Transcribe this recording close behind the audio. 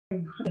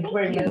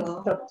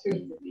stuff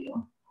too.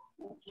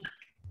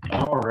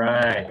 All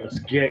right, let's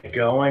get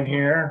going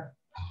here.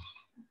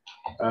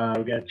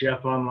 We got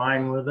Jeff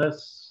online with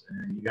us,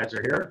 and you guys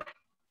are here.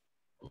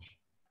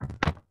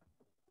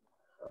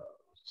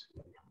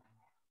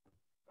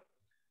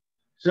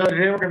 So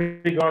today we're going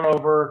to be going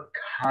over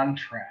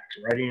contracts,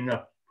 writing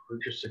a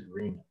purchase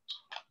agreement.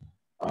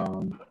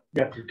 You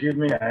have to forgive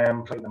me, I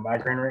am fighting a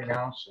migraine right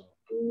now, so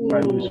I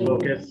might lose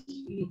focus.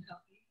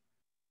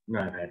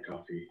 No, I've had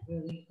coffee.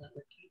 Really?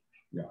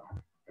 No,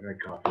 I've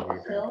had coffee.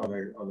 I've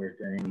had other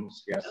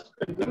things. Yes.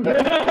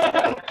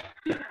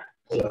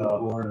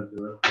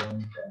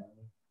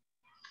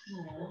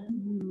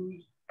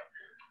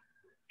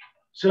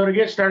 So to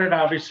get started,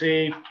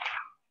 obviously,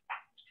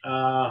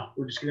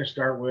 we're just going to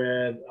start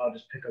with, I'll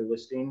just pick a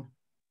listing,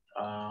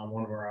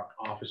 one of our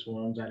office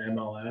ones at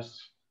MLS.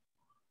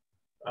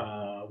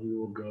 We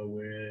will go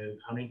with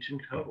Huntington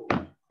Cove.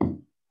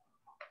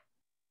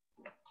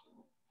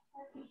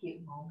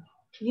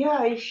 Yeah,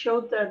 I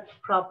showed that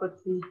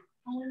property.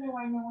 I wonder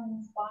why no one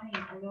is buying.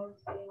 I know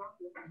it's being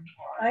offered.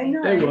 I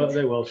know.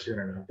 They will soon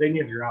enough. They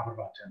need to drop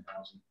about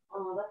 10,000.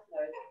 Oh, that's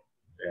nice.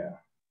 Yeah.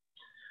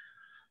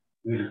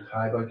 We need to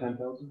tie by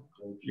 10,000.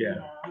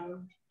 Yeah.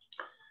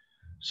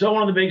 So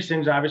one of the biggest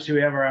things, obviously,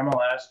 we have our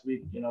MLS.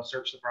 We,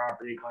 search the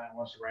property. Client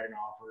wants to write an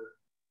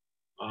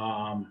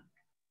offer.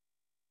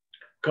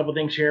 A couple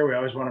things here. We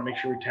always want to make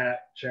sure we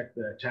check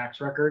the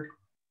tax record.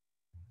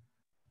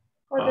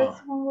 Oh,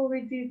 that's one where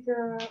we did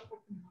the.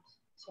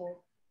 Sorry.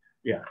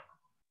 Yeah.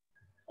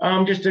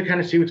 Just to kind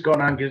of see what's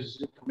going on, gives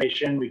us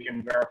information. We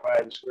can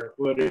verify the square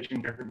footage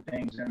and different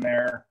things in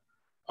there.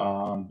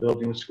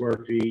 Building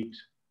square feet,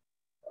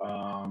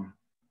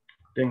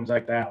 things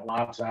like that,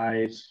 lot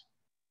size,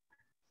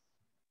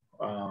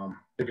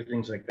 different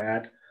things like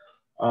that.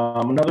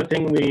 Another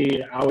thing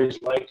we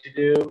always like to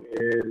do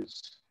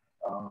is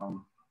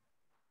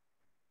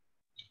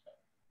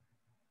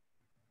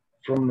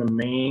from the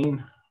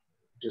main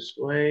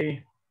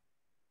display,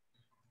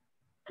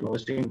 the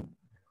listing,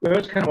 we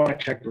always kind of want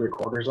to check the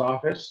recorder's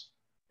office,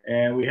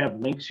 and we have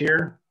links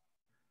here.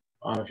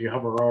 If you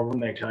hover over them,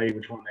 they tell you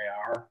which one they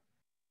are.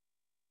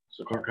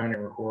 So Clark County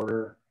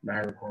Recorder, my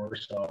recorder.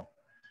 So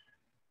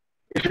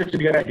it's just a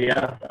good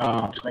idea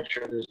to make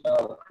sure there's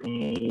no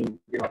lien,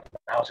 the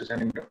house isn't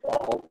in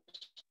default.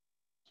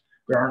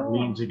 There aren't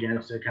liens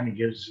against it. Kind of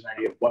gives us an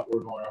idea of what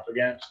we're going up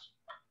against.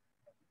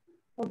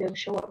 Oh, they'll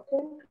show up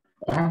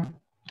there.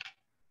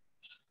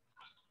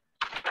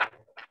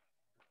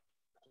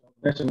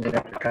 This I'm going to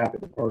have to copy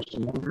the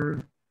parcel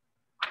number.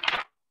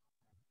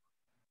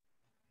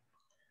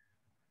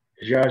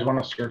 Because you guys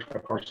want to search by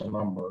parcel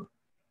number.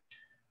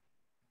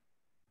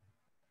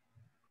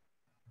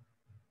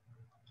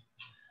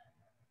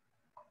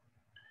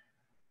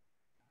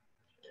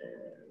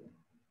 And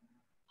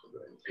go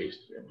ahead and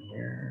paste it in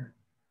here.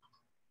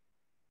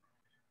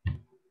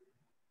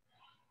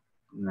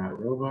 Not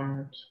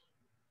robot.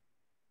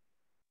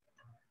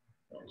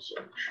 And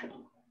search.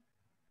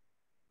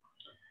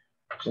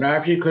 So now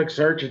after you click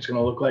search, it's going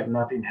to look like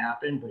nothing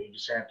happened, but you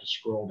just have to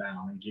scroll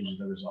down and it gives you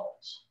the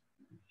results.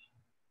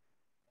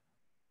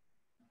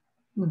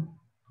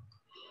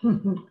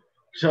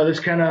 So this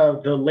kind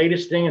of, the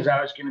latest thing is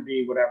always going to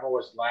be whatever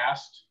was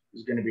last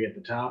is going to be at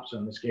the top. So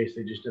in this case,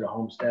 they just did a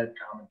homestead,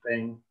 common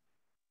thing.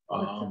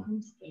 What's a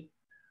homestead?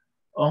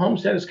 A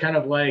homestead is kind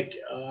of like,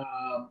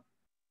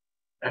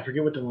 I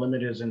forget what the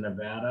limit is in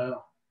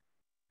Nevada.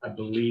 I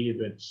believe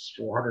it's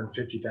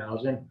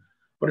 450,000.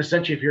 But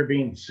essentially, if you're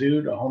being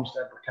sued, a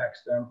homestead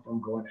protects them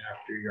from going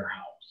after your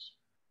house.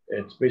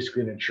 It's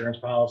basically an insurance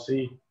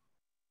policy,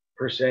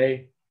 per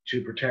se,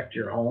 to protect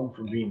your home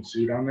from being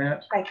sued on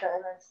that. Like an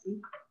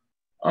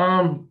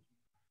LLC?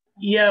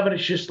 Yeah, but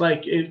it's just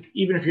like,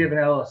 even if you have an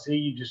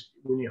LLC,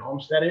 when you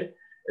homestead it,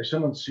 if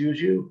someone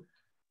sues you,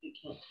 You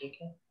can't take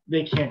it.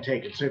 they can't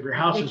take it. So if your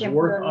house is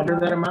worth under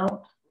that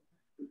amount,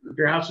 if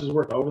your house is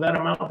worth over that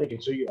amount, they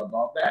can sue you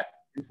above that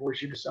and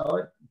force you to sell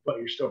it, but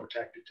you're still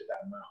protected to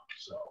that amount.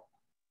 So.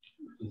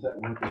 Does that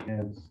work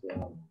against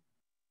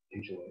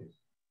HOAs?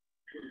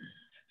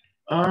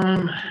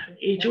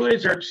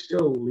 HOAs are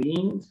still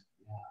liens.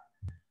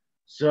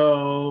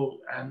 So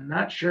I'm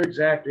not sure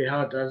exactly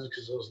how it does it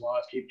because those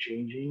laws keep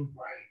changing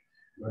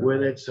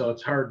with it. So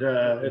it's hard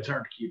to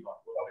keep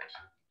up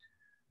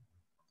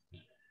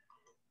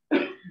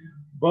with it.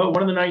 But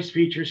one of the nice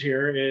features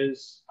here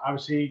is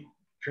obviously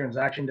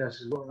transaction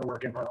desk is what we're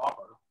working for an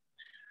offer.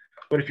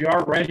 But if you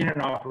are writing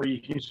an offer, you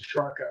can use the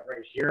shortcut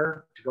right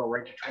here to go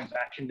right to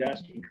transaction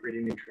desk and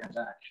create a new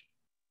transaction.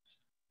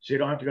 So you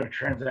don't have to go to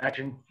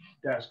transaction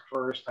desk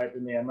first, type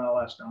in the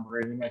MLS number or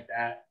anything like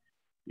that.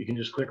 You can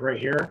just click right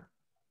here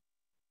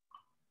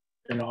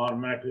and it'll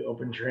automatically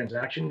open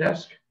transaction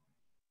desk.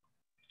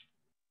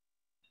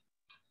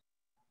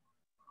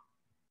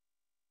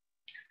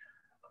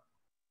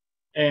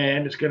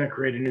 And it's going to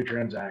create a new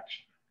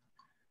transaction.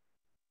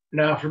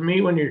 Now, for me,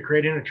 when you're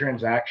creating a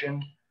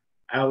transaction,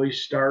 I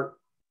always start,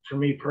 for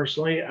me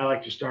personally, I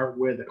like to start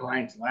with the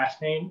client's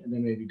last name and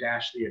then maybe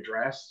dash the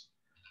address.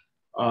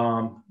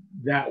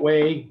 That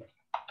way,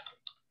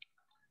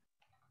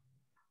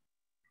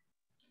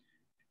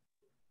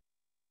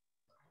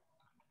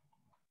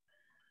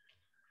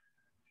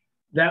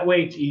 That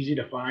way it's easy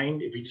to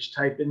find. If you just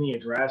type in the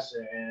address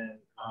and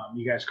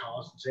you guys call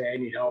us and say, I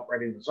need help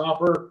writing this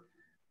offer,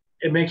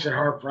 it makes it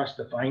hard for us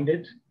to find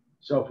it.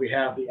 So if we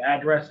have the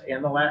address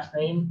and the last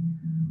name,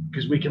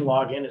 because we can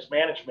log in as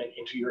management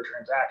into your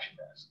transaction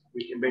desk.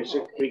 We can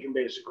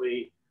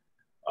basically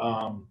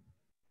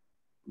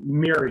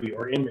mirror you,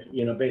 or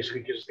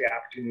basically gives us the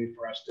opportunity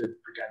for us to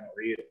pretend that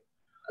we're you.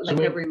 Like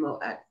a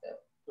remote access.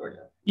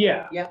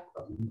 Yeah. Yeah.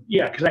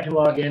 Yeah, because I can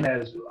log in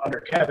as under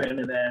Kevin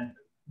and then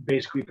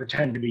basically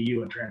pretend to be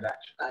you in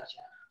transaction. Gotcha.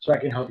 So I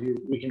can help you.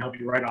 We can help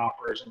you write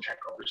offers and check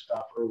over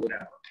stuff or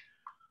whatever.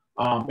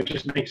 It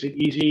just makes it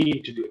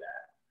easy to do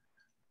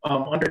that.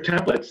 Under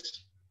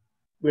templates,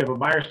 we have a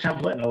buyer's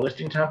template and a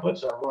listing template,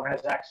 so everyone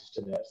has access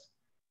to this.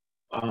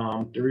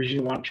 The reason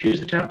you want to choose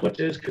the templates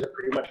is because it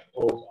pretty much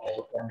pulls all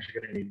the forms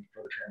you're going to need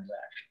for the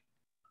transaction.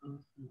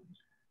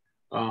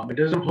 It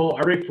doesn't pull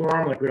every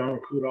form, like we don't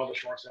include all the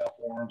short sale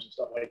forms and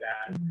stuff like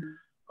that.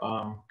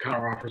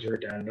 Counter offers or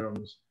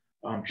addendums.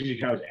 Because you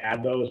can always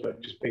add those,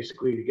 but just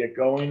basically to get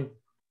going,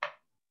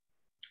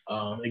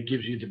 it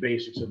gives you the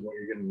basics of what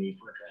you're going to need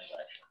for a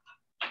transaction.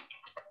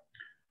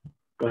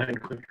 Go ahead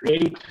and click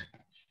create.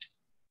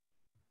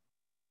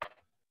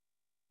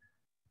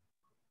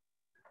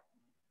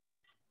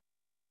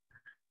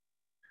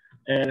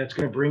 And it's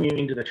going to bring you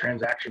into the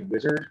transaction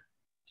wizard.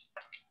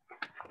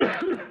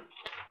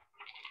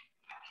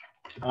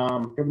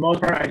 For the most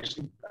part, I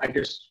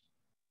just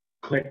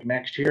click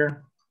next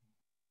here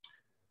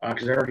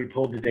because I already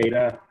pulled the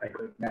data. I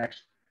click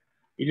next.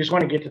 You just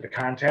want to get to the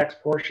contacts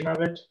portion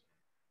of it.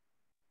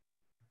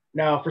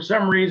 Now, for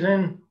some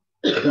reason,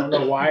 I don't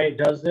know why it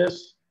does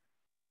this,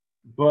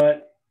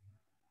 but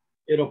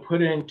it'll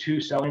put in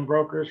 2 selling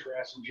brokers for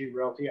S&G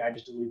Realty. I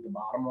just delete the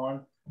bottom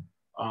one.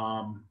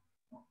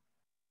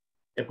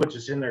 It puts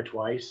us in there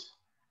twice.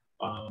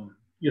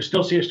 You'll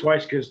still see us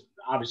twice because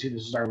obviously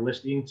this is our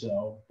listing,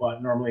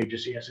 but normally you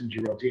just see S&G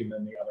Realty and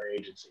then the other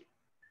agency.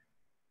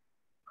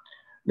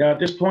 Now at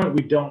this point,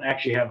 we don't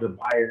actually have the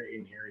buyer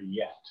in here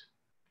yet.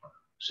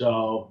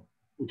 So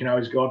we can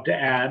always go up to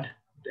add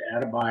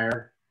a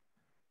buyer.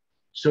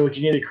 So we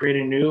can either create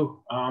a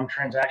new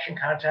transaction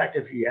contact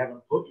if you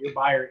haven't put your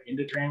buyer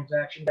into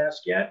transaction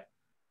desk yet.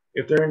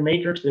 If they're in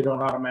Matrix, they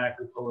don't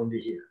automatically pull into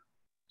here.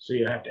 So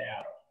you have to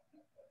add them.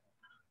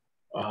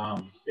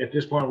 At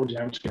this point, I'm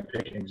just going to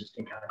pick an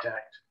existing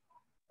contact.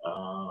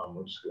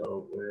 We'll just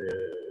go with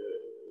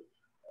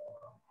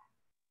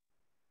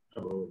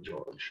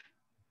George.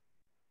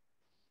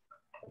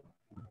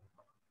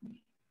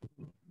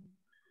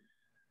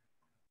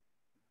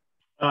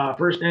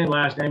 First name,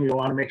 last name, you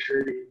want to make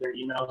sure their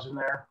email's in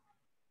there.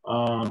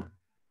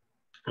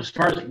 As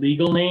far as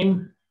legal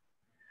name,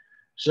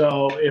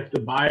 so if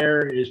the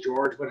buyer is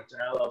George, but it's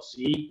an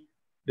LLC,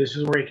 this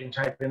is where you can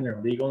type in their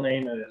legal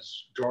name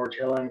as George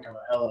Hillen,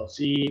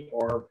 LLC,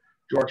 or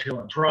George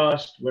Hillen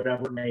Trust,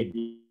 whatever it may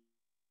be.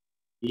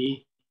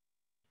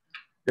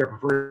 Their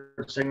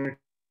preferred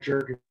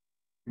signature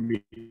can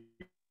be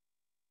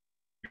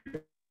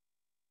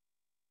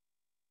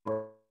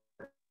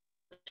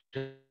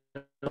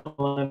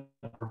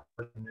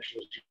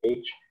initials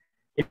GH.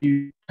 If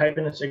you type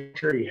in a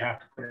signature, you have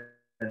to put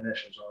in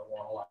initials or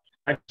one.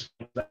 If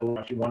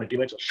you want to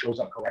do it so it shows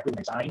up correctly when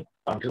they sign,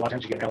 because a lot of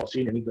times you get an LLC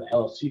and you need the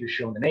LLC to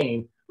show the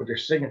name, but their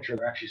signature,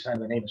 they're actually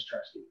signing the name as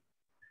trustee.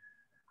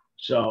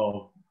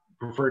 So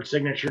preferred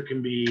signature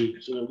can be,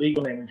 so the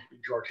legal name can be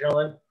George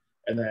Hillen,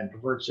 and then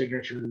preferred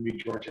signature can be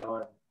George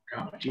Hillen,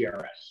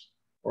 TRS,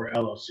 or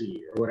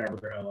LLC, or whatever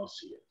their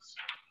LLC is.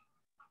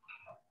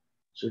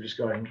 So just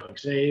go ahead and click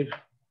save.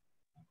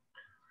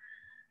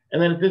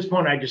 And then at this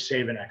point, I just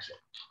save and exit.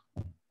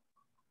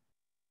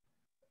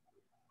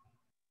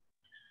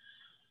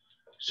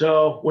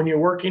 So when you're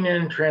working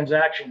in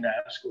transaction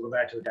desk, we'll go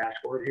back to the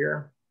dashboard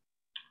here.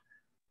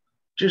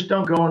 Just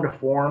don't go into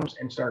forms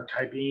and start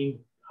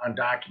typing on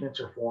documents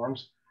or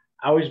forms.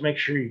 I always make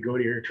sure you go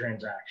to your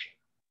transaction.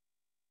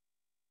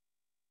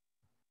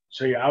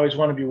 So you always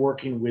want to be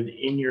working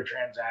within your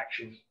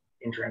transaction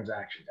in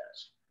transaction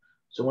desk.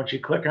 So once you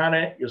click on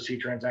it, you'll see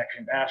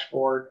transaction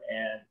dashboard,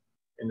 and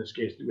in this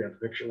case, we have a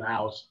picture of the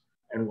house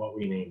and what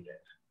we named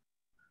it.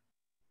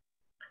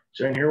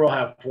 So in here, we'll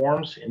have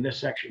forms in this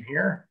section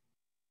here.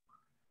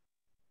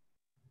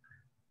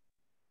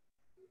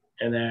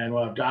 And then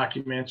we'll have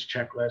documents,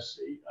 checklists.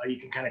 You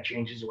can kind of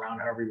change these around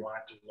however you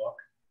want it to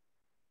look.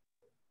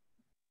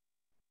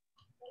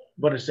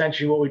 But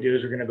essentially what we do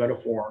is we're going to go to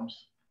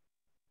forms.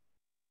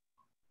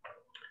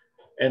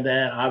 And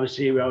then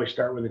obviously we always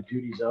start with the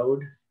duties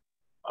owed.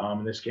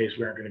 In this case,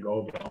 we aren't going to go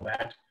over all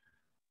that,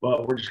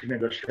 but we're just going to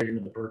go straight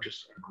into the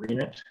purchase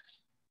agreement.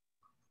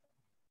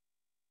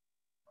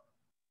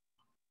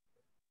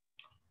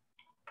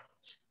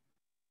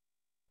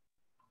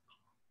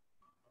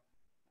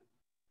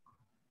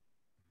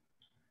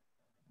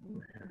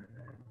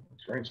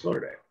 It's very slow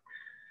today.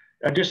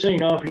 Just so you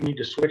know, if you need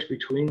to switch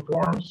between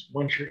forms,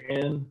 once you're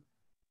in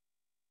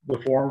the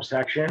form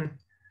section,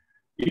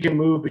 you can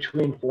move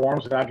between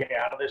forms without getting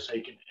out of this, so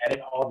you can edit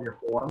all of your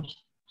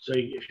forms. So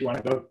if you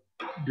want to go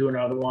do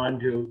another one,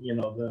 do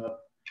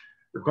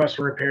request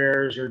for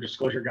repairs or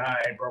disclosure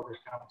guide, broker's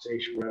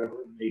compensation,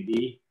 whatever it may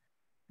be,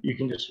 you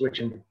can just switch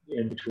in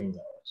between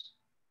those.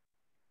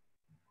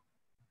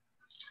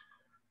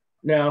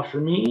 Now for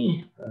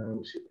me, let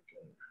me see if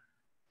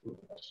I can,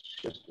 let's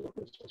just do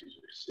this, it's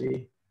easier to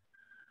see.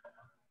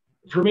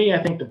 For me,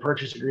 I think the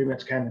purchase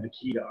agreement is kind of the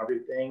key to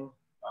everything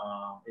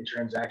in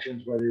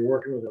transactions, whether you're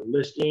working with a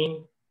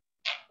listing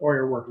or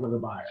you're working with a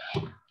buyer.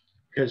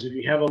 Because if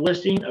you have a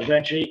listing,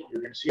 eventually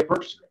you're going to see a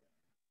purchase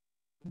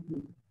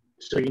agreement.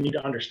 So you need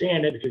to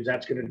understand it because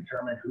that's going to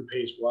determine who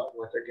pays what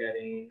they're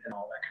getting, and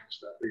all that kind of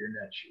stuff for your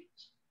net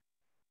sheets.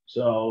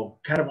 So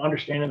kind of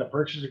understanding the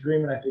purchase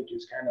agreement, I think,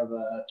 is kind of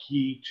a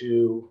key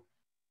to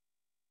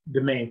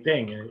the main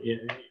thing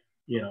in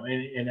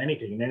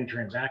anything, in any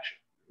transaction.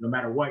 No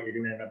matter what, you're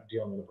going to end up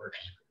dealing with a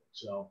purchase agreement.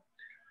 So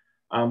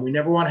we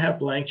never want to have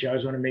blanks. You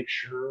always want to make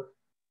sure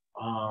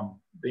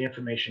the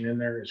information in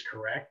there is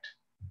correct.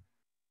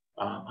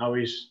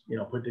 Always,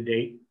 put the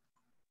date.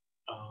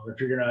 If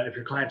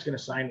your client's gonna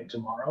sign it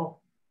tomorrow,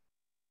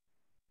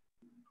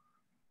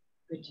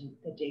 The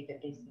date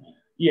that they sign.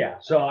 yeah.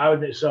 So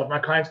if my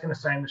client's gonna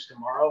sign this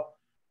tomorrow,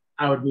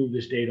 I would move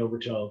this date over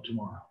till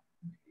tomorrow.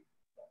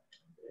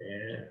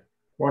 And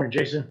morning,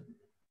 Jason.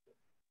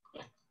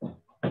 I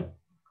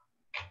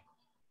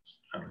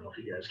don't know if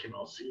you guys can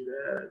all see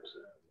that.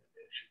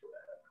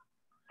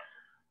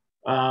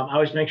 I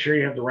always make sure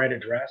you have the right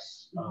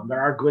address. There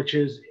are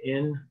glitches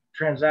in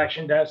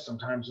transaction desk.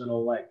 Sometimes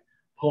it'll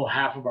pull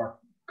half of our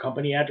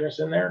company address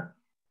in there.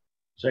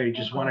 So you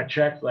just want to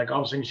check, all of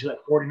a sudden you see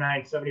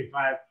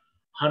 4975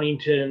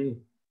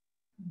 Huntington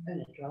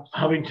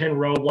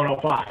Road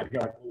 105.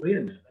 You're like, well, wait a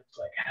minute, that's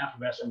half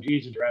of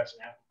SMG's address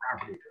and half the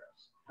property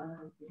address.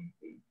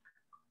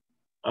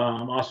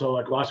 Also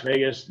Las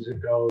Vegas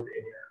zip code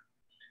in here.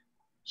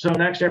 So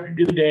next, after you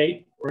do the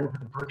date, we're going to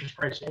put the purchase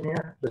price in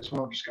here. This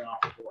one we're just going to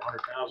offer for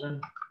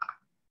 $100,000.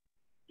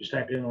 Just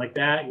type it in like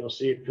that. You'll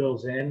see it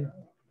fills in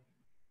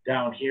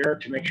down here.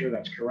 To make sure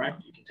that's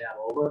correct, you can tab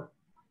over.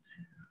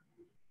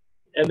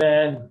 And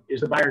then,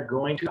 is the buyer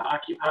going to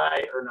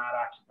occupy or not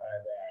occupy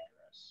the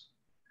address?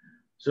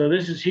 So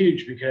this is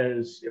huge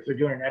because if they're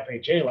doing an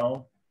FHA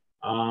loan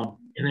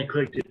and they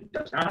clicked it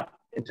does not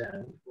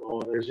intend,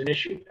 well, there's an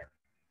issue there.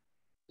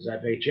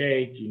 Because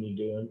FHA, you need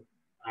to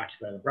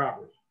occupy the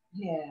property.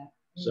 Yeah.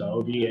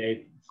 So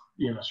VA,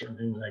 certain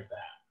things like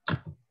that.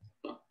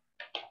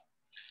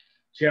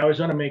 So you always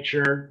want to make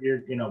sure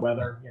you're,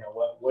 whether,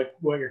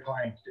 what your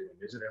client's doing.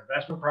 Is it an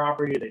investment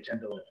property? They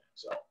tend to live in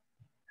it.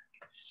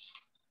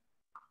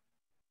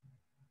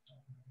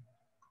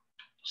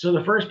 So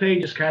the first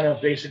page is kind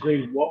of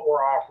basically what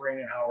we're offering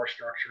and how we're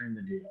structuring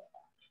the deal.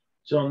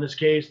 So in this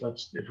case,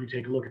 if we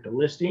take a look at the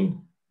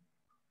listing,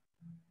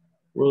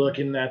 we're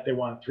looking at they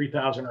want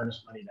 $3,000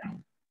 earnest money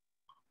down.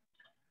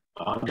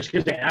 Just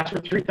because they ask for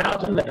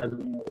 $3,000, that doesn't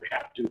mean we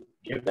have to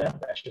give them.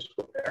 That's just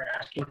what they're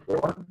asking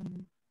for.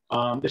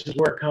 This is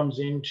where it comes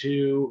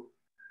into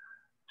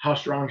how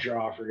strong is your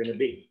offer going to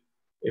be.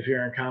 If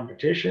you're in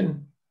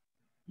competition,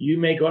 you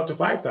may go up to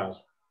 $5,000.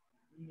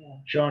 Yeah.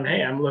 Showing,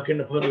 hey, I'm looking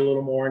to put a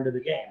little more into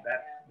the game.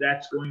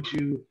 That's going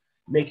to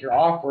make your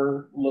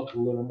offer look a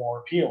little more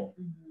appealing.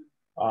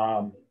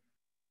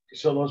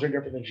 So those are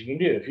different things you can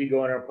do. If you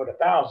go in there and put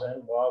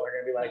 $1,000, well, they're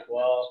going to be like,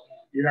 well,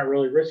 you're not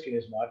really risking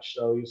as much.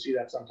 So you'll see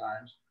that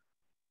sometimes.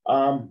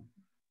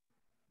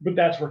 But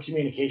that's where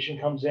communication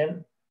comes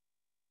in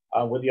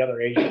with the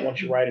other agent.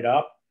 Once you write it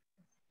up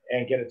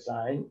and get it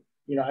signed,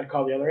 I'd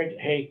call the other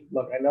agent. Hey,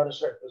 look, I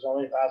noticed there's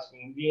only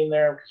 $1,000 in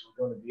there because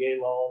we're doing a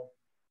VA loan.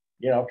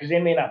 Because they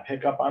may not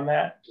pick up on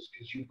that just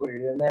because you put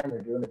it in there and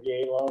they're doing a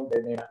VA loan.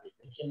 They may not be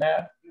thinking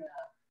that. Yeah.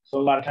 So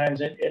a lot of times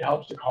it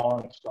helps to call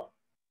and explain.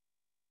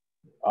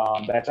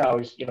 That's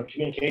always,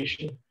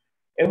 communication.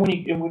 And when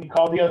you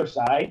call the other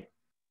side,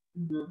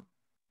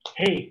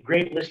 hey,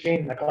 great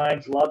listing. The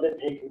clients loved it.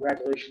 Hey,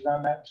 congratulations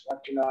on that. Just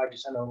let you know I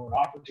just sent over an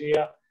offer to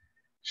you.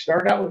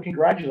 Start out with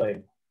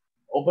congratulating.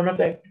 Open up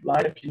that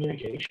line of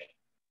communication.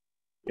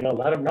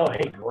 Let them know,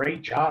 hey,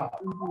 great job.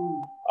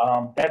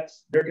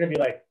 They're going to be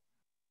like,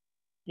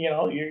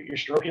 you're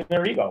stroking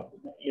their ego.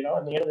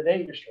 At the end of the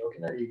day, you're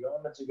stroking their ego,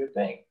 and that's a good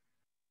thing.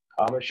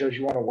 It shows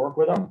you want to work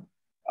with them.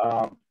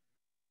 And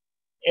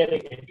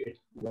it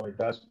really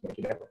does make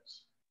a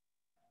difference.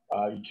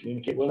 You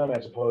communicate with them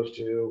as opposed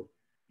to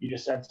you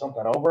just send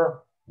something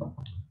over.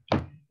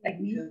 Like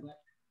me.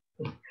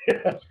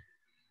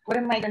 What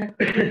am I going to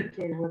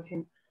communicate with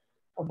him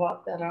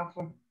about that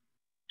offer?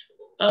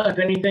 If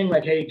anything,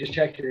 hey, just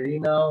check your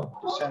email,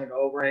 just send it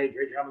over. Hey,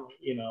 great job.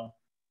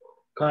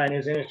 Client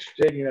is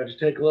interested. Just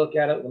take a look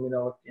at it. Let me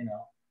know.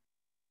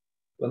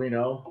 Let me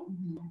know.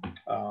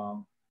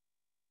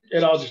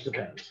 It all just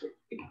depends.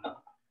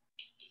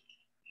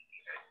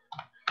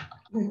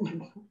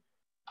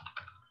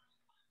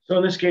 So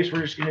in this case,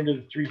 we're just going to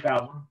do the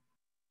 3,000.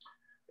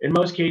 In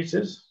most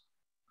cases,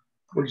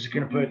 we're just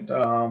going to put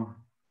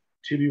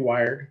to be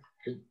wired,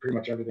 because pretty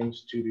much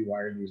everything's to be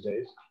wired these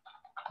days.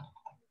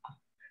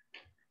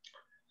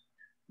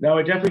 Now,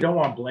 I definitely don't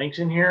want blanks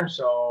in here,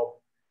 so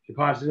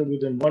deposited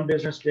within 1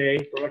 business day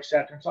from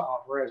acceptance of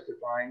offer as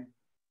defined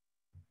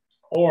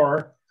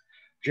or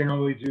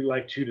generally do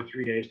like 2 to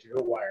 3 days to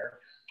go wire.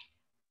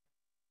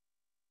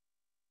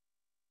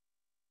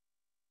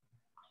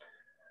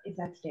 Is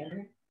that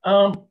standard?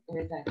 Um, Or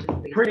is that just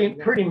based pretty on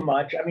the- pretty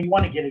much. I mean, you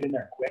want to get it in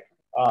there quick.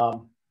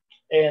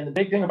 And the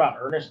big thing about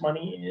earnest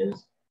money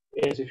is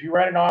if you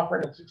write an offer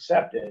and it's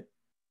accepted,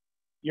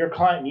 your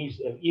client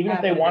needs, even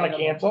if they want to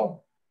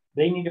cancel,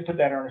 they need to put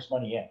that earnest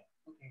money in.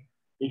 Okay.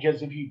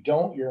 Because if you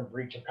don't, you're in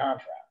breach of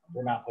contract.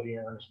 They're not putting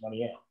your earnest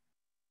money in.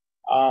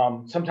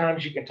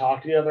 Sometimes you can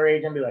talk to the other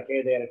agent, be like,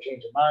 hey, they had a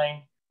change of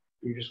mind.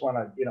 You just want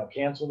to,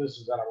 cancel this.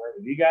 Is that all right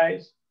with you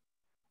guys?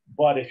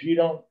 But if you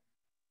don't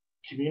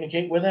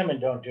communicate with them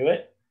and don't do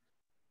it,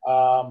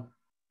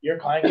 your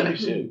client can be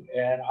sued.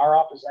 And our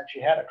office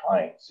actually had a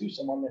client sue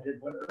someone that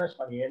had put earnest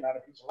money in on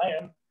a piece of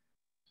land.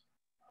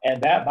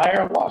 And that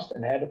buyer lost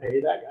and had to pay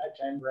that guy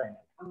 10 grand.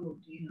 Oh,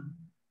 damn.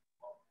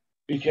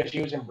 Because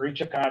he was in breach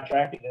of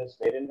contract because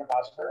they didn't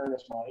deposit their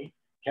earnest money,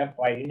 kept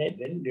fighting it,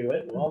 didn't do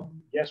it. Well,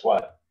 guess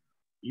what?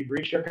 You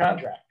breached your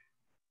contract.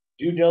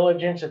 Due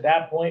diligence at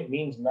that point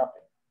means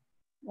nothing.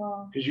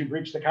 Because you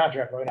breached the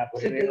contract by not So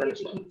putting they in get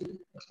earnest to money. keep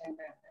the 10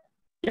 grand.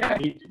 Yeah,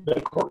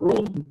 the court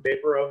ruled in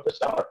favor of the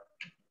seller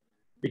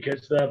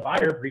because the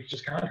buyer breached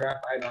his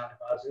contract by not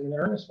depositing the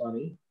earnest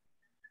money,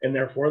 and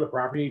therefore the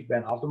property had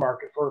been off the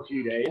market for a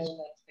few days. Oh,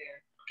 that's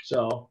fair.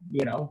 So,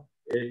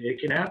 it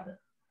can happen.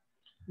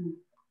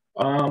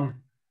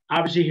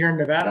 Obviously here in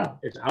Nevada,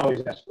 it's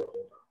always escrow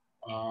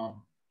holder.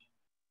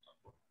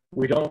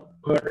 We don't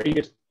put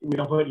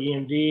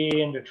EMD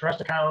into trust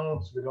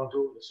accounts. We don't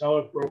do it with the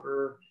seller's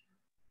broker.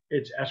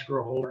 It's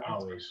escrow holder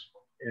always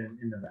in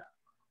Nevada.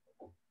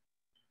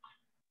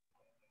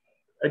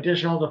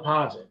 Additional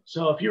deposit.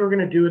 So if you were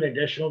going to do an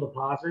additional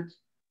deposit,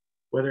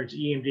 whether it's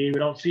EMD, we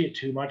don't see it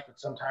too much, but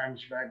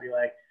sometimes you might be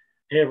like,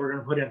 hey, we're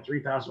going to put in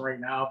 3,000 right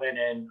now, then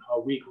in a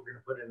week we're going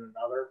to put in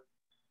another.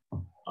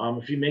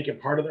 If you make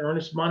it part of the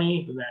earnest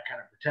money, then that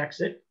kind of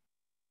protects it.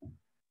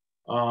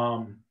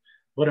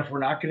 But if we're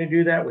not going to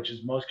do that, which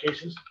is most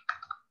cases,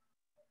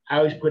 I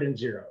always put in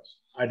zeros.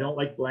 I don't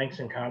like blanks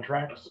in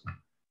contracts.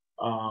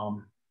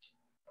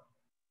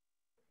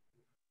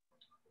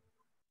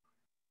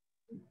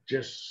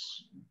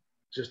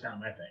 Just not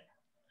my thing.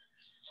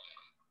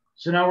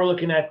 So now we're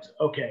looking at,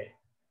 okay,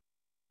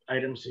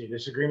 item C,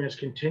 this agreement is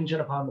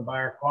contingent upon the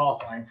buyer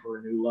qualifying for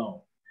a new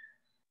loan.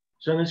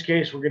 So in this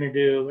case, we're going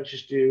to let's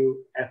just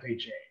do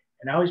FHA.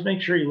 And I always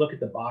make sure you look at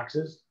the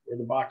boxes where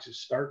the boxes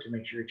start to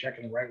make sure you're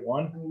checking the right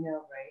one. I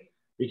know, right?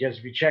 Because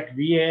if you check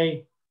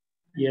VA,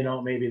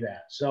 maybe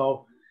that.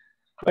 So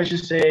let's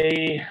just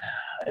say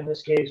in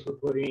this case, we're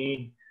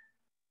putting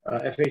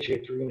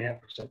FHA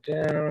 3.5%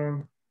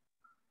 down.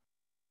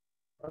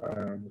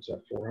 What's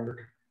that,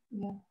 400?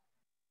 Yeah.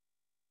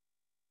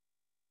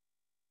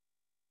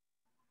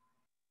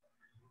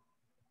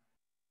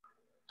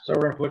 So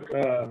we're going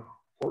to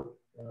put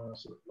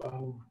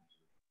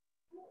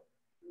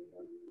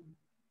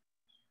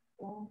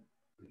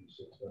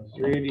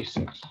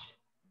 386.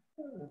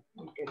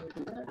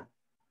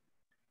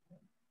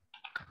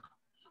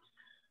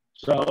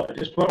 So at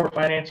this point, we're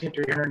financing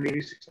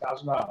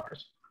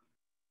 $386,000.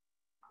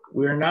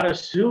 We're not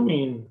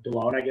assuming the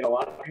loan. I get a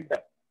lot of people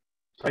that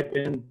type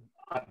in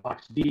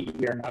box D.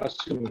 We are not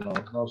assuming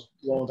loans. Most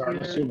loans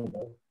aren't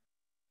assumable.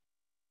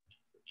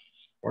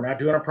 We're not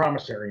doing a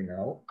promissory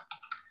note.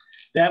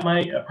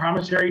 A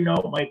promissory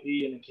note might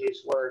be in a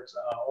case where it's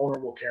owner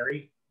will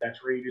carry.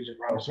 That's where you use a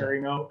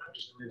promissory note.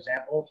 Just an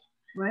example.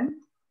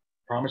 When?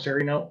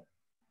 Promissory note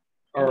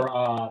or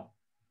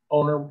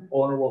owner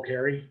will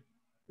carry.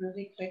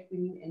 Really quick,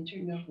 when you enter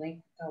no blank,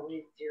 it's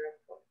always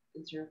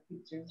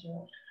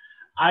 0.00.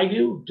 I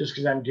do, just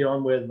because I'm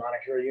dealing with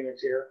monetary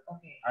units here.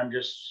 Okay. I'm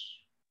just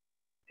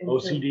And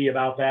OCD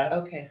about that.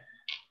 Okay.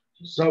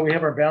 So we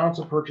have our balance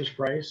of purchase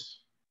price.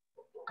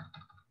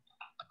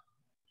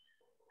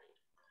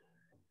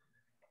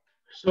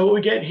 So what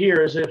we get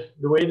here is if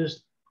the way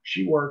this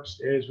sheet works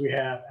is we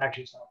have,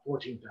 actually it's not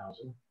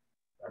 14,000.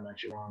 I'm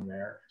actually wrong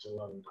there. It's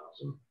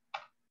 11,000.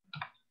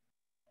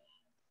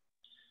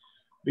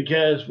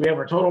 Because we have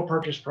our total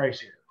purchase price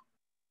here.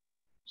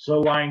 So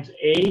lines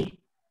A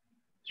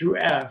through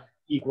F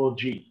equal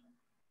G.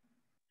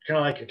 Kind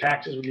of like your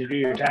taxes. When you do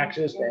your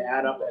taxes, they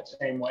add up that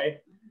same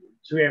way.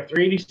 So we have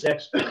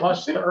 386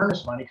 plus the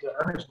earnest money, because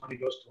the earnest money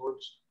goes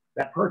towards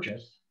that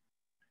purchase.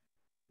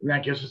 And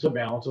that gives us a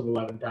balance of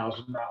 $11,000.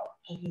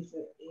 Okay, so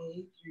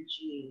A through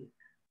G.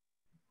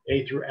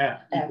 A through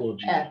F equal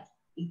G. F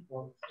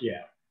equals.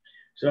 Yeah.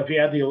 So if you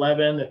add the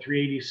 11, the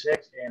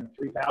 386, and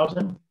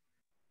 3,000,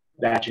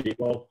 that should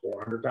equal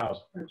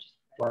 400,000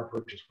 for our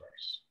purchase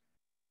price.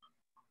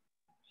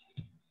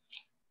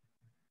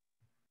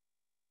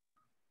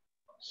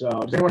 So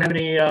does anyone have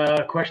any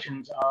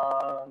questions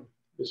on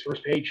this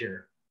first page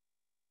here?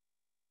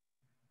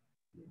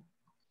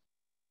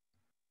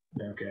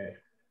 Okay.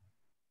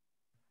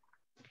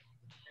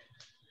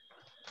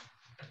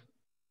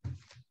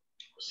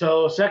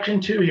 So section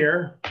 2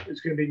 here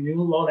is going to be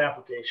new loan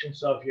application.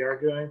 So if you are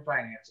doing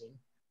financing,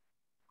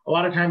 a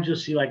lot of times you'll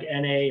see like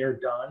NA or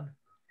done.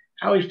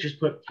 I always just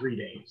put 3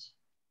 days.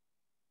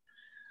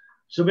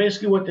 So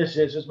basically what this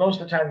is most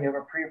of the time you have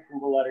a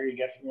pre-approval letter you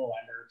get from the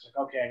lender. It's like,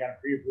 okay, I got a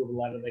pre-approval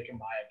letter. They can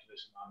buy it for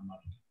this amount of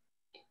money.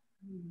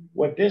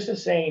 What this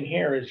is saying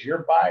here is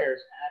your buyer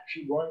is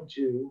actually going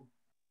to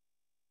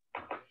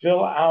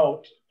fill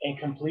out and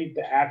complete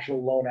the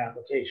actual loan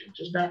application.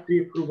 Just not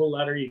pre-approval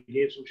letter. You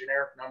gave some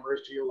generic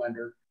numbers to your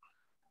lender.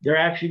 They're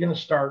actually going to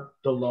start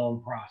the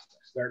loan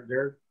process.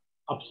 They're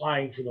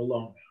applying for the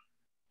loan.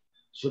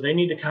 So they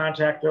need to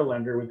contact their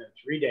lender within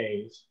 3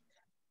 days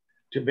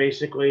to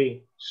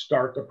basically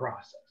start the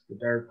process.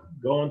 They're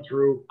going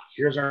through,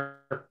 here's our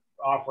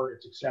offer,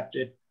 it's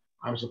accepted.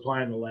 I'm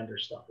supplying the lender,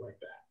 stuff like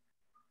that.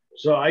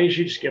 So I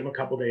usually just give them a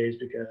couple days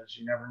because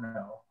you never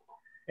know.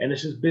 And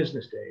this is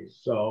business days.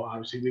 So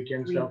obviously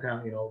weekends don't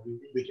count, you know,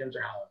 weekends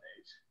are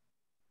holidays.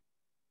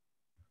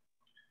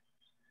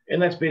 And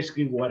that's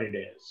basically what it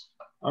is.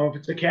 If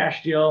it's a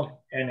cash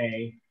deal,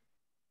 NA,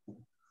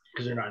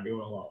 because they're not doing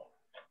a loan.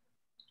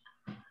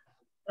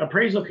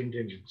 Appraisal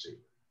contingency.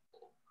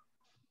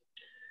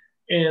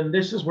 And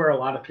this is where a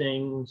lot of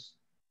things,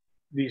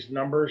 these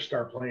numbers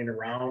start playing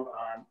around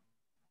on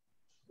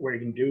where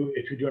you can do,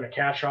 if you're doing a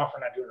cash offer,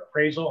 not doing an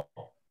appraisal,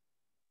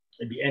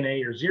 it'd be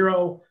NA or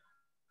 0.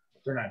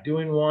 If they're not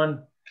doing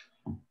one,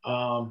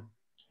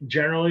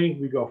 generally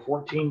we go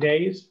 14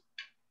 days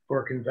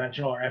for a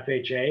conventional or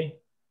FHA.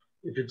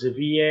 If it's a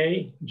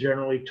VA,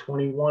 generally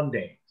 21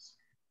 days.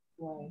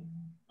 Right.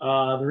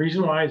 The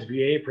reason why is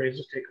VA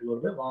appraisals take a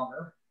little bit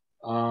longer.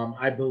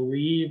 I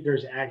believe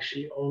there's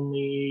actually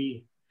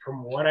only,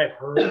 from what I've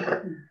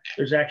heard,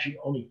 there's actually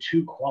only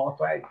 2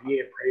 qualified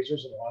VA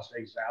appraisers in the Las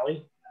Vegas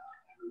Valley.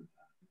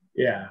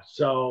 Yeah,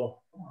 so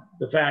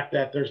the fact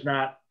that there's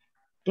not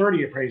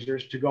 30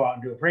 appraisers to go out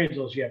and do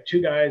appraisals, you have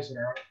 2 guys that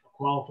are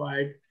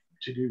qualified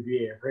to do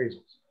VA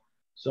appraisals.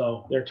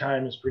 So their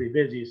time is pretty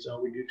busy, so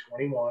we do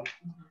 21.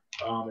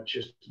 It's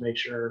just to make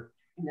sure.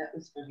 And that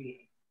was for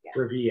VA. Yeah.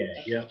 For VA,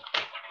 yep.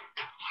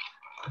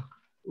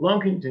 Loan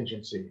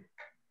contingency.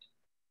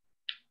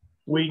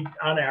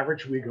 On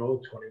average, we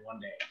go 21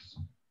 days.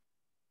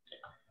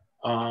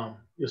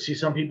 You'll see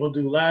some people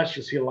do less.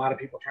 You'll see a lot of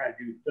people try to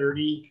do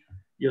 30.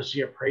 You'll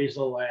see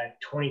appraisal at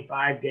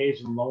 25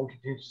 days and loan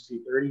contingency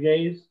 30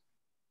 days.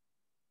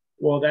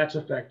 Well, that's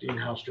affecting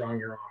how strong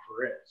your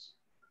offer is.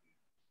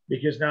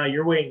 Because now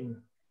you're waiting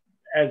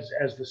as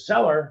the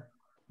seller.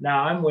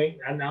 Now I'm waiting,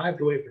 and now I have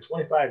to wait for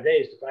 25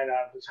 days to find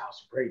out if this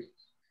house appraises.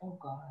 Oh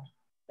God.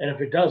 And if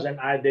it doesn't,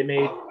 I may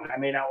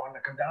not want to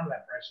come down to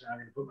that price, and I'm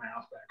going to put my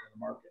house back on the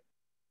market.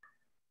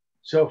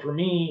 So for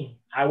me,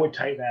 I would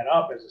tighten that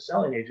up as a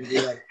selling agent, be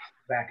like,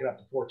 back it up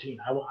to 14.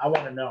 I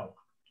want to know,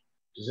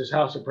 does this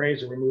house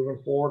appraise? Are we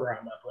moving forward, or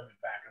am I putting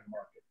it back on the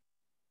market?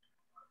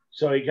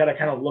 So you got to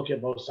kind of look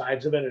at both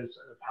sides of it, of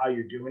how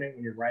you're doing it.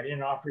 When you're writing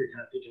an offer, you're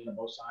kind of thinking of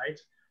both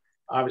sides.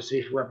 Obviously,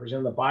 if you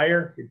represent the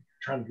buyer, you're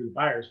trying to do the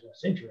buyer's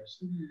best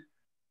interest,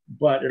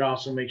 but it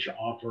also makes your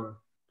offer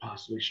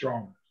possibly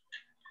stronger.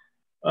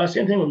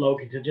 Same thing with low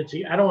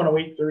contingency. I don't want to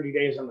wait 30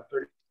 days on the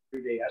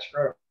 30-day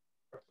escrow.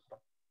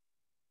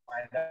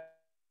 Can't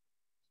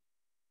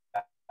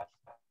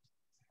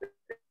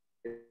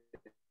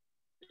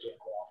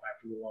qualify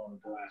for the loan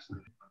until last.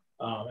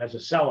 As a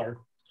seller,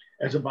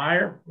 as a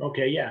buyer,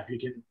 okay, yeah, if you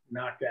can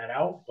knock that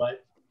out,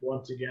 but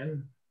once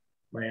again,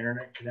 my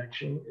internet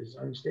connection is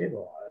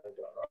unstable. I don't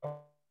know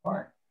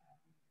why.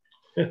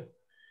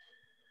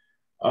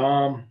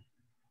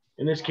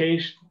 In this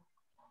case,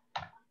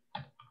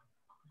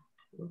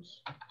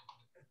 oops,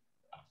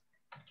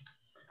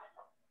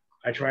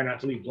 I try not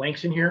to leave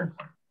blanks in here.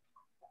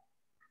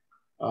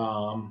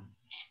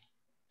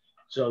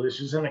 So this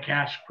isn't a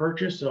cash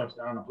purchase, so it's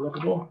not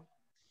applicable.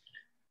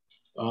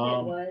 It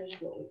was,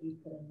 what would you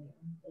put in there?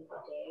 Like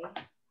a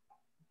day?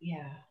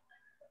 Yeah.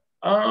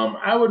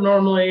 I would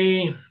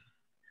normally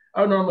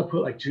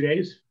put like 2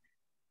 days.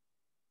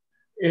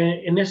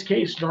 In this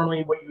case,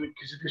 normally what you would,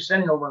 because if you're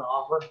sending over an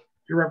offer, if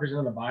you're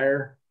representing the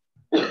buyer,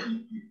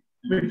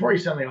 before you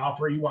send the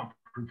offer, you want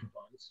proof of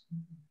funds.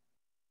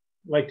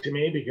 Like to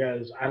me,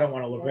 because I don't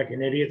want to look like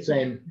an idiot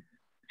saying,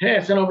 hey,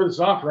 I sent over this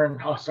offer,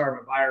 and oh, sorry,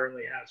 my buyer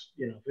only has,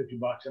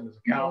 $50 in his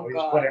account. We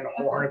just put in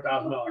a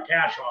 $400,000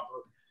 cash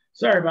offer.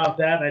 Sorry about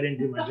that. I didn't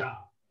do my job.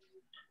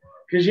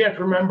 Because you have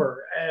to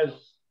remember,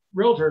 as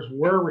realtors,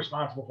 we're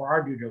responsible for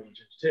our due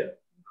diligence too.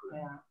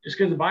 Yeah. Just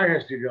because the buyer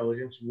has due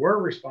diligence, we're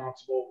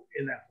responsible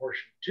in that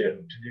portion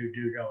too to do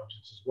due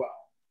diligence as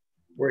well.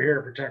 We're here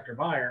to protect our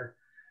buyer.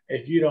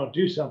 If you don't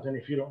do something,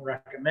 if you don't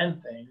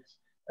recommend things,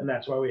 and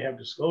that's why we have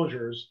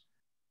disclosures,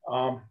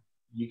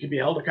 you can be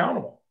held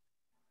accountable.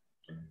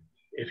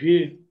 If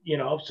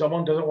if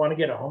someone doesn't want to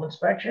get a home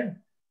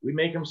inspection, we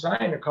make them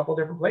sign a couple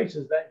different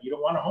places that you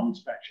don't want a home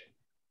inspection.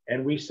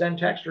 And we send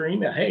text or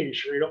email, hey, you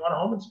sure you don't want a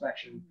home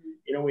inspection?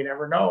 We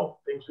never know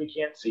things we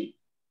can't see,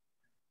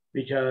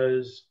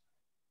 because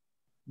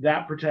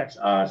that protects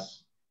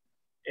us.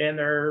 And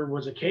there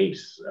was a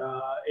case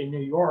in New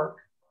York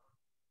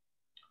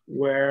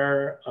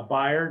where a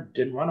buyer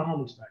didn't want a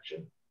home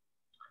inspection.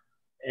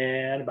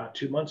 And about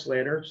 2 months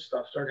later,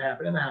 stuff started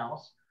happening in the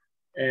house,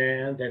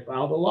 and they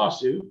filed a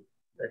lawsuit.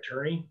 The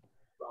attorney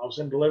all of a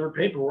sudden delivered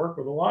paperwork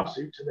with a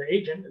lawsuit to the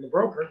agent and the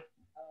broker.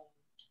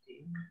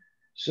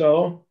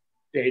 So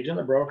the agent,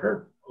 the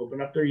broker,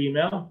 opened up their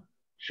email,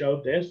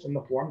 showed this in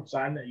the form,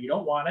 signed that you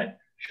don't want it,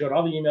 showed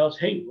all the emails.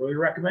 Hey, really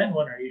recommend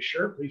one. Are you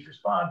sure? Please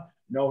respond.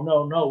 No,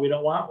 no, no, we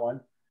don't want one.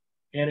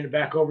 Handed it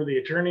back over to the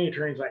attorney.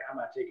 Attorney's like, I'm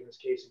not taking this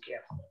case and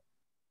canceling it.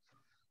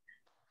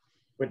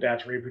 But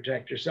that's where you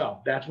protect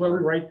yourself. That's where we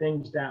write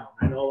things down.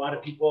 I know a lot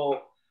of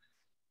people,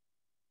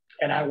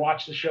 and I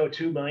watch the show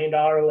 $2 million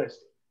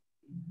listing.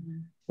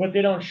 What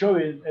they don't show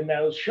you in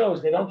those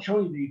shows, they don't show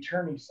you the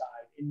attorney side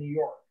in New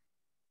York.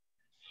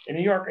 In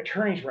New York,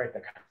 attorneys write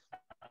the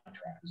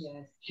contracts.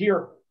 Yes.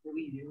 Here,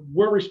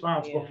 we're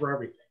responsible Yeah. for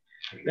everything.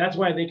 That's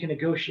why they can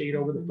negotiate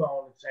over the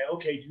phone and say,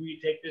 okay, do you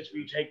take this?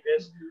 Will you take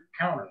this?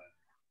 Counter.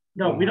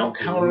 No, we don't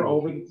counter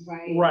over.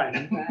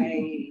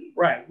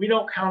 Right. We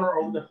don't counter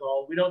over the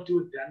phone. We don't do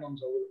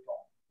addendums over the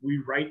phone. We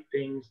write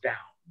things down.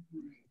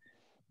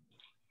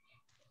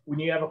 When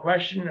you have a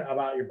question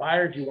about your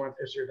buyer, do you want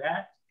this or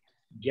that?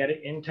 Get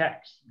it in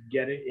text.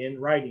 Get it in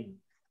writing.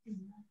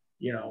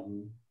 You know,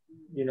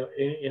 in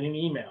an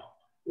email.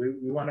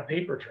 We want a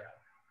paper trail.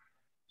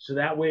 So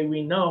that way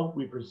we know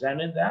we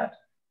presented that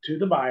to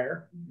the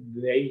buyer.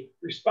 They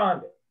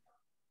responded.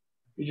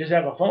 You just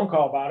have a phone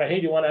call about it. Hey,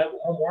 do you want to have a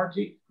home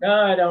warranty? No,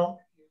 I don't.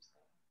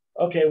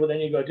 Okay, well, then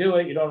you go do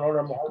it. You don't order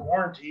them a home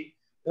warranty.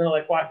 They're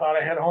like, well, I thought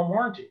I had a home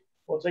warranty.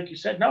 Well, it's like you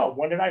said no.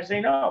 When did I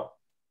say no?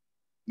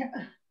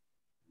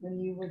 When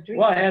you were drinking.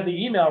 Well, I have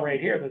the email right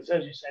here that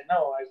says you said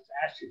no. I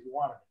asked you if you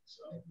wanted it.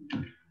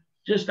 So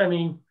just, I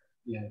mean.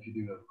 Yeah, if you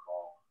do have a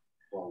call,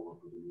 follow up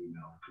with an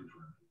email,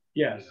 confirm.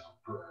 Yes. You know,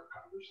 per our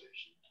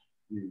conversation,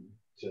 you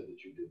said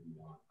that you didn't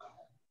want a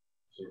call.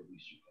 So at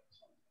least you got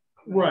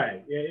something.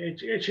 Right.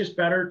 It's just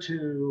better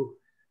to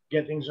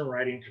get things in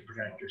writing to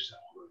protect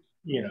yourself.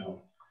 You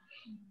know.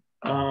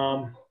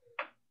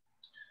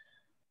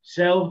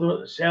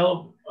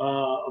 Sale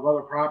of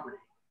other property.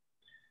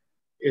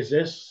 Is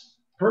this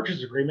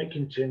purchase agreement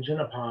contingent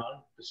upon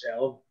the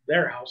sale of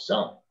their house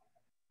selling?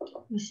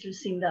 Mr.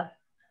 Sinda.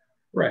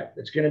 Right.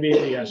 It's going to be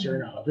a yes or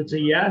no. If it's a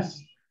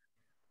yes,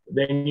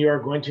 then you are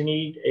going to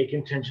need a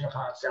contingent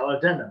upon sale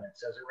addendum. It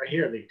says it right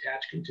here. The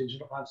attached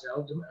contingent upon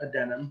sale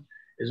addendum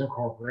is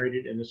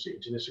incorporated into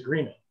this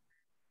agreement.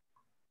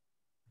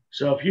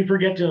 So if you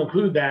forget to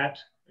include that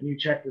and you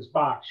check this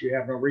box, you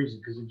have no reason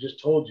because it just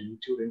told you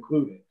to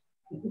include it.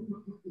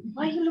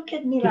 Why you look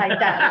at me like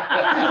that?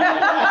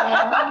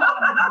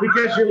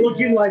 Because you're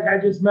looking like I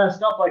just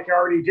messed up, like I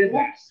already did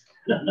this.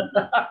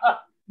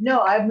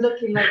 No, I'm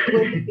looking like,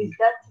 wait, is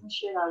that some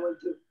shit I would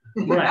do?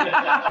 Right.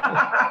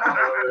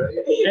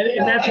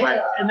 and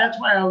that's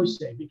why I always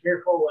say, be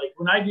careful. Like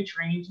when I do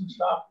trainings and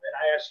stuff, and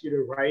I ask you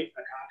to write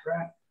a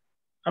contract,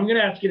 I'm going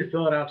to ask you to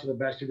fill it out to the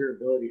best of your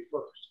ability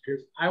first,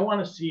 because I want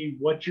to see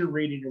what you're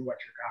reading and what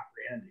you're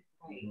comprehending.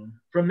 Right.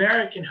 From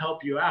there, it can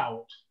help you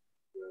out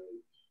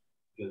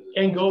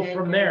and go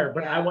from there.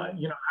 But I want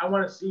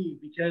to see,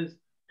 because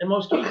in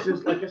most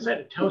cases, like I said,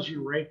 it tells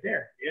you right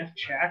there. If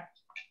checked,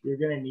 you're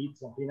going to need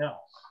something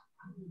else.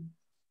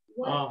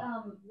 What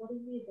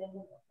does the addendum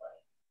look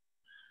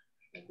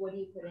like? Like, what do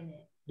you put in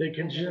it? The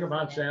contingent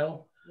upon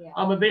sale.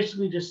 Yeah. It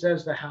basically just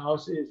says the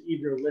house is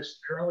either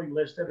currently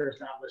listed or it's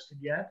not listed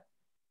yet.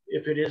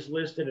 If it is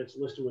listed, it's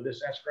listed with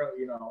this escrow.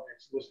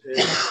 It's listed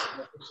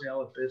for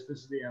sale at this.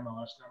 This is the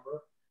MLS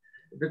number.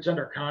 If it's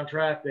under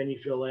contract, then you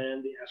fill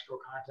in the escrow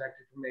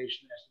contact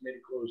information,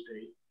 estimated close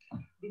date.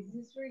 Is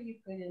this where you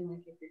put in,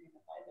 like, if you're going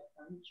to buy the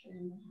furniture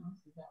in the house?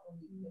 Is that what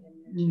you put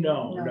in there?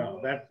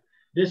 No.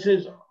 This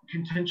is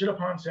contingent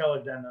upon sale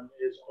addendum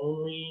is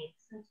only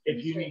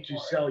if you need to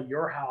sell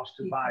your house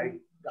to buy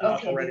the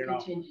house already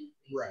off.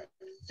 Right.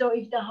 So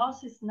if the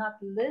house is not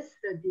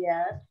listed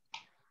yet,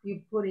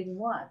 you put in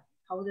what?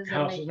 How does that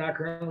House is not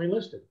currently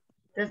listed.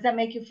 Does that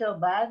make you feel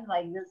bad?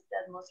 Like this,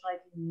 that most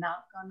likely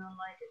not gonna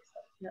like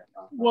accept your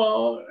offer?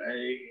 Well,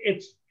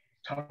 it's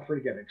tougher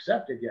to get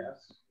accepted,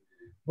 yes.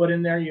 But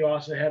in there, you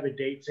also have a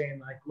date saying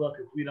like, look,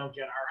 if we don't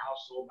get our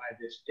house sold by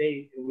this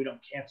date and we don't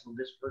cancel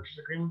this purchase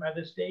agreement by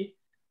this date,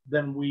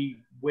 then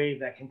we waive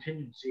that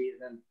contingency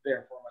and then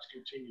therefore must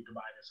continue to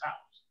buy this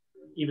house,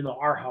 even though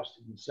our house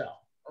didn't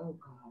sell. Oh,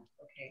 God.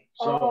 Okay.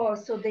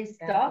 So they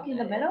stuck in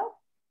the middle?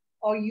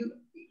 Or you?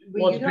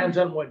 Well, it depends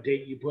on what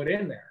date you put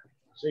in there.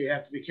 So you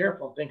have to be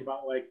careful and think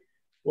about like,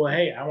 well,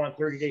 hey, I want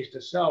 30 days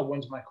to sell.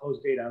 When's my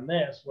close date on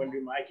this? When do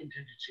my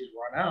contingencies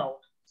run out?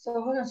 So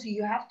hold on. So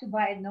you have to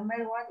buy it no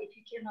matter what if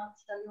you cannot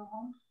sell your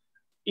home?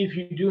 If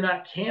you do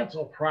not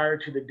cancel prior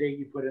to the date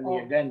you put in the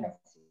addendum. I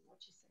see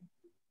what you're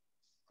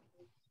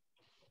saying.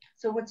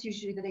 So what's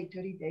usually the date?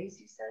 30 days,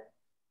 you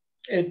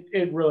said?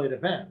 It really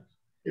depends.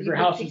 If your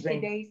put house 60 is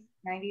in, days,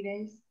 90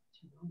 days?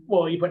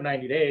 well, you put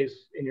 90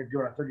 days and you're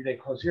doing a 30-day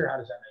close here, how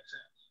does that make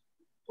sense?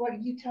 Well,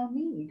 you tell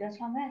me. That's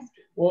what I'm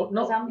asking. Well,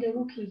 no. Because I'm the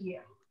rookie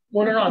here.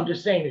 Well, no, I'm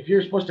just saying, if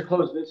you're supposed to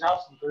close this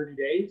house in 30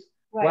 days,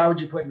 Right. why would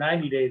you put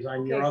 90 days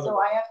on your other? So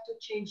I have to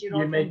change it all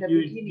from the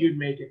beginning. You'd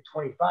make it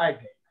 25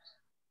 days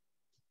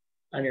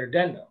on your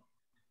addendum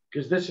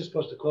because this is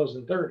supposed to close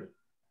in 30.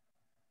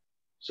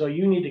 So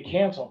you need to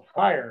cancel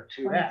prior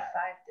to 25 that.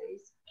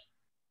 days.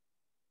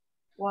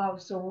 Wow,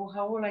 so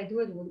how will I do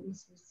it with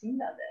Miss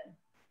Lucinda then?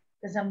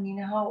 Because I mean,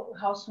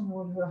 how soon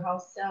will her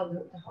house sell?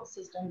 The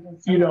houses don't even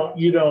sell.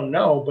 You don't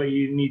know, but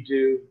you need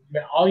to,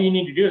 all you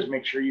need to do is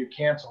make sure you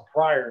cancel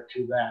prior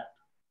to that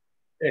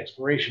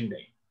expiration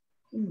date.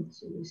 You need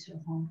to lose your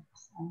home.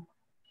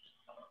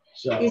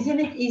 So Isn't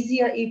it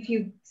easier if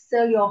you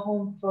sell your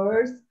home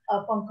first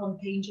upon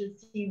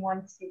contingency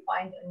once you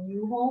find a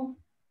new home?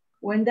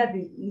 Wouldn't that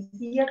be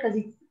easier? Because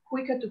it's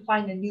quicker to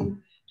find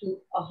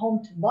a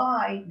home to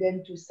buy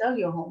than to sell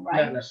your home,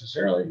 right? not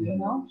necessarily. You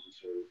know?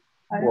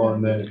 Well,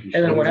 and then if you.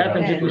 And then what sell it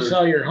happens out if you first,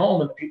 sell your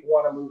home and people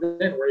want to move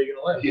in? Where are you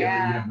going to live?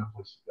 Yeah, you have no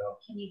place to go.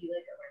 Can you do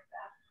like a rent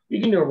back?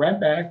 You can do a rent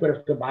back, but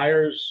if the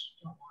buyers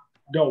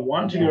don't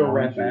want to do a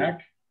rent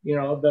back, you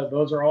know,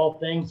 those are all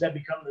things that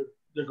become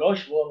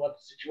negotiable and what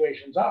the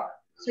situations are.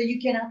 So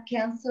you cannot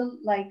cancel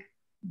like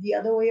the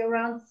other way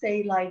around,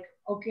 say like,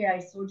 okay, I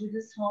sold you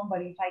this home,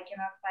 but if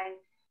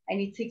I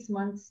need 6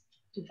 months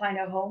to find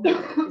a home,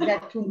 is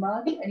that too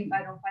much? And if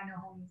I don't find a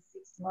home in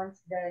 6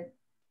 months, then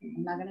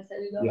I'm not gonna sell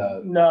it up?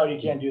 Yeah, No,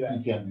 you can't do that.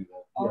 you can't do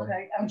that.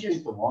 Okay, I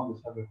think the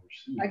longest I've ever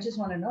seen. I just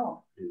wanna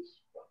know. Is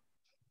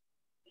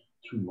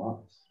 2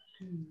 months.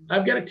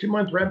 I've got a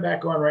 2-month rent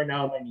back on right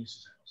now at my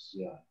niece's house.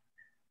 Yeah.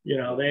 You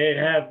know, they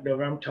have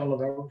November till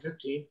November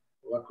 15th.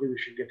 Luckily, we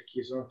should get the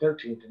keys on the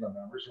 13th of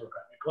November, so we're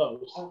kind of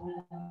close.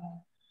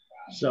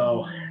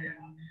 So,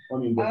 I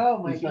mean, but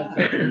Oh my it's not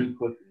God. something you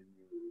put in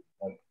your,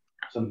 like,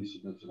 somebody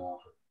submits an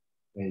offer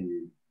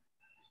and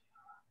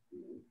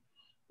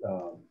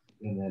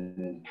and then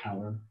in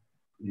counter,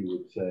 you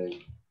would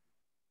say,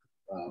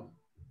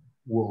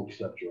 we'll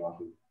accept your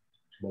offer,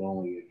 but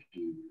only if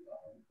you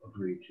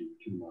agree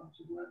to 2 months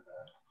of rent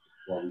back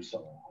while we sell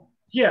our home.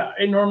 yeah,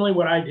 and normally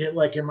what I did,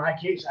 like in my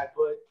case, I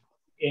put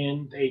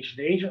in the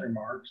agent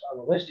remarks on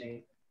the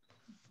listing,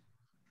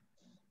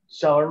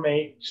 seller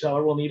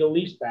will need a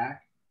lease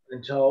back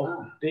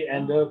until the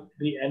end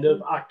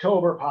of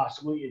October,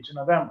 possibly into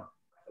November.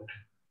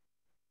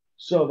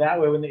 So that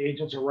way, when the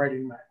agents are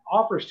writing my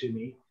offers to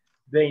me,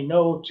 they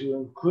know to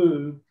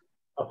include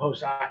a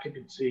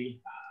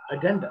post-occupancy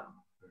addendum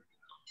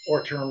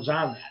or terms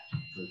on that.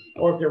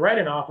 Or if they write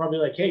an offer, I'll be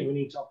like, hey, we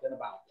need something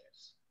about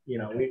this. You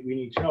know, we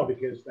need to know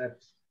because that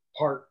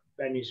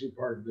needs to be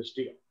part of this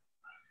deal.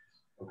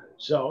 Okay.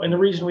 So, and the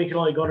reason we can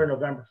only go to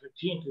November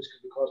 15th is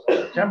because on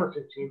September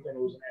 15th, then it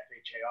was an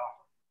FHA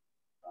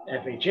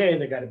offer. FHA,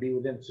 they have to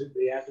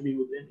be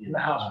within in the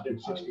house within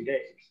 60 days.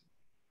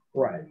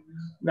 Right.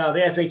 Now, the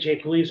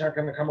FHA police aren't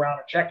going to come around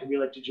and check and be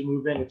like, did you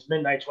move in? It's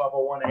midnight,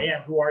 12:01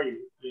 a.m. Who are you?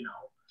 You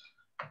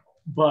know.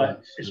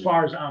 But as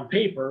far as on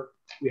paper,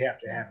 we have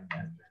to have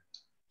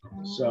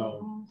it.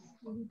 So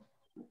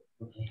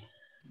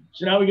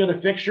now we go to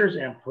fixtures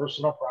and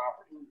personal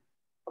property.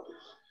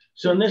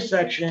 So in this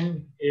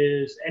section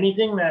is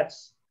anything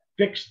that's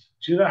fixed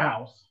to the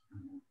house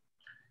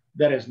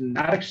that is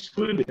not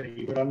excluded that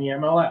you put on the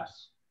MLS.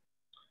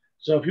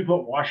 So if you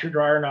put washer,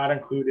 dryer not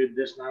included,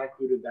 this not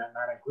included, that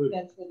not included.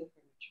 That's where the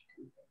furniture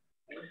comes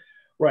in.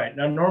 Right.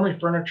 Now, normally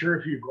furniture,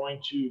 if you're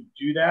going to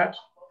do that,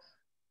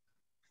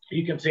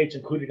 you can say it's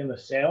included in the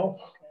sale,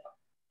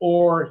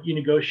 or you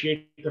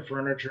negotiate the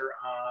furniture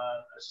on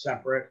a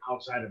separate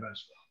outside of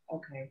escrow.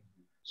 Okay.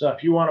 So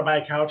if you want to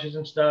buy couches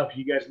and stuff,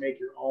 you guys make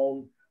your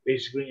own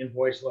basically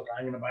invoice. Look,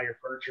 I'm going to buy your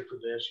furniture for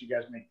this. You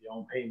guys make your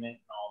own payment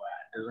and all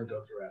that. It doesn't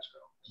go through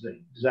escrow.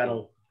 Does that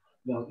all?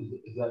 Now,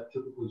 is that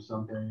typically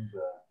something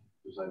that,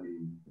 because I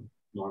mean,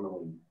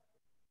 normally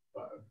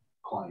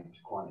client to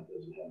client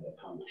doesn't have that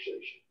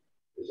conversation.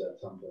 Is that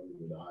something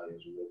that I,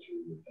 as a realtor,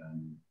 would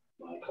then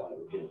my client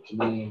would give it to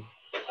me,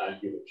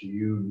 I'd give it to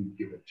you, you'd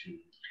give it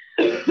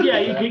to? Yeah,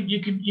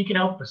 you can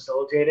help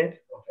facilitate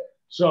it. Okay.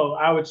 So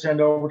I would send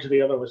over to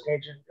the other listing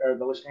agent or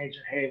the listing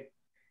agent, hey,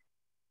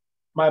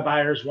 my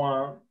buyers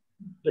want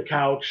the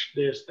couch,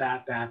 this,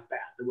 that. They're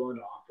willing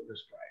to offer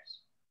this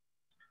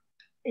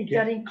price. Is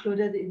that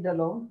included in the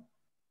loan?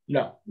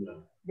 No,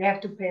 They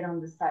have to pay it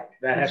on the side.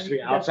 that has to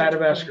be outside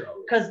of escrow.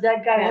 Because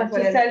that guy wants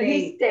to sell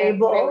his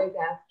table,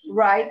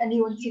 right? And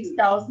he wants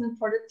 6,000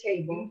 for the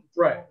table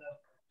Right.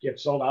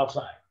 Gets sold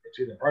outside. It's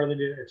either part of the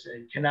deal.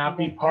 It cannot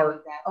be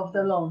part. of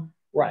the loan.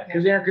 Right.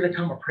 Because they aren't going to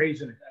come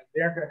appraising it.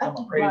 They aren't going to come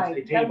appraise the Right,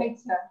 that table.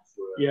 makes sense.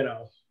 You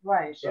know.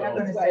 Right. So- They're not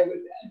gonna That's why I say- would.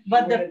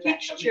 But the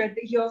fixture,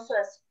 he also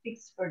has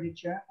fixed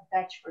furniture,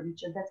 attached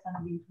furniture, that's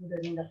gonna be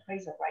included in the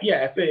appraisal, right?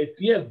 Yeah. If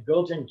you have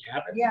built-in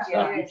cabinets Yeah, and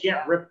stuff, yeah, you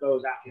can't rip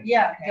those out.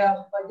 Yeah,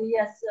 but he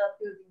has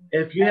building.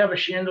 If you have a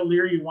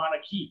chandelier you want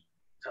to keep,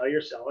 tell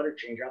your seller to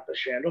change out the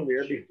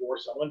chandelier before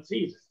someone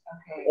sees it.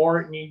 Okay.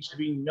 Or it needs to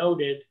be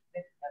noted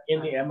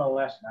in the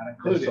MLS not And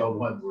included. so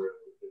one where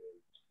they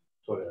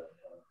put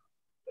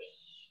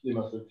they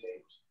must have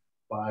taped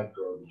 5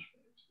 garbage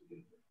bags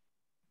together.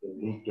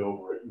 They looped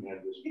over it and had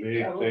this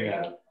big thing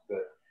out of it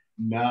that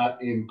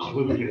not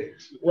included.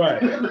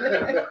 Right.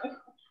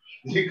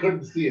 You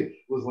couldn't see it.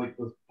 It was like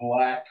this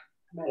black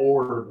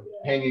orb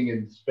hanging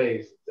in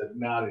space that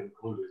not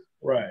included.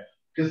 Right.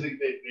 Because they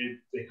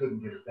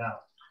couldn't get it down.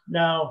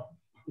 Now,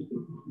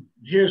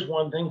 here's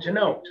one thing to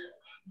note.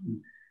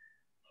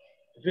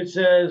 If it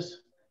says,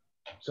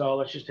 so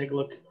let's just take a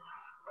look.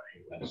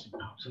 Let's see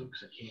what pops up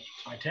because I can't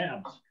get my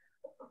tabs.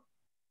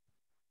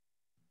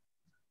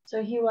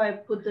 So here I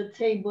put the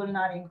table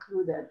not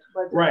included.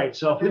 But right.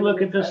 So if we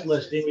look at this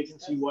listing, we can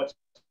see what's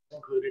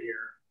included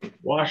here.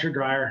 Washer,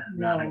 dryer,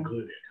 not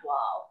included.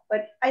 Wow.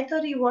 But I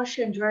thought the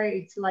washer and dryer,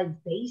 it's like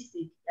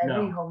basic.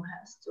 Every home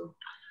has to.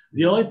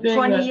 The only thing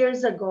 20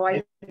 years ago,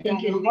 I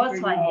think it was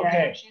like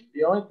that.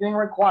 The only thing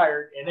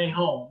required in a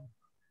home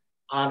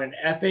on an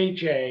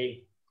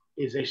FHA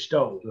is a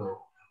stove.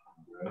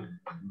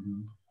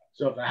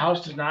 So if the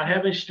house does not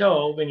have a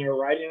stove and you're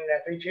writing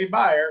an FHA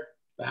buyer,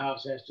 the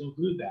house has to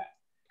include that.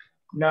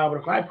 Now,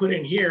 but if I put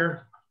in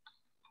here,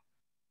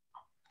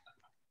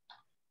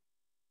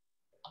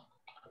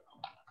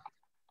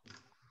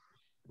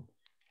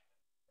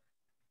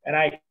 and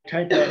I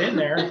type that in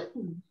there,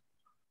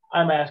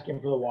 I'm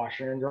asking for the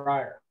washer and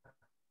dryer.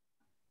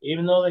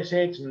 Even though they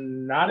say it's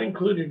not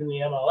included in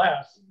the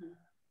MLS,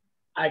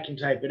 I can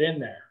type it in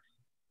there.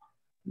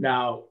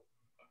 Now,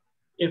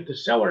 if the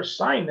seller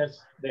signed this,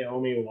 they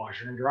owe me a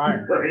washer and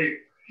dryer. Right.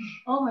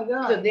 Oh my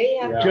God. So they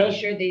have to make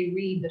sure they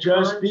read the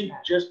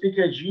contract. Just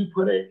because you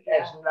put it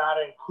as not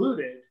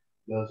included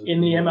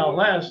in the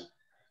MLS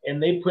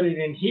and they put it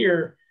in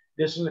here,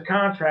 this is a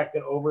contract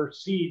that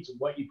oversees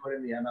what you put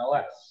in the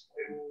MLS.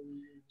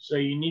 So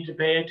you need to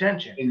pay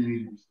attention. And you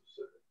need to be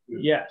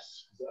specific.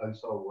 Yes. I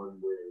saw one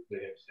where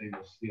they have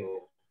stainless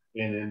steel,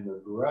 and in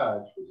the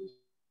garage was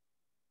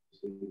a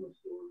stainless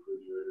steel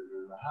refrigerator,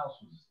 and in the house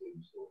was a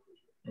stainless steel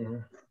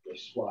refrigerator. They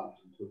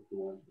swapped and took the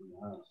one from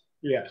the house.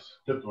 Yes.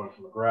 Took the one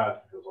from the garage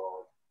because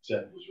all it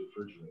said was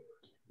refrigerator.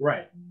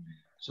 Right.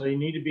 So you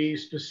need to be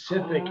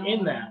specific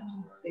in that.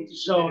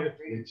 So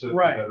It's a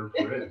right. better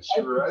fridge,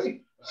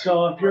 right?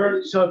 So if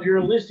you're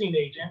a listing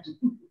agent,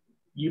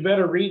 you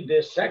better read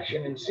this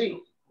section and see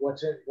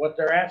what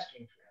they're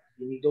asking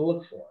for. You need to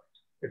look for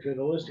it if you're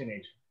the listing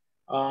agent.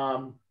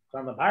 If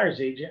I'm the buyer's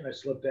agent and I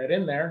slip that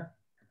in there,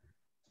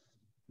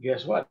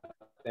 guess what?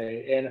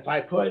 And if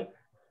I put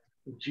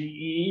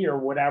GE or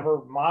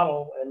whatever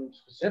model and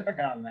specific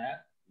on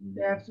that,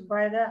 they have to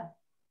buy that.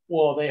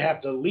 Well, they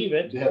have to leave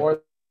it,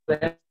 or they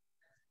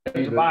have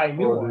to buy a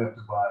new one. They have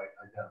to buy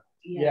identical.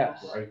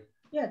 Yes. Right.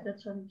 Yeah,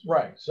 that's what I'm saying.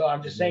 Right. So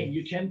I'm just saying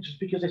you can, just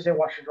because they say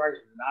washer and dryer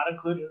is not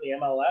included in the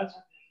MLS,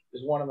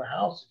 is one in the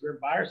house. If your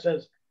buyer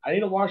says, I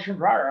need a washer and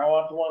dryer, I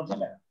want the ones in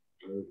there.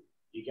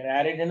 You can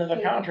add it into the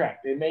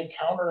contract. They may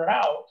counter it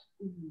out,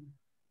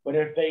 but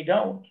if they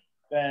don't,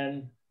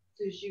 then.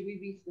 So should we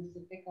be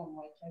specific on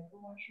what type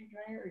of washer and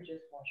dryer or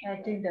just washer and dryer?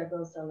 I think that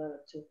goes a little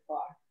too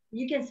far.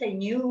 You can say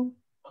new.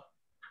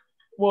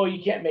 Well,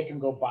 you can't make them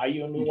go buy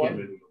you a new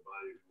one.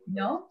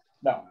 No?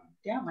 No.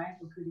 Damn, I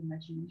have a good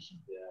imagination.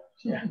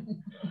 Yeah.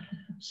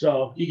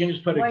 So you can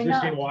just put Why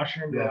existing not?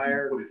 washer and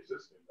dryer. Put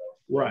existing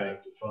though. Right.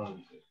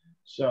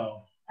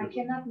 So. I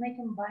cannot make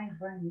them buy a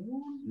brand new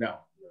one? No.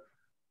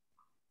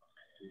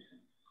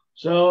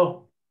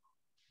 So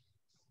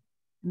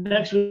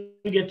next we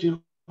get to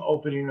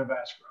opening of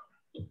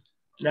escrow.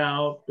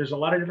 Now there's a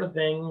lot of different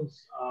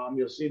things.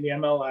 You'll see the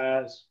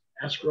MLS,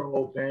 escrow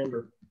opened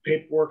or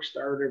paperwork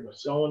started with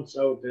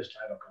so-and-so at this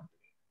title company.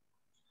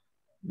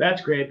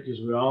 That's great because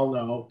we all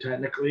know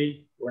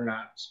technically we're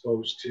not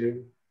supposed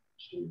to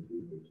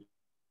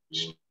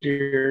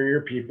steer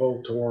your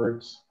people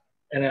towards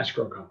an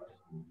escrow company.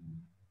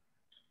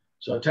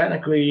 So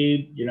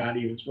technically, you're not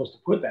even supposed to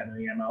put that in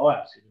the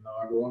MLS, even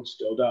though everyone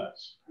still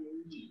does.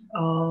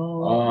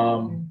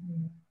 Oh.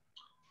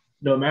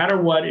 No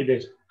matter what, it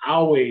is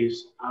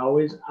always,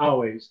 always,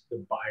 always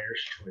the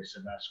buyer's choice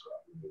of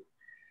escrow.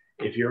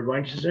 If you're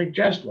going to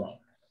suggest one,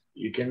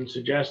 you can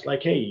suggest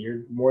like, hey,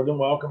 you're more than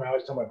welcome. I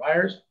always tell my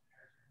buyers,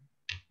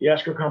 the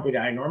escrow company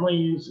I normally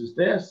use is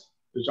this.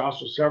 There's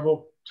also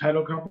several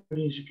title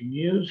companies you can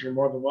use. You're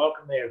more than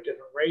welcome. They have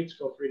different rates.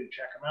 Feel free to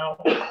check them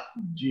out.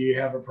 Do you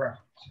have a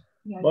preference?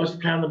 Yeah. Most of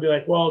the time they'll be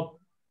like,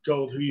 well,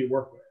 go with who you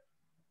work with.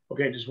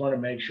 Okay, just want to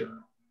make sure.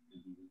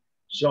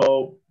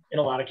 So in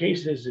a lot of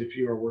cases, if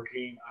you are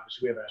working,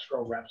 obviously we have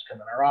escrow reps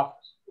come in our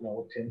office, you know,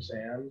 with Tim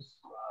Sands,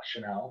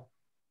 Chanel.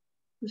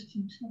 Who's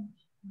Tim Sands?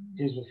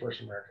 He's with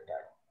First American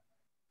Title.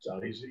 So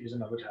he's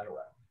another title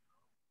rep.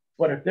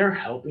 But if they're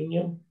helping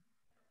you,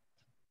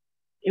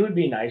 it would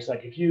be nice.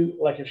 Like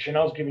if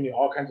Chanel's giving you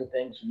all kinds of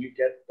things and you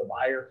get the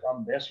buyer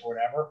from this or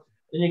whatever,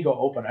 then you go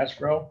open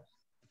escrow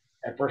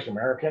at First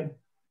American.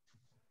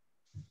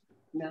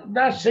 No.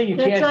 Not saying you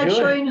That's can't like do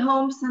showing it.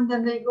 homes and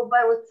then they go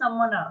buy with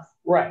someone else.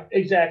 Right.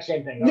 Exact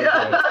same thing.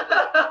 Yeah.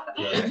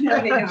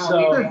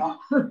 So,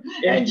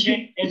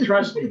 and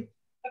trust me,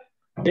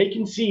 they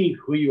can see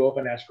who you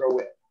open escrow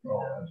with.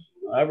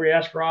 Every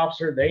escrow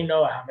officer, they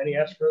know how many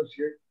escrows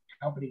your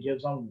company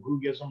gives them, who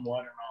gives them what,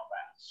 and all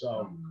that.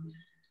 So,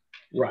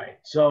 right.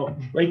 So,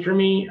 like for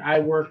me, I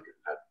work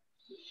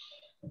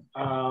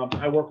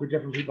with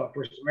different people at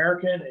First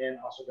American and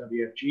also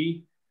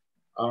WFG.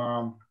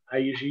 I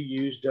usually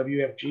use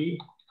WFG.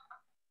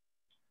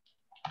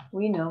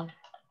 We know.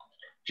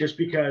 Just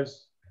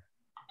because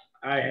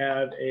I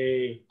have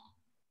a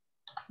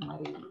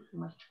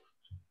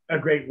a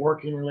great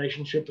working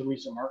relationship with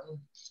Lisa Martin.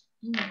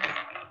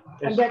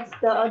 And that's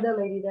the other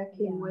lady that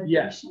came with.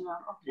 Yes. Okay.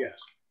 Yes.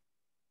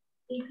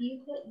 If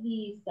you put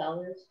the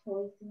seller's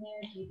choice in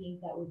there, do you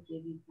think that would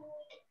give you kind of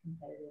like a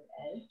competitive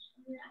edge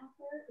on your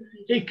offer?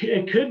 If you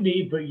It could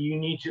be, but you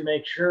need to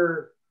make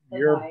sure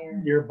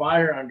your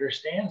buyer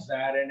understands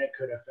that, and it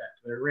could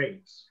affect their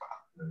rates.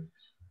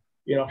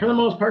 You know, for the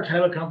most part,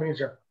 title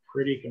companies are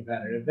pretty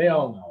competitive. They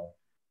all know.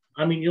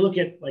 I mean, you look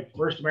at like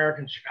First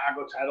American,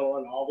 Chicago Title,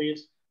 and all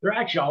these, they're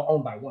actually all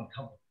owned by one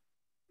company.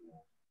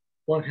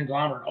 One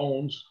conglomerate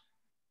owns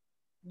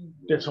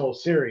this whole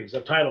series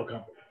of title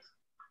companies.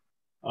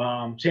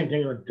 Same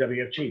thing with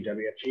WFG.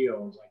 WFG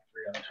owns like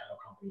 3 other title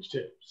companies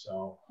too.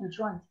 So Which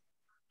one?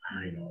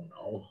 I don't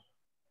know.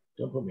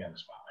 Don't put me on the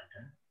spot like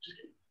that. Just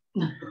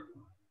kidding.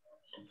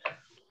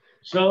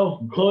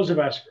 So close of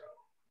escrow.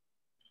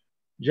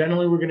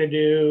 Generally, we're going to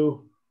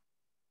do.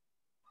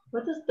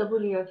 What does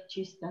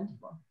WFG stand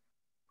for?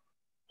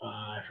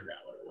 I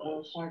forgot what it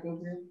was. Fargo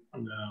Group.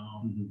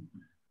 No,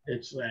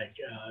 it's like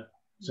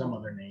some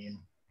other name.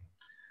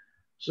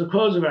 So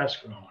close of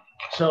escrow.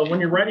 So when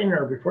you're writing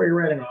or before you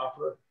write an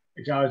offer,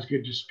 it's always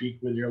good to speak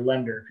with your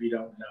lender if you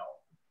don't know.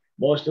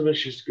 Most of us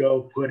just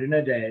go put in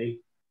a day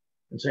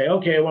and say,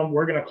 okay, well,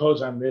 we're going to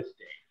close on this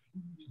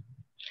day.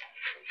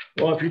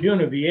 Well, if you're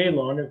doing a VA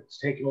loan, it's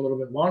taking a little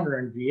bit longer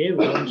in VA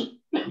loans,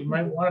 you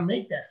might want to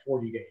make that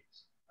 40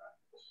 days.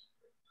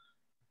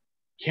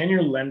 Can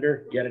your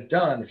lender get it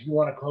done? If you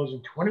want to close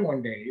in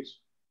 21 days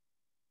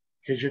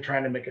because you're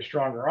trying to make a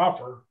stronger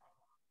offer,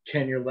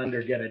 can your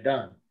lender get it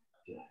done?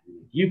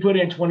 You put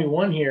in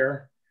 21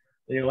 here,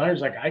 and your lender's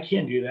like, I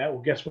can't do that.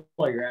 Well, guess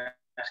what? You're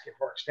asking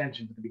for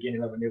extensions at the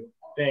beginning of a new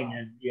thing,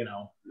 and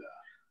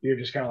you're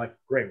just kind of like,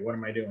 great, what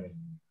am I doing?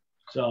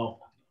 So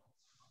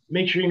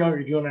make sure you know what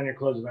you're doing on your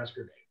close of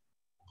escrow date.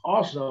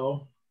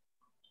 Also,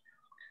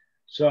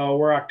 so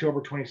we're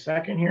October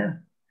 22nd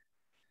here.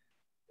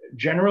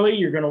 Generally,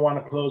 you're going to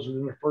want to close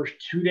within the first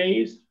 2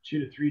 days, 2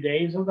 to 3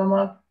 days of the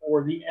month,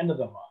 or the end of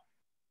the month.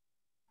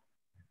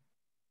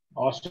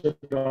 Also,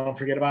 don't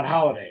forget about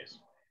holidays.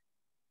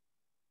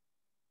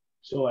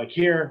 So like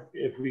here,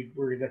 if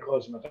we're going to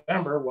close in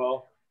November,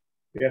 well,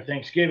 we have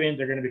Thanksgiving,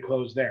 they're going to be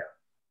closed there.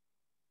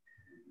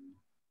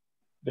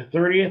 The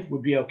 30th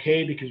would be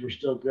okay because we're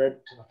still good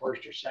to the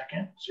 1st or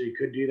 2nd. So you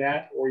could do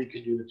that, or you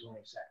could do the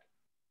 22nd.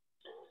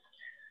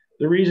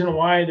 The reason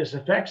why this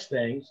affects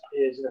things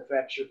is it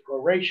affects your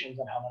prorations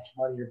and how much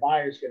money your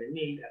buyer is going to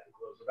need at the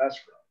close of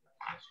escrow.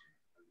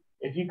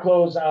 If you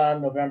close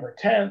on November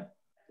 10th,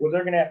 well,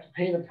 they're going to have to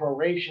pay the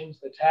prorations,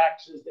 the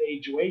taxes,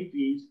 the HOA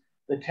fees,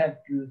 the 10th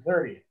through the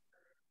 30th.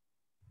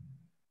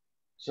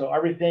 So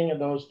everything of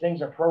those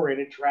things are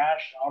prorated,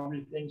 trash,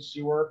 everything,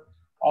 sewer,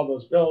 all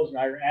those bills.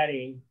 Now you're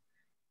adding,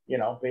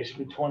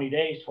 basically 20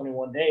 days,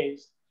 21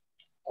 days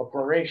of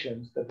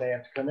prorations that they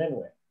have to come in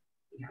with.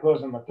 If you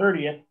close on the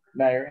 30th,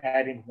 now you're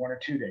adding 1 or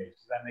 2 days.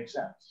 Does that make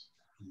sense?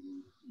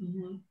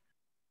 Mm-hmm.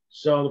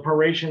 So the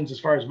prorations as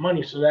far as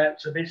money, so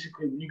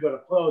basically when you go to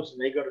close and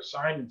they go to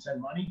sign and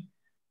send money,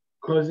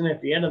 closing at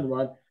the end of the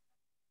month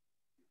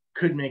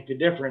could make the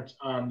difference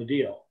on the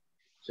deal.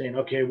 Saying,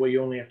 okay, well,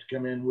 you only have to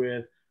come in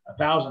with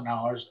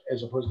 $1,000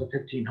 as opposed to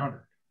 $1,500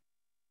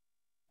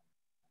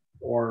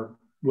 or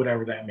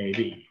whatever that may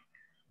be.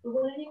 But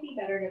wouldn't it be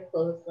better to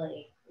close,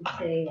 let's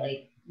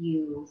say,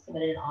 you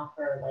submitted an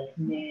offer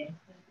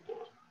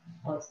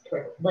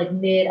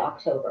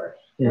mid-October?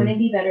 Mm-hmm. Wouldn't it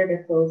be better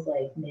to close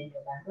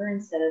mid-November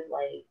instead of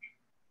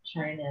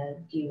trying to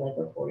do a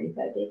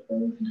 45-day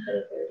close instead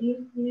of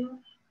 30?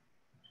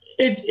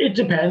 It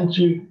depends.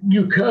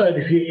 You could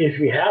if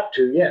you have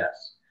to,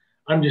 yes.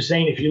 I'm just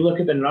saying if you look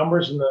at the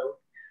numbers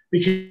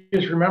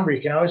because remember,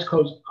 you can always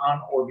close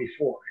on or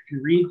before. If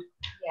you read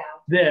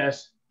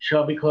this,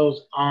 shall be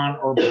closed on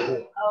or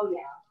before. Oh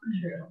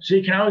yeah, true. So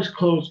you can always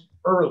close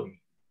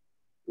early,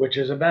 which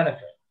is a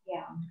benefit.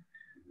 Yeah.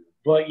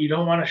 But you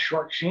don't want to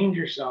shortchange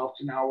yourself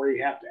to now where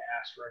you have to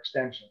ask for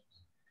extensions.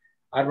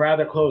 I'd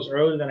rather close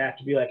early than have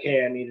to be like,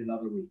 hey, I need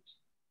another week.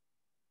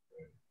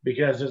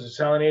 Because as a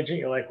selling agent,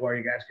 you're like, well, are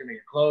you guys going to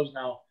get closed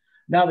now?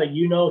 Now that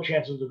you know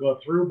chances will go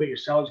through, but your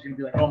seller's going to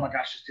be like, oh my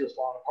gosh, this deal's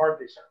falling apart.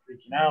 They start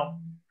freaking out.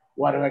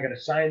 Why do I got to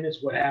sign this?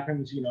 What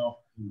happens?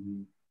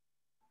 Mm-hmm.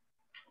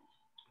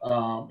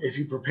 If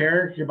you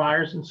prepare your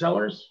buyers and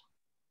sellers,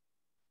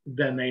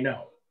 then they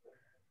know.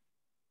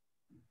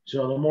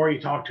 So the more you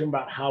talk to them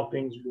about how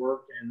things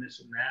work and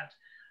this and that.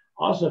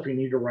 Also, if you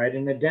need to write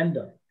an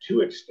addendum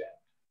to extend,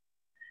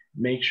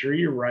 make sure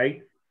you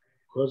write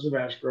close of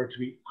escrow to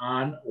be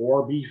on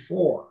or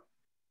before.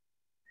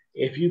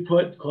 If you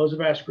put close of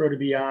escrow to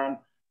be on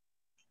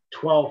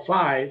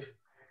 12/5,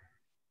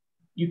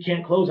 you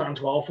can't close on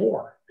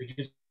 12/4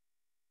 because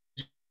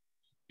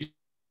you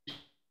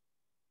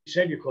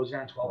said you're closing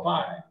on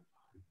 12/5.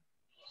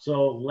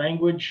 So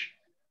language,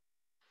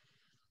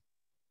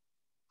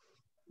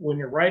 when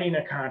you're writing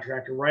a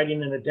contract or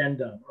writing an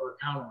addendum or a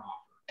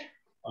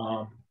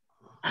counteroffer,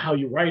 how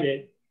you write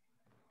it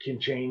can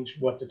change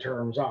what the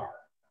terms are.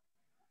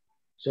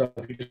 So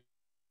if you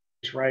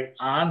right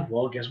on,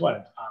 well, guess what?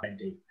 It's on that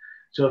date.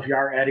 So if you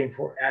are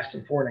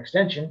asking for an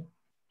extension,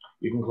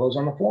 you can close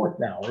on the 4th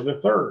now or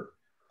the 3rd,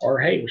 or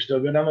hey, we're still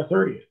good on the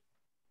 30th.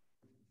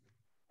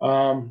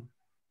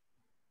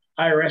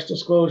 IRS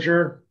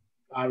disclosure,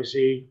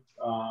 obviously,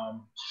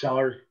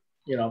 sellers,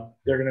 you know,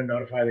 they're going to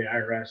notify the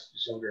IRS you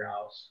sold your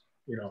house,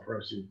 you know,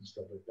 proceeds and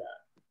stuff like that.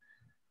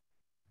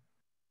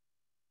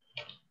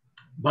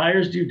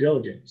 Buyer's due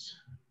diligence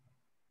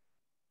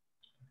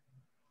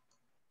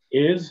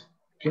is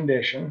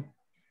condition.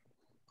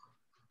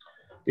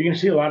 You can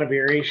see a lot of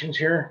variations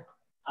here.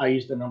 I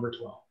use the number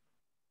 12.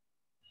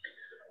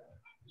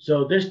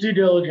 So this due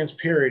diligence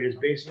period is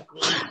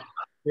basically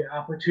the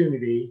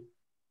opportunity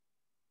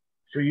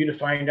for you to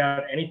find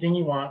out anything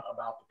you want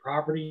about the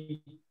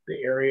property,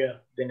 the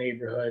area, the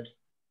neighborhood,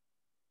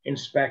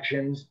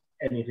 inspections,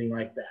 anything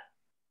like that.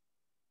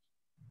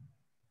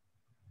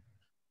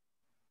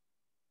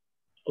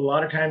 A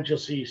lot of times you'll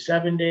see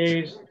 7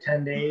 days,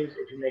 10 days.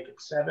 If you make it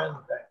 7,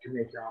 that can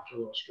make your offer a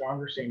little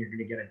stronger, saying you're going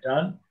to get it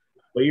done.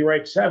 But you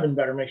write 7,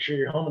 better make sure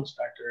your home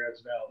inspector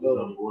has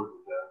availability.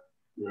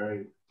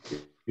 Right.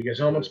 Because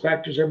home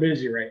inspectors are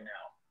busy right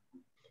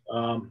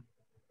now.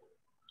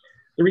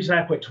 The reason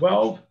I put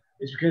 12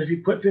 is because if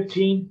you put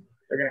 15,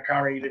 they're going to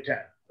counter you to 10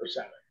 or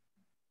 7.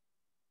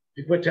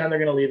 If you put 10, they're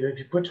going to leave it. If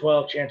you put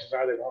 12, chances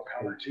are they won't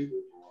counter 2.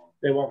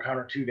 They won't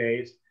counter 2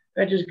 days.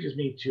 That just gives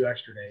me 2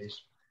 extra days.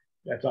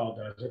 That's all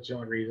it does. That's the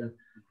only reason.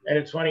 And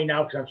it's funny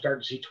now because I'm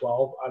starting to see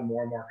 12 on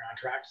more and more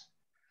contracts.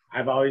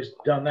 I've always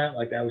done that.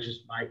 Like that was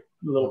just my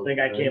little thing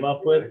I came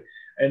up with.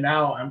 And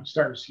now I'm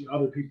starting to see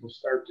other people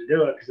start to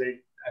do it because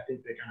I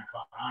think they kind of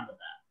caught on to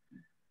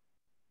that.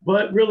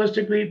 But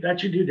realistically,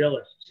 that's your due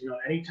diligence. You know,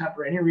 anytime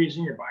for any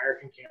reason, your buyer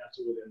can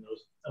cancel within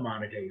those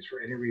amount of days for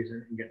any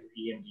reason and get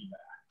the EMD back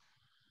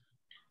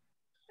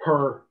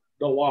per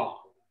the law.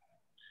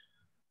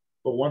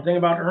 But one thing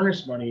about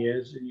earnest money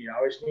is, and you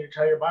always need to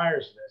tell your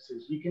buyers this,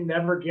 is you can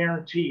never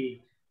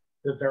guarantee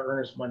that their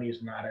earnest money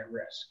is not at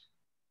risk.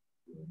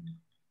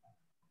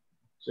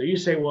 So you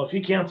say, well, if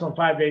you cancel in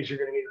 5 days, you're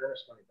going to get your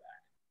earnest money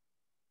back.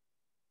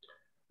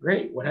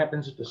 Great. What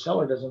happens if the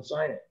seller doesn't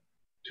sign it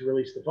to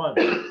release the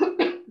funds?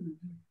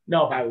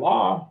 No, by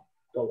law,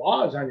 the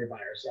law is on your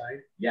buyer's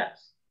side,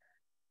 yes.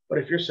 But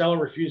if the seller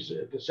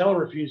refuses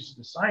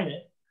to sign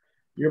it,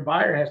 your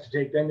buyer has to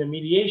take them to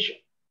mediation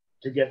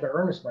to get their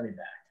earnest money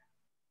back.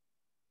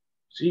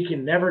 So you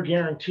can never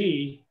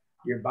guarantee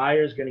your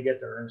buyer is going to get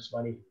their earnest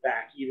money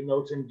back, even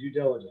though it's in due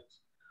diligence.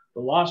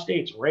 The law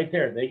states right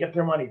there, they get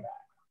their money back.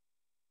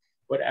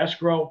 But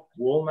escrow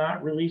will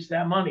not release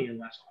that money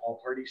unless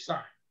all parties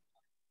sign.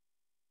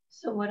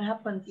 So what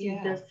happens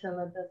if the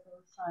seller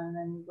doesn't sign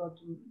and you go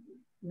to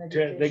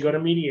mediation? They go to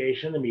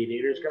mediation. The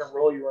mediator is going to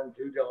roll you in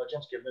due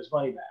diligence, give this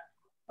money back.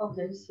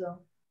 Okay, so.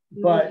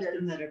 But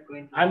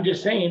I'm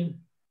just saying,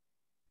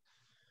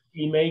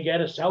 he may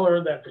get a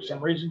seller that for some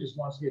reason just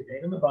wants to get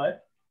paid in the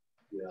butt.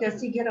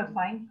 Does he get a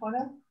fine for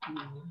that?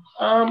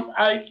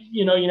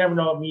 You never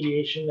know. At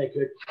mediation, they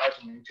could charge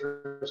some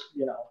interest,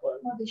 but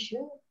well, they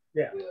should.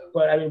 Yeah,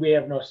 but I mean, we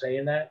have no say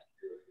in that.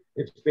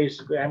 It's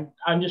basically,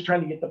 I'm just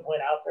trying to get the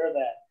point out there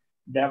that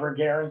never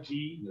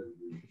guarantee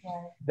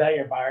that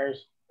your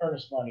buyer's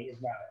earnest money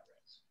is not at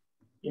risk.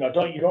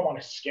 You don't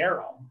want to scare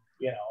them.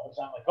 It's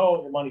not like,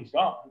 oh, your money's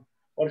gone.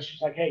 But it's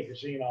just like, hey,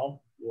 just so you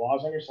know, the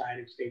law's on your side.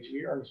 It states you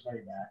get your earnest money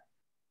back.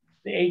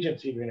 The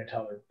agency is going to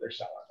tell their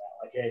seller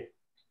that, like, hey,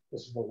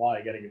 this is the law.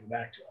 You got to give it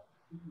back to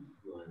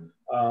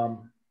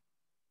them.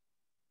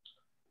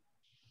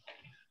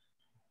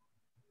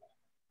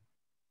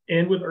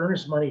 And with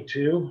earnest money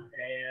too,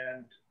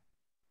 and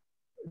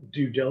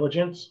due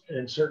diligence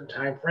in certain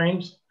time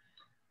frames,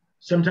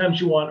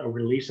 sometimes you want a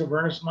release of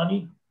earnest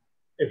money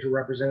if you're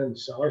representing the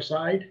seller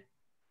side.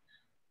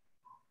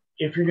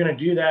 If you're going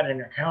to do that in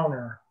your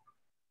counter,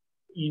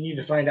 you need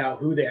to find out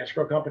who the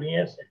escrow company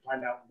is and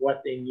find out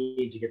what they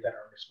need to get that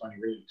earnest money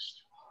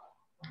released.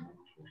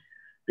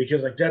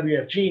 Because like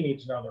WFG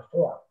needs another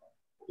form.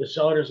 The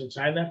seller doesn't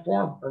sign that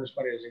form, earnest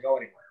money doesn't go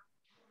anywhere.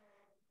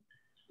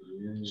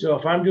 So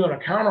if I'm doing a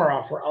counter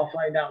offer, I'll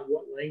find out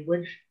what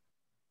language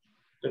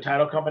the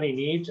title company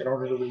needs in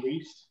order to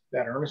release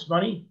that earnest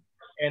money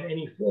and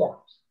any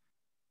forms.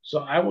 So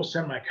I will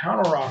send my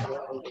counter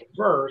offer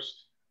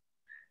first,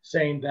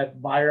 saying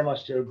that buyer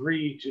must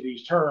agree to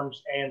these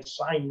terms and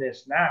sign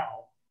this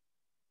now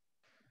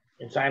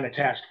and sign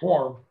attached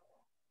form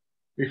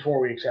before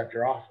we accept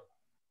your offer.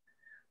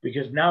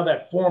 Because now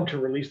that form to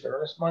release the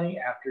earnest money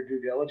after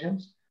due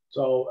diligence,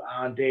 so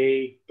on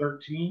day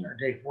 13 or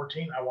day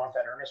 14, I want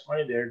that earnest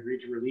money. They agreed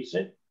to release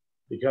it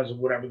because of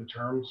whatever the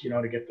terms,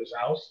 to get this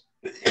house.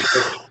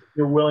 If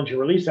you're willing to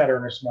release that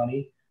earnest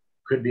money,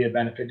 could be a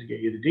benefit to get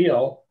you the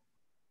deal.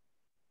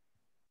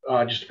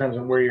 Just depends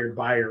on where your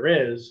buyer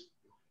is.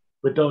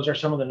 But those are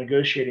some of the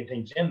negotiating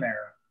things in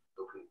there.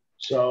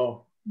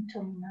 So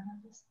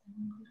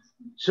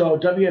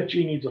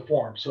WFG needs a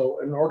form. So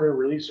in order to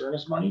release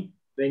earnest money,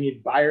 they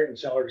need buyer and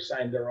seller to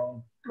sign their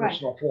own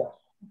personal form.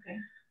 Okay.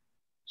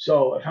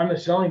 So if I'm the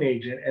selling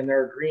agent and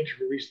they're agreeing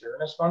to release their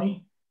earnest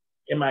money,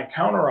 in my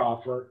counter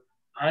offer,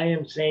 I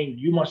am saying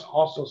you must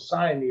also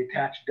sign the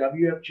attached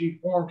WFG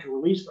form to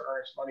release the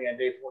earnest money on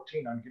day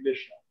 14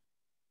 unconditional.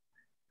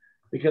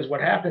 Because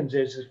what happens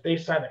is if they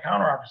sign the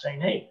counteroffer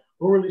saying, hey,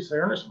 we'll release the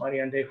earnest money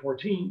on day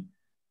 14,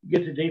 you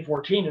get to day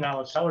 14 and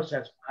now the seller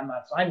says, I'm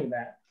not signing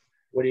that.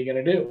 What are you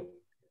going to do?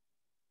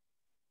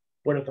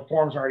 But if the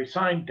form's already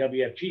signed,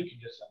 WFG can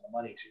just send the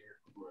money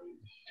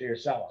to your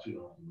seller.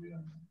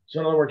 So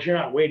in other words, you're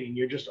not waiting.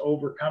 You're just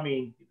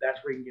overcoming.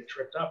 That's where you can get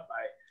tripped up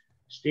by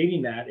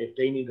stating that if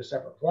they need a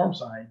separate form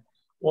signed.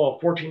 Well,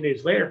 14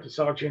 days later, if the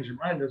seller changes their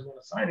mind, doesn't want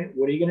to sign it,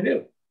 what are you going to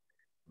do?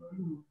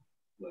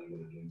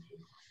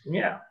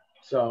 Yeah.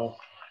 So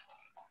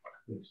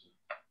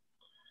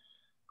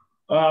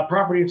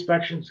property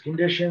inspections,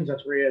 conditions,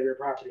 that's where you have your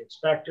property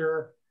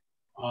inspector.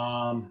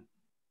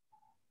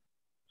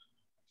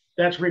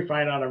 That's where you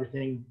find out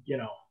everything, you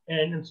know,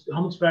 and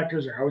home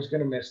inspectors are always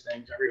going to miss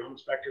things. Every home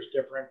inspector is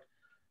different.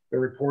 The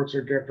reports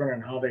are different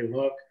and how they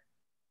look.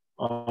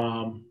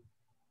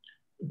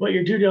 But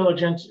your due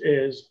diligence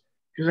is,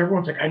 because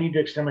everyone's like, I need to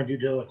extend my due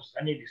diligence.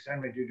 I need to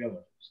extend my due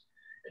diligence.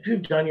 If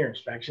you've done your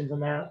inspections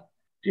and that,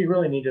 do you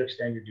really need to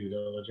extend your due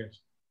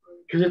diligence?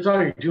 Because it's all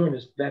you're doing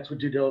is, that's what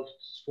due diligence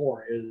is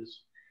for,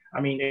 is, I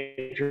mean,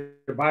 if your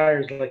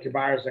buyer's like, I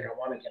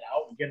want to get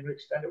out and get them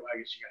extended, well, I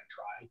guess you got to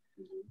try.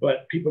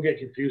 But people get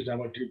confused on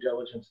what due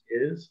diligence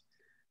is.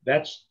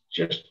 That's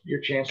just your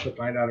chance to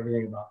find out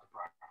everything about the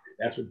property.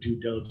 That's what due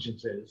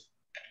diligence is.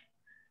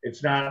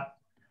 It's not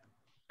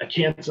a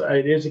cancel.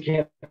 It is a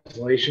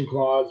cancellation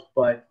clause,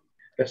 but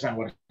that's not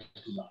what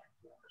it's designed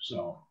for.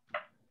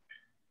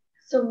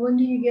 So when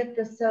do you get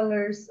the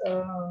sellers?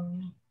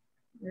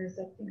 There's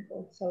a thing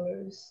called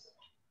sellers.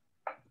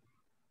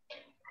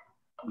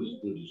 The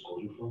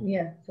disclosure form?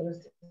 Yeah,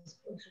 sellers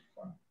disclosure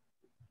form.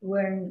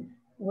 When?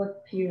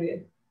 What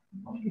period?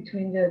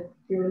 Between the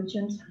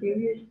diligence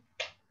period?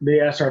 The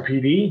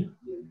SRPD,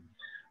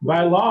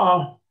 by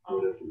law,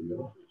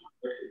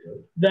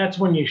 that's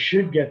when you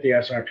should get the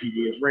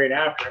SRPD, is right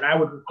after. And I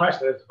would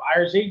request it as a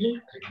buyer's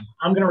agent.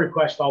 I'm going to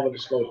request all the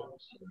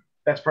disclosures.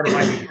 That's part of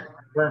my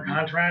current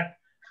contract.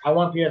 I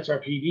want the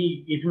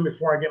SRPD even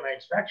before I get my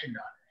inspection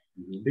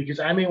done, because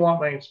I may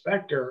want my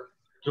inspector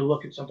to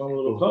look at something a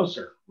little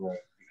closer. Right.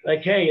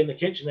 Like, hey, in the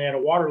kitchen, they had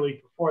a water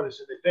leak before. They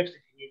said they fixed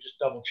it. Can you just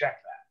double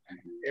check that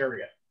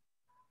area,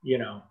 you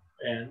know,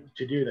 and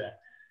to do that.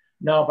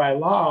 Now, by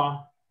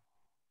law,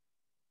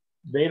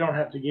 they don't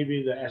have to give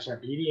you the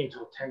SRPD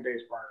until 10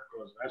 days prior to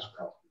close of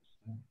escrow.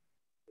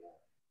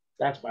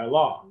 That's by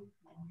law.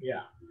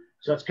 Yeah.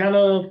 So it's kind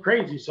of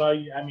crazy. So,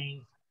 I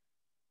mean,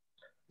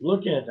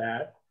 looking at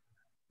that.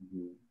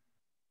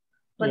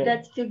 But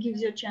that still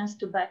gives you a chance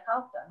to back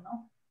out then,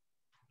 no?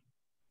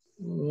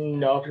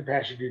 No, if you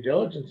pass your due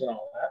diligence and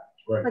all that.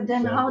 Right. But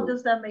then how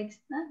does that make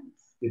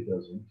sense? It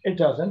doesn't. It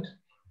doesn't.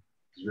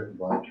 It's written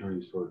by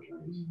attorneys for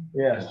attorneys.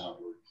 Yes.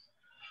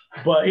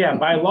 But yeah,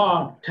 by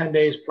law, 10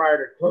 days prior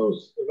to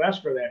close of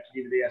escrow, they have to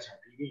give you the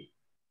SRPD.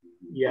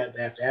 Yeah,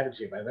 they have to have it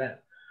to you by then.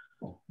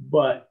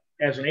 But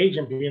as an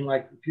agent, being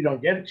like, if you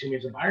don't get it to me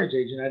as a buyer's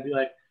agent, I'd be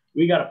like,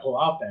 we got to pull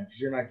out then, because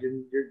you're not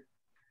getting,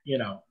 you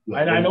know,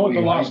 I know what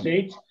the law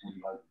states,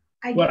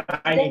 but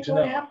I need to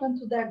know. What happened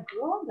to that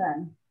girl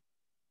then?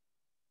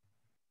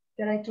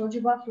 That I told you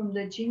about from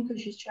the gym,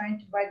 because she's trying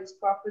to buy this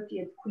property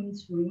at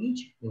Queens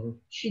Ridge.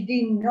 She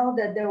didn't know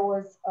that there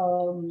was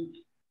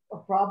a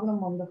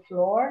problem on the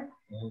floor,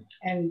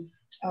 and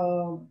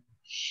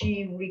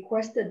she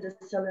requested the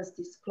seller's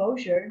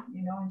disclosure,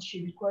 you know, and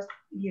she requested,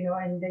 you know,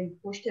 and they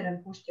pushed it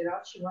and pushed it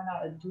out. She went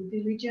out of due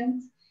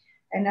diligence,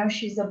 and now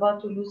she's about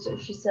to lose it.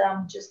 She said,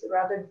 I'm just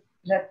rather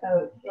let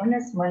the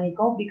earnest money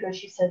go, because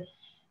she said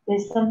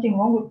there's something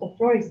wrong with the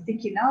floor, it's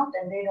sticking out,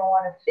 and they don't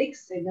want to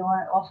fix it. They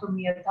want to offer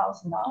me $1,000,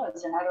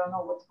 and I don't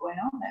know what's going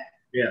on there.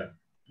 Yeah.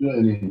 Yeah,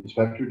 and the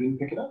inspector didn't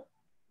pick it up.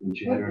 And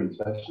she had her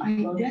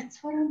inspection.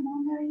 That's what I'm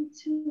wondering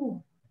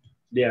too.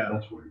 Yeah.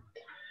 That's weird.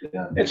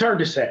 Yeah. It's hard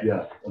to say.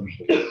 Yeah,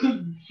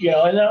 understood.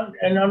 Yeah,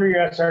 and under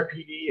your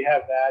SRPD, you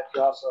have that.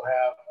 You also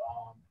have,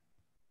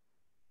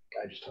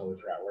 I just totally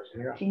forgot where's it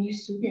here. Can you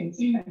sue the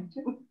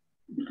inspector?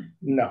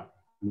 No.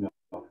 No.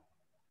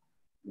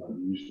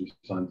 You usually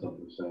sign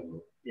something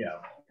saying, Yeah.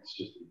 It's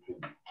just an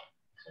opinion.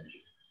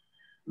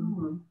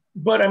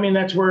 But I mean,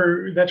 that's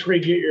where you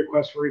get your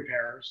request for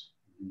repairs.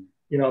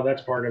 You know,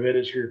 that's part of it,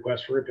 is your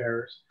request for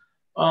repairs.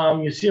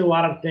 You see a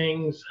lot of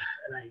things,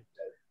 and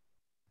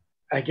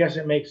I guess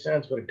it makes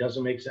sense, but it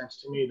doesn't make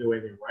sense to me the way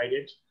they write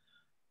it.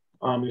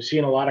 You're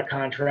seeing a lot of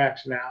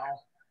contracts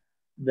now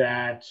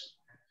that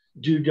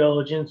due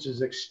diligence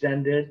is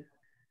extended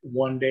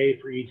 1 day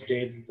for each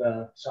day that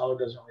the seller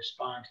doesn't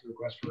respond to the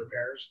request for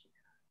repairs.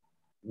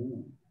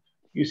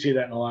 You see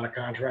that in a lot of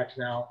contracts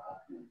now.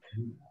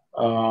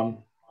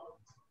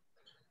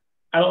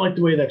 I don't like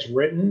the way that's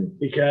written,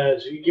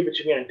 because if you give it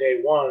to me on day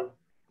one,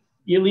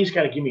 you at least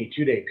got to give me a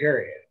 2 day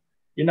period.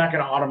 You're not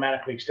going to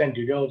automatically extend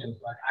due diligence.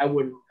 Like I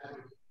wouldn't,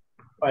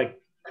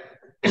 like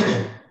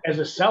as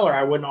a seller,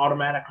 I wouldn't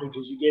automatically,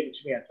 because you gave it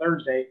to me on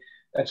Thursday,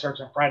 that starts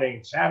on Friday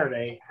and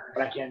Saturday,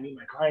 but I can't meet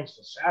my clients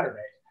till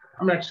Saturday.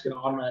 I'm not just going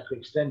to automatically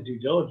extend due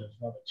diligence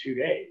another 2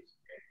 days.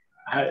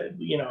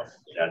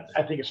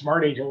 I think a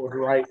smart agent would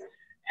write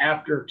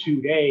after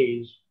 2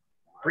 days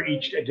for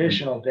each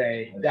additional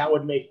day. That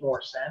would make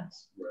more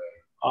sense.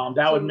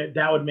 That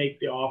would make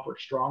the offer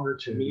stronger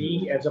to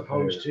me, as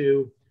opposed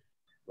to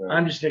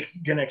I'm just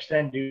going to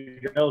extend due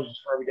diligence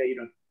for every day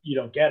you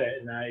don't get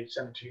it, and I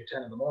send it to you at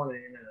 10 in the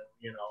morning,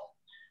 and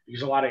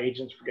because a lot of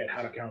agents forget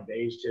how to count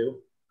days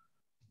too.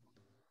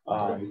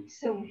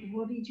 So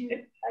what did you?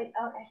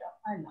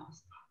 I'm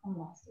lost.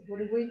 What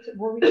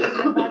were we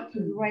talking about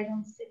to write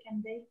on the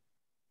second day?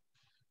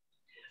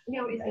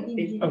 No, is it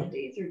business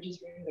days or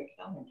just regular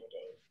calendar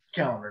days?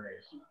 Calendar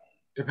days. Okay.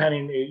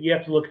 Depending, you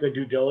have to look at the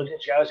due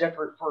diligence. You always have to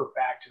refer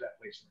back to that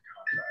place in the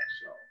contract.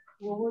 So.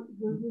 Well,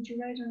 what would you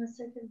write on the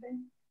second day?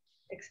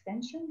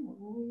 Extension? What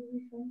were you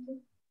referring to?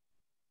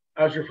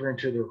 I was referring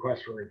to the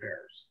request for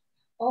repairs.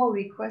 Oh,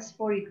 request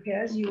for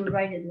repairs. You would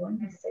write it on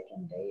the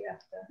second day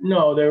after.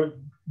 No,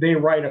 they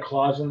write a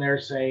clause in there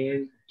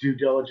saying due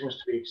diligence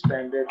to be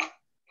extended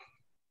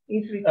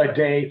a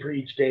day for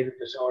each day that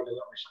the seller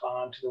doesn't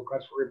respond to the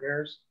request for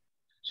repairs.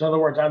 So in other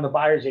words, I'm the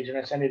buyer's agent.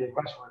 I send you the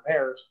request for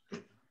repairs.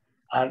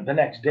 On the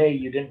next day,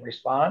 you didn't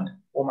respond.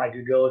 Well, my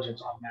due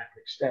diligence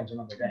automatically extends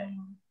another day,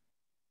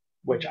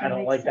 which I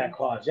don't like that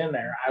clause in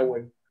there.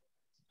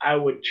 I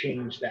would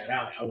change that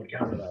out. I would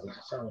counter that as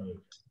a selling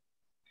agent.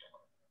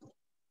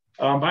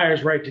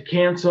 Buyer's right to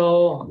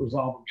cancel,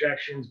 resolve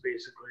objections.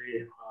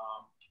 Basically,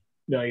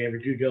 you have your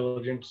due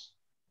diligence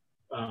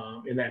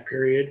in that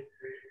period.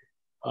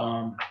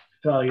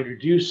 Failure to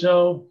do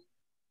so,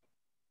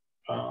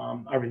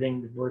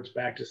 everything reverts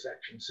back to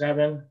Section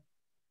 7.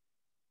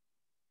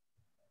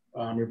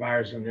 Your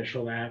buyers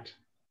initial that.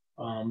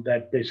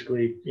 That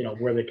basically,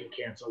 where they can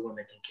cancel, when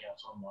they can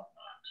cancel, and whatnot.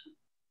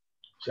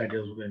 So that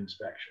deals with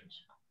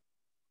inspections.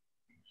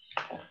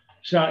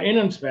 So in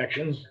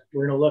inspections,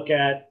 we're going to look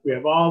at, we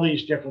have all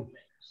these different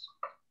things.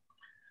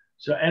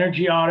 So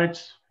energy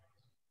audits,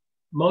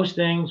 most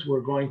things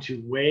we're going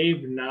to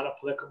waive, not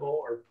applicable,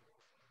 or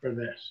for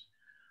this.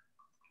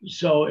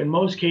 So in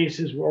most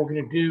cases, what we're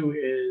going to do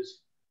is,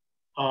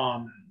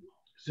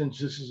 since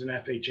this is an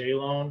FHA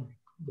loan,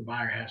 the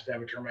buyer has to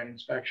have a termite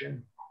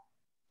inspection.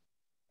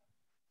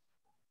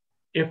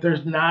 If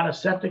there's not a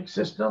septic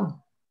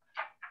system,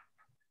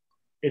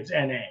 it's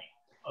NA.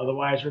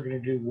 Otherwise, we're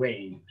going to do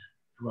waived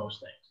for most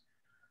things.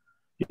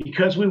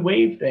 Because we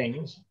waive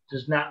things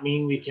does not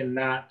mean we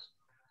cannot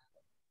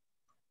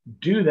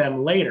do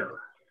them later.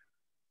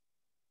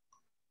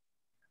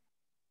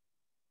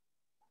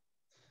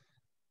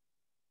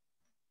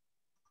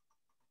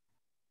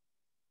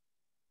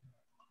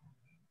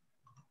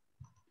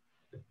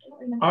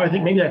 Oh, I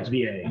think maybe that's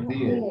VA.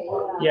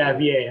 Yeah,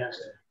 VA has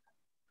to.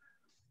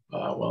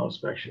 Well,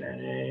 inspection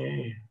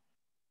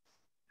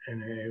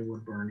NA,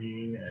 wood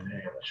burning, NA,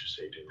 let's just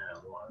say didn't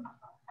have one.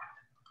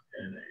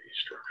 NA,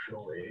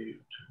 structural waived.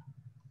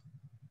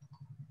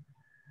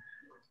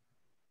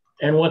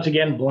 And once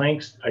again,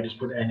 blanks, I just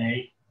put NA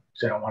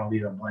because I don't want to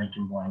leave a blank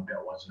in blank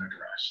that wasn't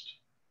addressed.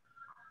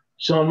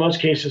 So in most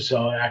cases,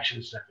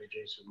 actually it's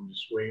FHA, so we can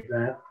just waive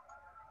that.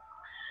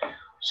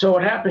 So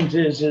what happens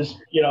is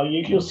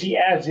you'll see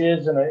as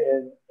is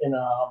in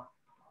a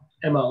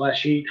MLS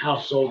sheet,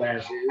 house sold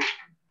as is.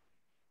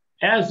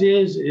 As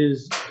is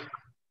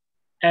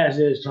as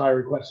is till I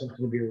request something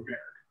to be repaired.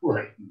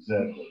 Right,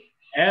 exactly.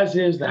 As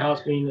is, the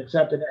house being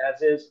accepted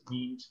as is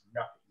means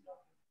nothing.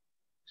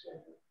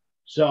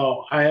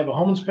 So I have a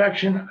home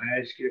inspection. I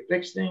ask you to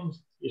fix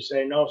things. You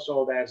say no,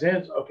 sold as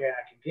is. Okay,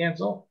 I can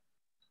cancel.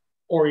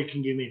 Or you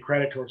can give me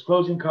credit towards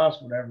closing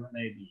costs, whatever it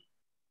may be.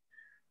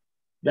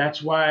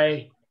 That's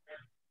why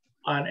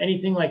on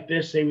anything like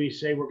this, we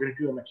say we're going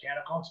to do a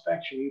mechanical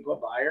inspection, you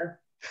put buyer,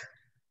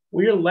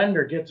 well, your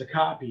lender gets a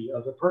copy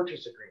of the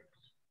purchase agreement.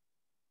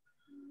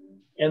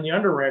 And the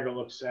underwriter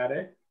looks at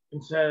it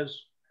and says,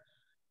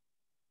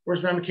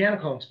 where's my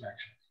mechanical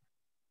inspection?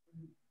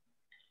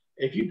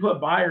 If you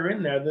put buyer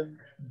in there, then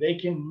they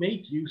can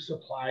make you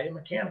supply a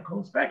mechanical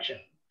inspection.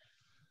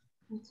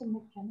 What's a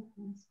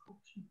mechanical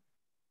inspection?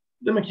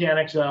 The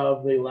mechanics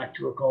of the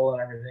electrical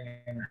and everything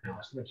in the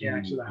house, the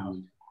mechanics of the house.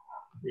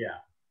 Yeah.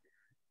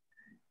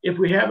 If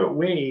we have it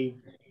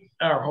waived,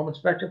 our home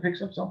inspector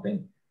picks up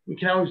something, we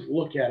can always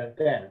look at it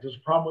then. If there's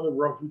a problem with the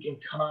roof, we can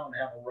come out and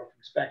have a roof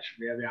inspection.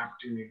 We have the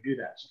opportunity to do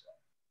that stuff.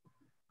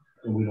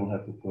 And we don't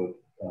have to put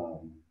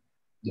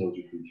those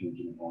features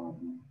in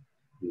on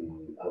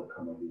the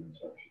outcome of the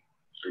inspection.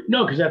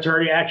 No, because that's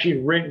already actually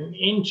written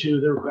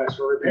into the request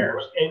for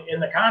repairs. In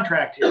the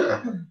contract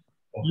here,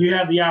 you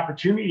have the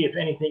opportunity, if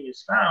anything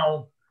is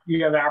found,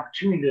 you have the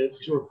opportunity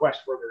to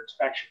request further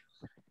inspections.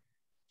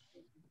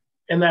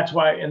 And that's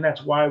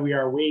why we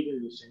are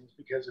waiving these things,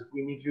 because if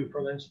we need to do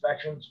further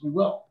inspections, we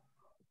will.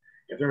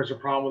 If there's a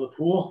problem with the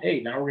pool,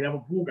 hey, now we're gonna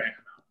have a pool guy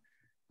come out.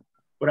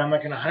 But I'm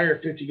not gonna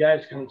hire 50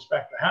 guys to come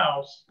inspect the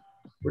house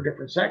for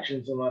different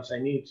sections unless I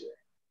need to.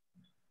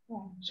 Yeah.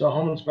 So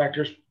home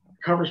inspectors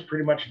covers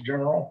pretty much in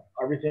general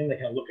everything. They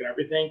can look at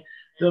everything.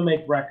 They'll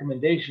make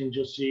recommendations.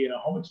 You'll see in a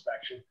home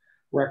inspection,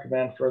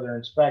 recommend further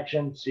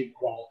inspection, seek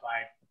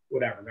qualified,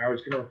 whatever. They're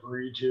always gonna refer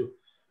you to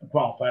a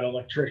qualified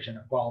electrician,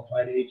 a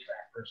qualified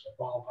HVAC person, a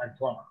qualified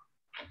plumber.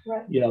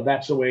 Right. You know,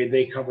 that's the way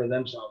they cover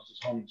themselves as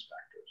home inspectors.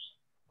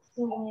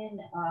 So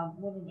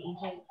when an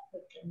agent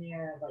puts in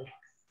there, like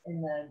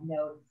in the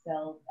note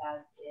sells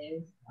as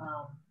is,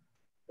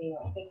 they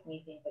don't fix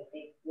anything, but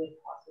they would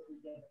possibly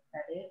give a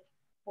credit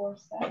for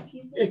stuff.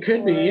 It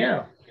could be,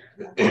 yeah.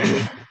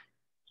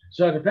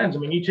 So it depends. I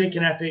mean, you take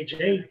an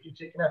FHA, you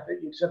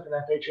accept an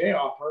FHA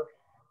offer,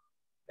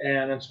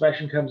 and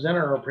inspection comes in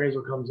or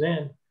appraisal comes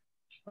in,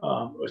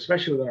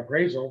 especially with an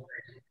appraisal,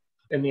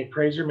 and the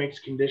appraiser makes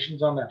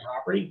conditions on that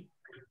property,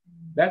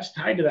 that's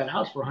tied to that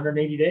house for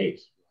 180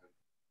 days.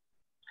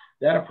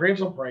 That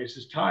appraisal price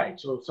is tied.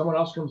 So if someone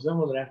else comes in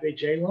with an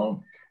FHA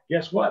loan,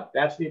 guess what?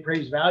 That's the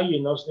appraised value,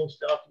 and those things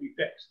still have to be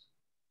fixed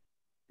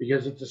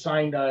because it's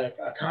assigned a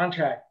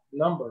contract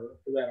number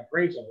for that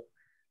appraisal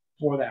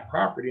for that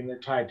property, and they're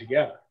tied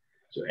together.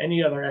 So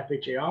any other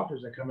FHA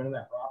offers that come into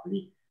that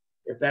property,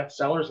 if that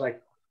seller's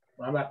like,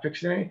 well, I'm not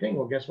fixing anything,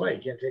 well, guess what?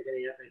 You can't take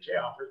any FHA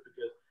offers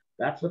because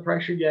that's the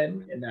price you're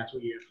getting, and that's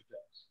what you have to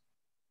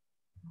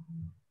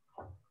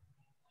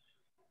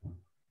fix.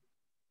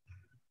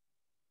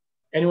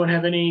 Anyone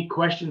have any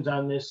questions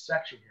on this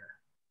section here?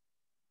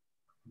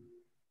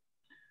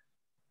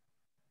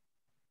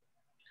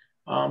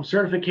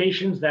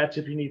 Certifications, that's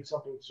if you need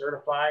something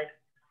certified.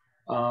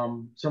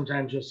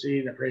 Sometimes you'll see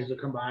an appraiser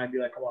come by and be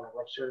like, I want a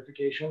roof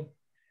certification.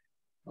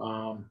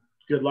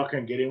 Good luck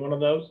on getting one of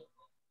those.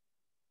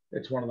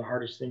 It's one of the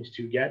hardest things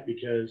to get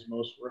because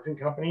most roofing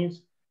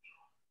companies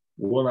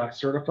will not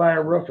certify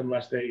a roof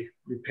unless they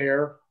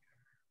repair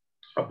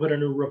or put a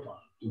new roof on.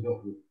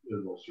 They'll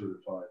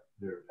certify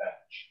their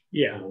patch.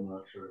 Yeah. They will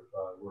not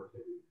certify work they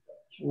do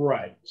patch.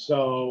 Right.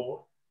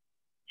 So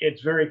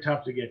it's very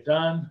tough to get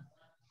done.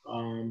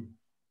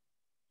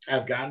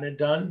 I've gotten it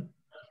done.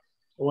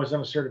 It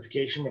wasn't a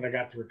certification, but I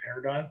got the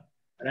repair done.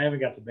 And I haven't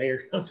got the buyer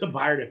to pay half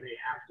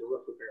the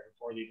roof repair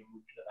before they even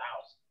move into the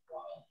house.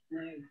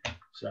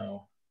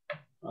 So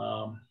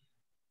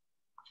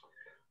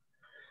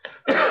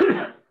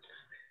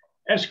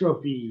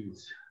escrow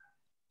fees.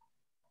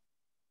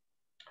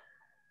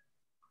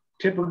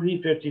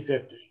 Typically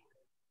 50-50.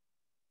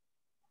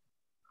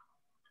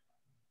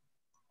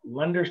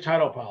 Lender's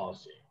title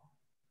policy.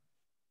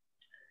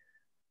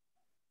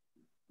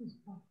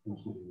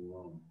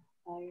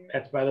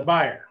 That's by the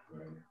buyer.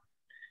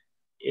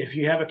 If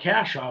you have a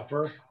cash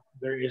offer,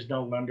 there is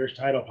no lender's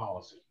title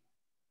policy.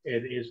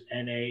 It is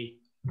NA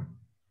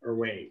or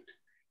waived.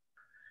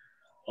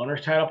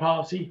 Owner's title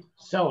policy,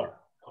 seller.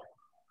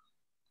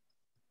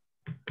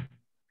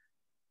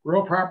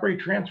 Real property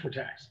transfer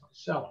tax,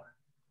 seller.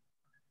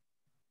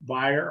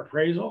 Buyer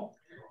appraisal,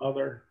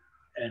 other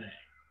NA.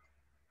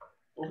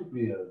 What would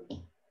be I've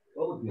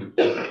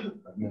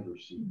never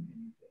seen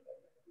anything like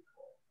that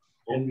before.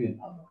 What would be an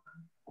other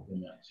in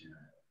that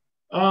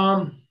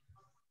scenario?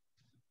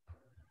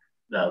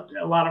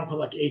 A lot of them put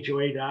like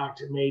HOA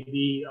docs. It may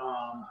be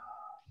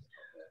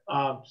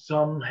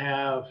some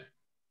have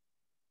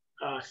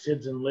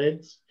SIDS and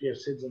lids. If you have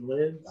SIDS and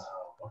lids.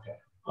 Oh, okay.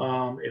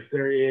 If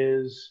there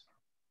is,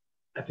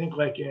 I think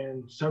like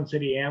in Sun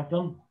City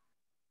Anthem,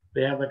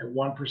 they have like a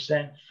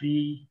 1%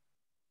 fee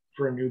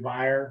for a new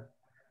buyer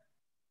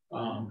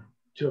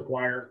to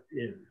acquire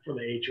it for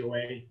the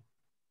HOA.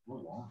 Oh,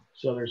 wow.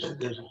 So there's a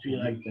fee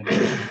like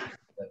that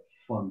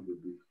fund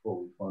would be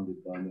fully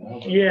funded by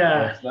now.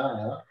 Yeah. That's not,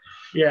 huh?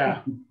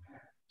 Yeah.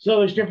 So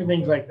there's different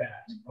things like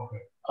that.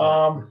 Okay.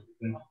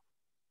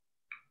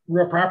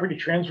 Real property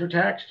transfer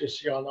tax,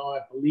 just so y'all know,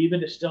 I believe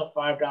it is still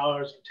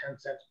 $5.10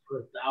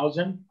 per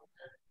thousand.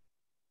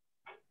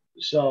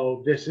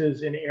 So this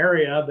is an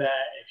area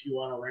that if you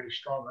want to write a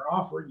stronger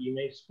offer, you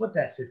may split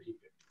that 50-50.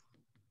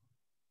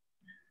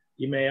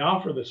 You may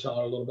offer the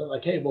seller a little bit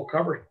like, hey, we'll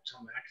cover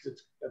some of that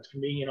because that's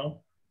going to be,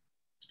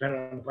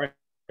 depending on the price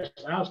of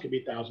the house, could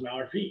be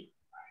 $1,000 fee.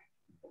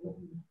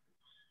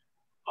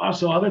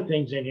 Also, other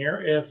things in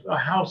here, if a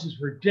house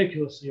is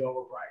ridiculously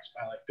overpriced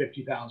by like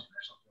 $50,000 or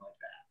something like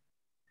that,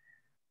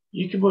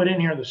 you can put in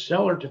here the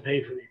seller to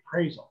pay for the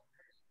appraisal.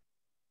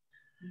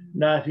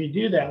 Now, if you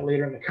do that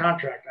later in the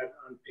contract,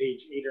 on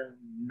page 8 or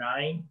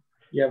 9,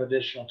 you have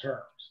additional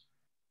terms,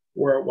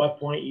 where at what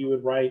point you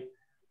would write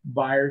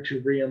buyer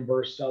to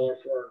reimburse seller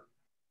for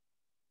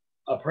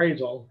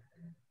appraisal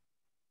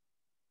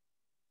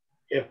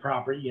if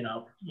property,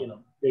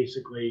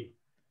 basically,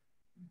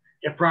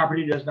 if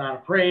property does not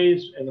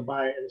appraise and the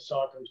buyer and the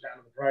seller comes down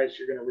to the price,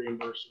 you're going to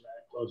reimburse them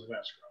at close of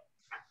escrow.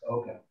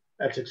 Okay.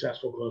 That's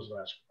successful close of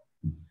escrow.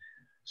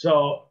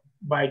 So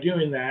by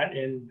doing that,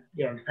 and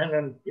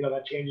depending on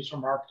that changes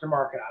from market to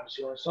market.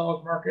 Obviously, on a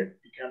seller's market,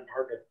 it's kind of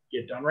hard to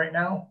get done right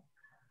now.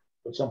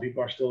 But some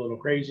people are still a little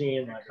crazy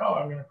and like, oh,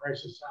 I'm going to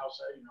price this house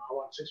at, I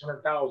want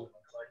 $600,000.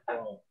 It's like,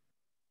 well,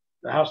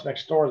 the house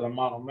next door is a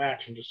model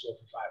match and just sold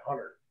for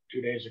 $500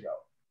 2 days ago.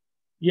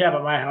 Yeah,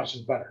 but my house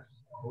is better.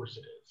 Of course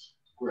it is.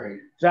 Great.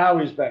 It's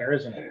always better,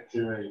 isn't it?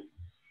 That's right.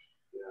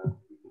 Yeah.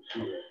 You can see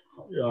that.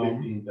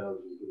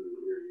 15,000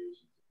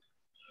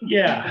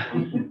 Yeah.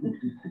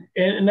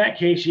 In that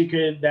case,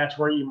 that's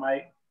where you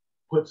might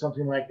put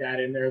something like that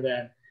in there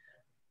that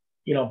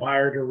you know,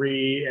 buyer to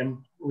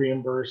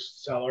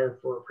reimburse seller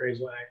for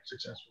appraisal and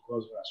successful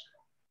close of escrow.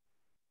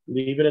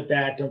 Leave it at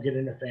that. Don't get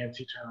into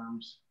fancy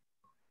terms.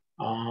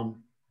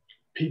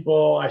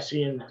 People I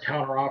see in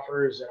counter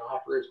offers and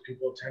offers,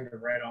 people tend to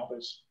write all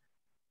this.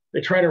 They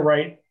try to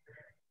write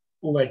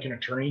like an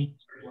attorney.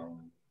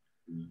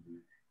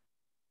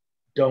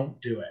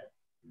 Don't do it.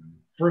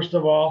 First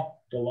of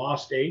all, the law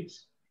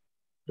states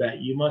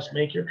that you must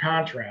make your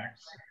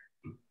contracts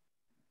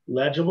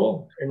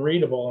legible and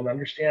readable and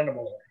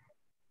understandable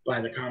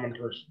by the common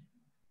person.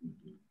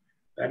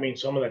 That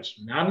means someone that's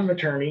not an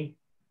attorney,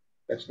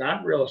 that's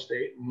not real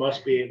estate,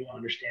 must be able to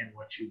understand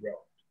what you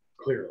wrote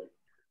clearly.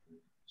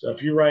 So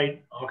if you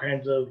write all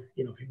kinds of,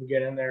 you know, people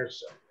get in there,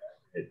 so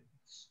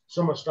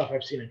some of the stuff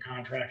I've seen in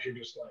contracts, you're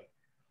just like,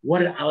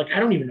 what? I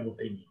don't even know what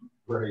they mean.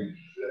 Right.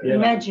 Yeah.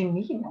 Imagine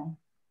me then.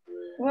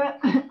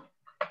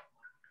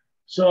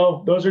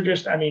 So those are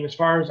just, I mean, as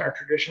far as our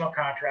traditional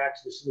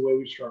contracts, this is the way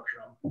we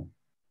structure them.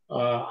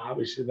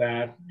 Obviously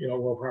that, you know,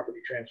 real property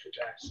transfer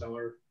tax,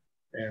 seller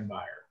and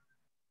buyer.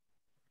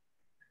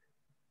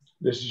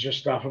 This is just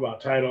stuff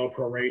about title,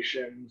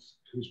 prorations,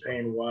 who's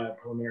paying what,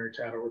 preliminary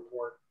title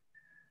report.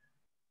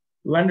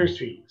 Lender's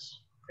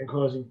fees and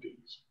closing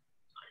fees.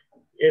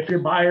 If your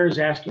buyer is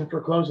asking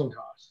for closing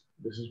costs,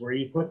 this is where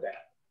you put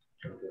that.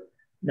 Okay.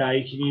 Now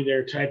you can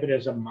either type it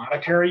as a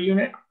monetary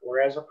unit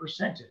or as a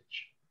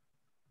percentage.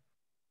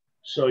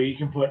 So you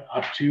can put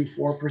up to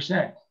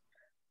 4%,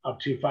 up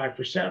to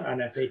 5% on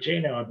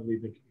FHA now. I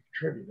believe they can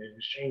contribute. They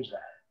just changed that.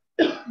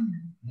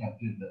 Yeah,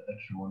 did the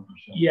extra 1%.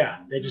 Yeah,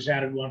 they just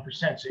added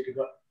 1%, so you could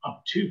go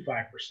up to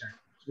 5%,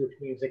 which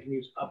means they can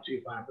use up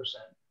to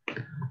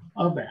 5%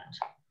 of that.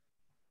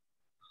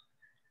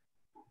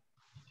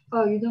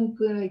 Oh, you don't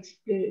put like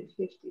split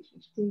it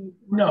 50-50?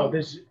 No,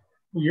 this,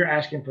 you're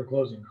asking for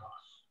closing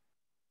costs.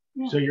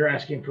 Yeah. So you're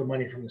asking for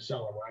money from the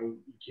seller. Why you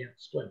can't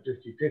split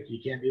 50-50? You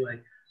can't be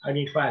like, I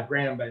need $5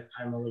 grand, but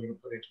I'm only going to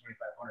put in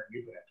 2,500.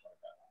 You put in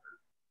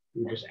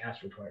 2,500. You just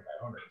ask for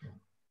 2,500.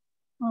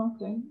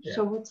 Okay. Yeah.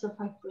 So what's the 5%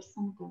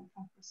 then? 5%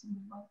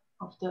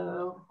 of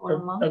the whole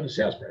amount? Of the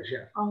sales price,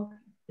 yeah. Okay.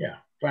 Yeah,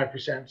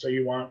 5%. So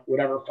you want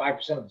whatever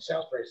 5% of the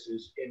sales price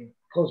is in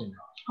closing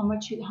costs. How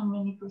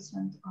many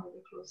percent are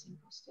the closing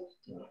costs of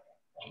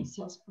the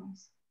sales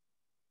price?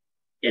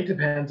 It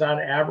depends. On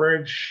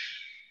average,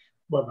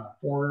 what, about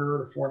 4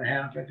 or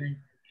 4.5, I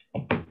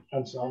think.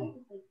 On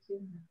some.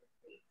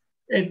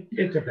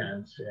 It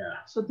depends,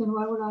 yeah. So then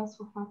why would I ask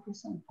for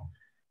 5%?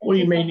 Well,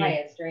 you may need.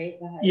 Highest, right?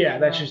 The highest, yeah,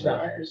 that's just the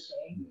highest.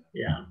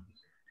 Yeah.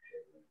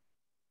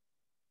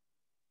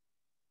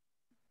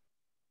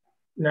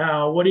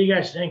 Now, what do you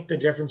guys think the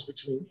difference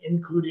between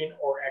including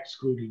or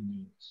excluding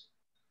means?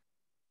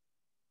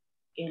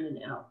 In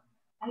and out.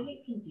 I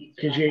get confused.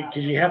 Because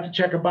you have to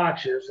check a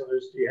box here, so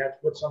you have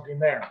to put something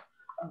there.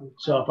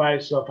 So if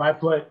I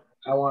put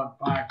I want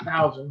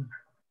 5,000.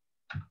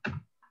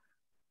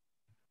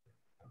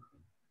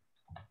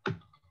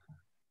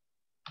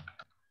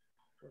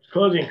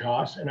 Closing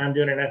costs, and I'm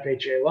doing an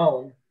FHA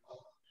loan,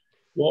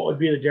 what would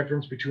be the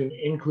difference between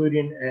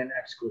including and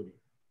excluding?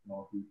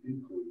 Well, if you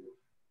include it,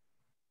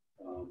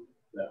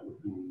 that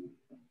would be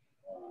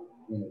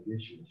in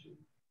addition to,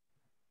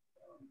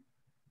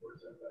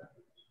 where's that back?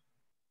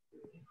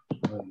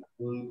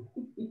 Include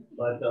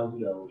 $5,000 for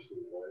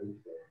the lawyer,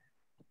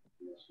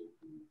 this would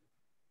be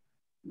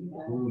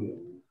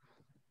including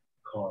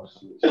costs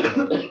that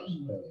sellers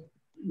pay.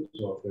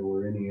 So if there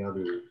were any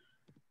other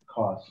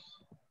costs,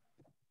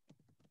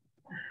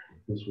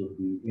 this would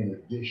be in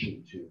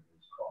addition to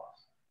this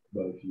cost.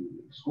 But if you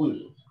exclude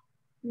it,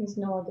 there's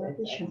no other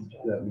addition.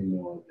 That means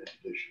no other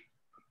addition.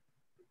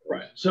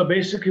 Right. So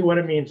basically what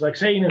it means, like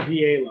say in a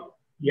VA loan,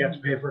 you have to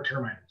pay for a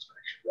termite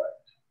inspection. Right.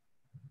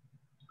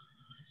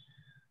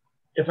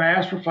 If I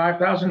ask for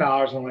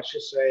 $5,000, and let's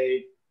just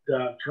say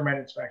the termite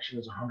inspection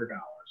is $100.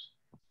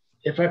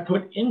 If I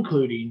put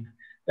including,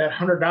 that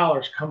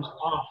 $100 comes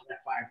off that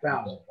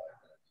 $5,000.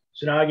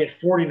 So now I get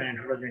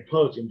 $4,900 in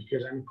closing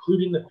because I'm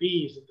including the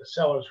fees that the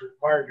seller is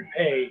required to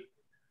pay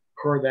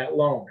for that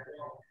loan.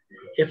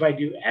 If I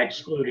do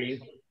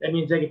excluding, that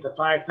means they get the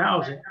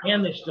 $5,000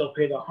 and they still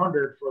pay the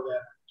 $100 for the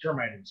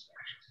termite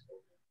inspection.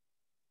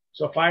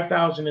 So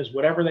 $5,000 is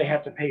whatever they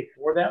have to pay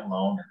for that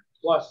loan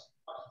plus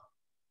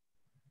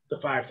the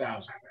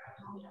 $5,000.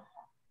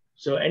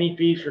 So any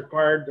fees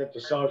required that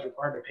the seller is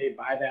required to pay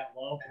by that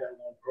loan for that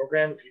loan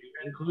program, if you do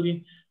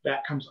including,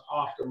 that comes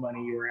off the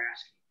money you were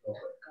asking for.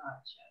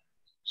 Gotcha.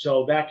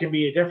 So that can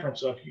be a difference.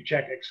 So if you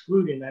check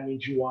excluding, that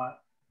means you want,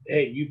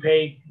 hey, you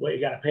pay what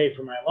you got to pay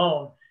for my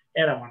loan,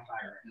 and I want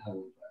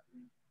 $5,000.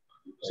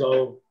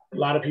 So a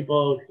lot of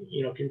people,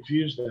 you know,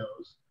 confuse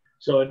those.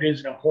 So it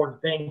is an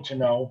important thing to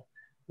know,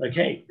 like,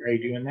 hey, are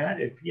you doing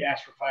that? If you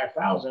ask for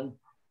 $5,000,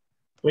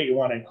 what you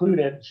want to include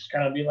it, it's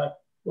kind of be like,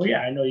 well,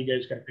 yeah, I know you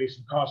guys got to pay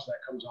some costs that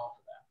comes off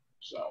of that.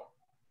 So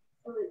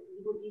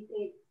would you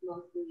say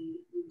mostly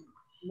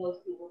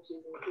most people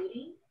choose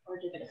including or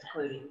just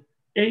excluding?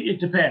 It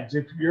depends.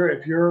 If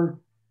your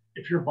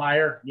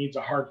buyer needs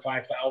a hard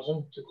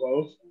 $5,000 to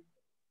close,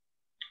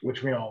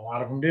 which we know a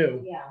lot of them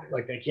do. Yeah.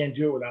 Like they can't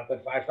do it without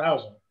that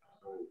 5,000.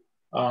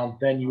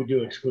 Then you would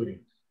do excluding.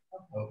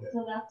 Okay.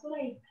 So that's what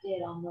I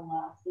did on the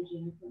last, the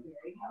Jennifer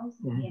Berry house,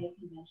 we had a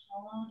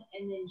conventional loan,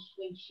 and then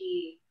when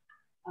she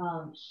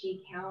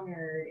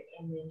countered,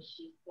 and then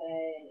she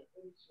said,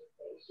 what did she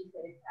say? She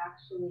said it's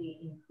actually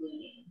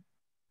including.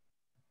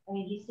 I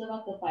mean, you still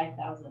got the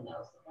 5,000 though,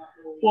 so not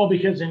really. Well,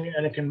 because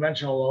in a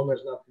conventional loan,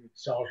 there's nothing the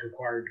seller's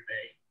required to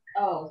pay.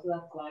 Oh, so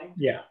that's why.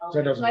 Yeah, Okay. so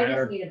it doesn't I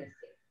matter. just made a mistake.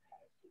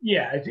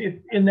 Yeah,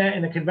 in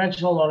a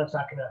conventional loan, it's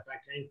not going to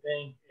affect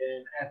anything.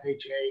 In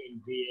FHA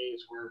and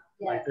VAs, where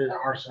like there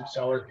are some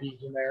seller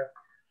fees in there,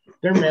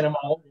 they're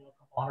minimal, you know, a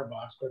couple $100,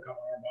 but a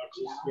couple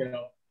 $100 is, you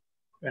know,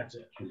 that's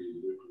it.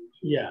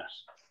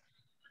 Yes.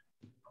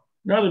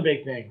 Another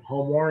big thing,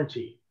 home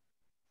warranty.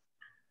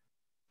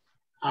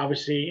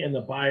 Obviously, in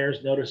the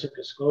buyer's notice of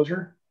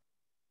disclosure,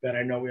 that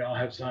I know we all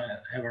have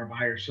our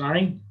buyers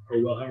sign,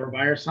 or will have our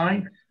buyers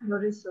sign.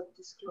 Notice of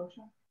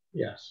disclosure.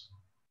 Yes.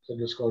 It's a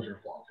disclosure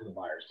form for the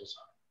buyers to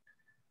sign.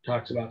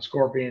 Talks about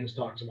scorpions,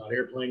 talks about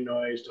airplane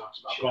noise, talks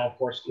about golf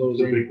course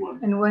closing. It's a big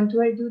one. And when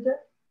do I do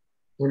that?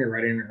 When you're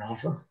writing an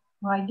offer.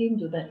 Well, I didn't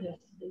do that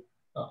yesterday.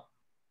 Oh.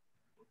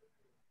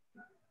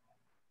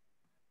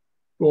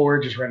 Well,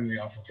 we're just writing the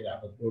offer for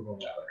that, but we'll go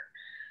that later.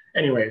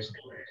 Anyways,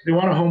 they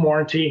want a home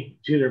warranty.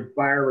 It's either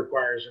buyer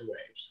requires or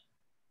waives.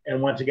 And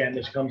once again,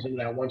 this comes into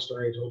that one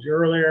story I told you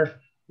earlier,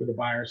 where the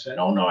buyer said,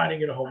 oh no, I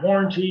didn't get a home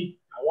warranty.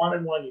 I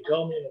wanted one, you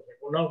told me. And I was like,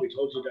 well, no, we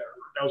told you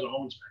that was a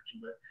home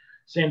inspection. But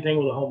same thing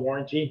with a home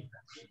warranty.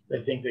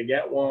 They think they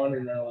get one,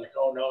 and they're like,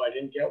 oh no, I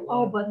didn't get one.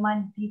 Oh, but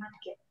mine did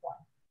get one.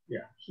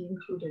 Yeah. He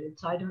included it.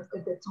 So I don't,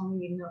 that's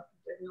only, the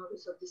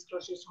notice of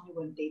disclosure is only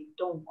when they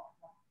don't want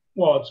one.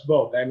 Well, it's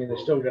both. I mean, they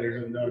still got to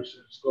do the notice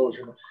of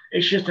disclosure. But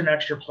it's just an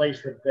extra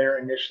place that they're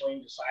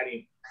initially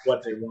deciding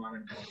what they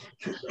want.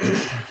 So,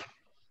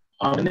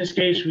 in this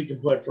case, we can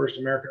put First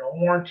American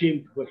Home Warranty, we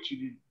can put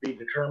to be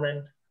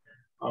determined.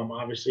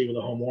 Obviously, with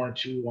a home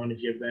warranty, we want to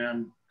give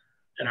them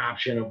an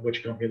option of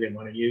which company they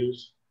want to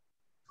use.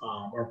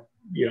 Or,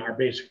 you know, our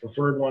basic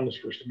preferred one is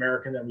First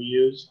American that we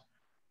use.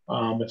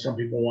 But some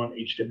people want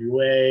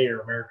HWA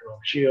or American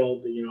Home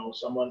Shield, you know,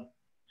 someone.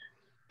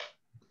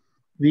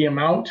 The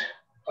amount,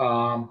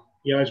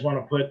 you always want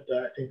to put,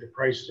 I think the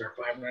prices are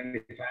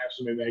 $595,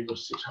 so maybe I go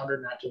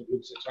 600, not to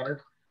include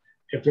 600.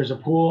 If there's a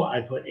pool, I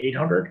put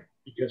 800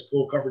 because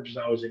pool coverage is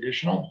always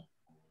additional.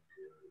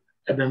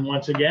 And then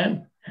once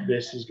again,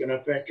 this is going to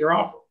affect your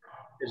offer.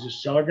 Is the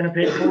seller going to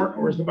pay for it,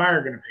 or is the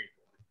buyer going to pay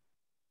for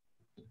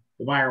it?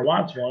 The buyer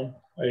wants one.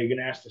 Are you going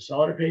to ask the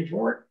seller to pay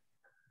for it?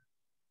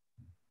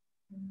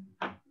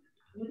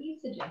 What do you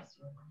suggest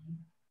for money?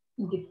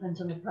 It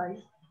depends on the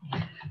price.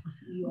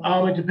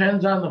 It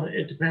depends on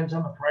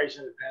the price,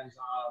 and it depends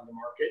on the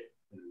market.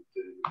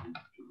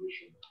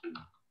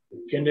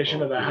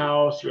 Condition of the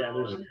house. Yeah,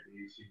 there's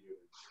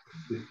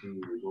 15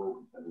 years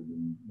old that have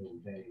been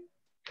maintained.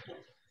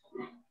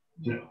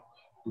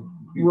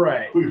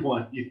 Right. We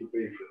want you to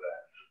pay for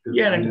that.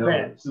 Yeah, and it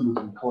depends. I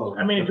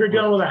mean, if you're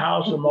dealing with a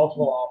house with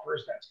multiple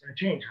offers, that's going to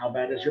change. How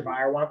bad does your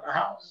buyer want the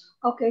house?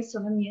 Okay,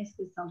 so let me ask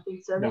you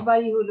something. So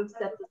everybody who looks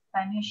at the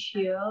Spanish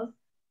Hills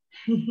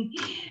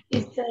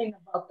is saying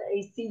about the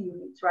AC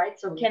units, right?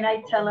 So can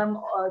I tell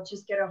them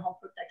just get a home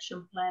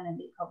protection plan and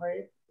they cover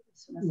it?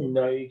 As soon as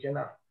no, you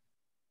cannot.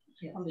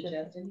 You can't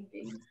suggest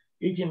anything.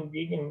 You can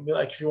be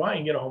like, if you want, you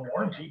can get a home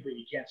warranty, but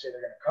you can't say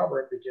they're going to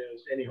cover it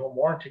because any home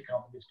warranty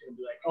company is going to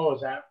be like, oh,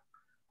 is that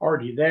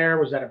already there?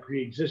 Was that a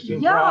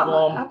pre-existing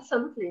problem? Yeah,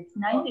 absolutely. It's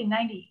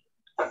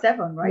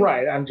 1997, right?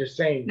 Right. I'm just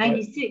saying.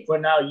 96.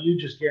 But now you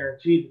just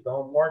guaranteed that the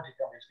home warranty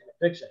company is going to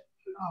fix it.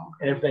 Oh,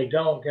 okay. And if they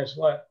don't, guess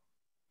what?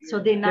 So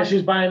they're not. Guess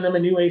who's buying them a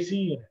new AC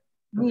unit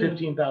for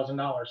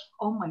 $15,000?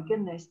 Oh my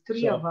goodness,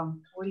 three of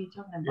them. What are you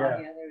talking about?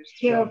 Yeah,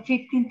 they're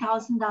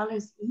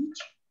 $15,000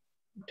 each.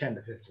 10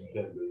 to 15.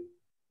 Yeah.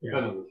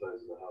 Depending on the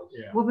size of the house.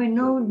 Yeah. Well,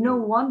 no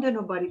wonder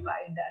nobody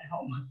buying that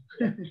home.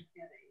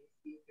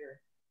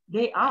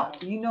 They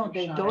out, you know,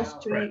 they those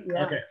three. Right.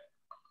 Yeah. Okay.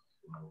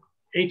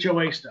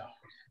 HOA stuff.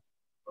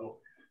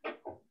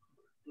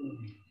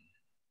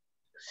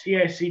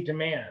 CIC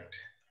demand.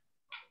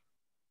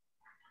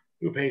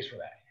 Who pays for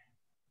that?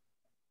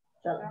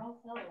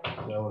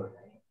 Seller.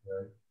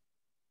 Right.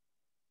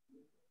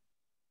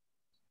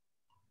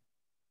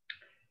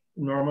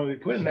 Normally we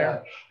put in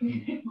there.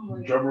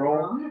 Drum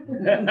roll.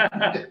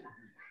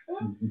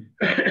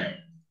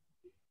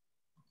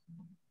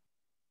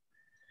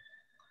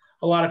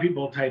 A lot of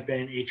people type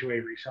in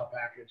HOA resale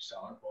package,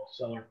 seller. Well,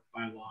 seller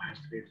by law has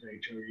to pay for the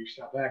HOA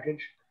resale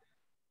package.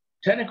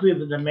 Technically,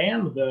 the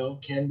demand, though,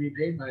 can be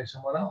paid by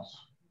someone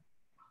else.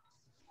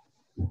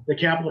 The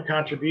capital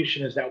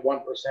contribution is that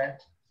 1%.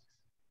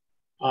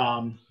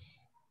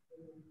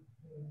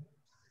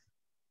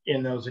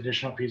 In those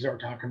additional fees that we're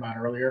talking about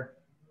earlier.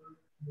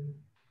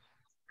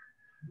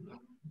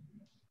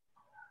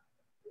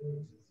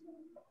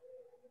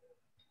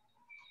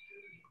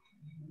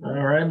 All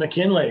right,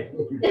 McKinley.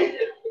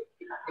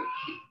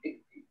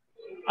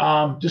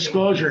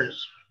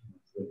 Disclosures.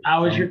 I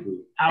always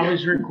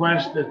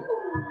request that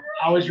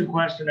always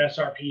request an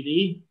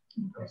SRPD.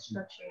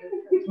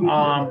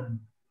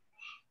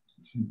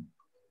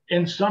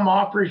 In some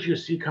offers you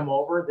see come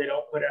over, they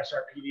don't put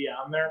SRPD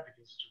on there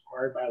because it's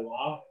required by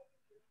law.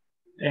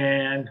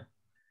 And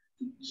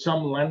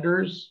some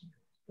lenders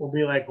will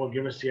be like, well,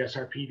 give us the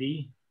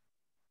SRPD.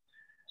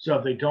 So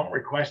if they don't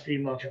request it,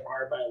 even though it's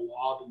required by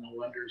law, then the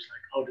lender's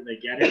like, oh, do they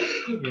get it?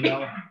 You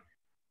know?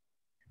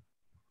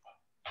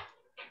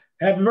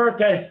 Happy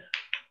birthday.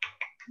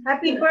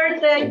 Happy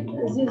birthday.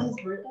 Is this his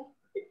birthday?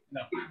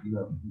 No.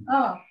 No.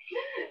 Oh.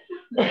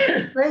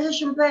 Where's the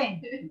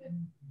champagne?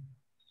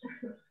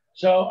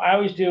 So I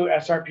always do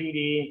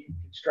SRPD,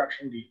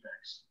 construction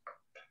defects.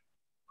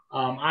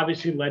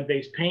 Obviously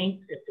lead-based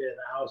paint, if the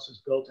house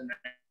is built in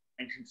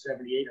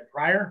 1978 or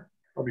prior,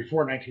 or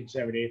before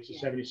 1978, so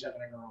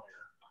 77 and earlier.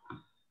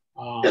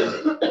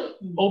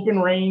 Open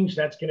range,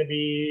 that's going to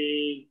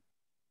be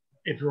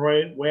if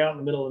you're way out in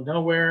the middle of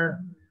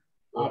nowhere.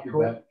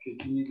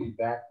 Can you be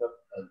backed up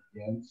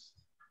against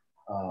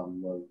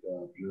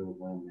Bureau of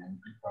Land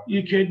Management?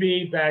 You could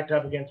be backed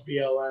up against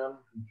BLM.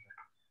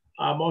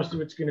 Most of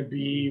it's going to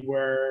be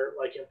where,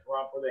 like in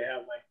Pahrump, where they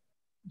have like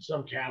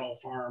some cattle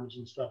farms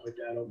and stuff like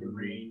that, open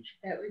range.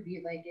 That would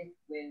be like it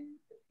when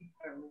the pig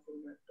farm was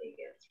in Las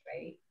Vegas,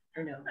 right?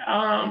 Or no?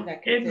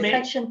 It may,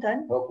 Section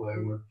 10. Hopefully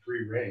with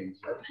free range.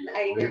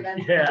 I hear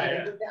that's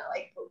Yeah. that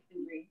like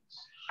open range.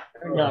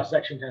 no,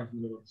 Section 10 from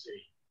the middle of the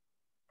city.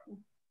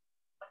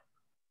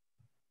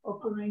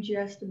 Open range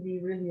has to be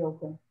really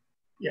open.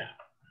 Yeah.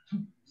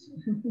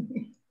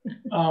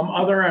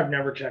 Other, I've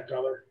never checked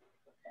other.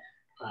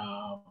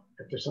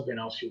 If there's something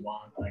else you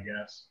want, I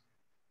guess.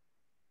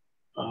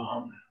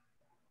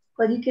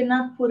 But you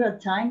cannot put a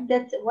time.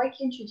 Why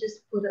can't you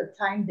just put a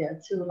time there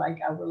too? Like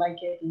I would like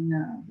it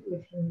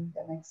within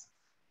the next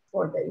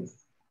 4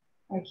 days.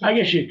 I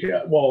guess you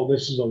could. Well,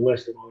 this is a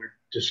list of other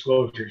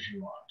disclosures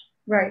you want.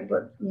 Right,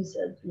 but you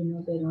said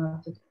they don't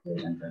have to do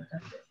it under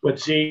that. But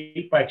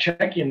see, by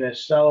checking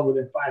this, seller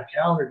within 5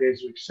 calendar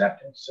days of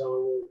acceptance,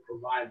 seller will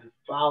provide the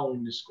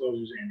following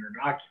disclosures and/or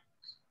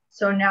documents.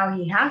 So now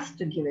he has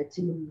to give it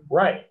to you.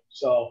 Right.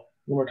 So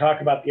when we're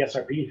talking about the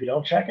SRP, if you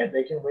don't check it,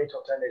 they can wait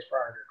till 10 days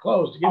prior to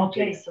close to give it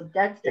to you. So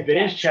that's the If it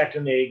is checked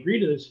and they agree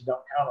to this and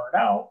don't counter it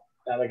out,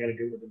 now they got to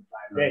do it within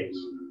 5 days.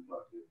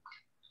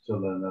 So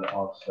then that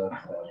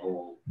offsets that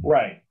whole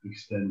Right.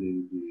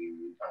 extending the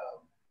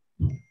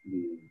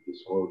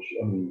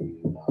disclosure,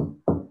 the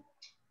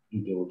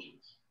due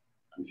diligence.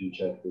 If you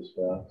check this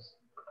box.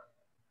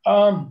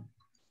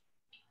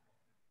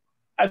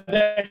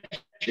 That's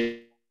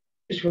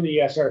for the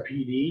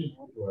SRPD.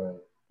 Right.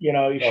 You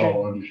know, you should.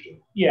 Oh, understood.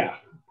 Yeah.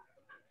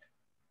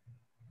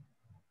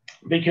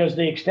 Because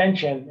the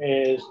extension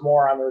is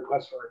more on the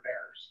request for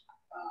repairs.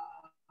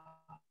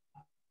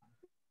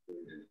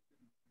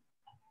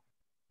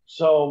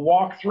 So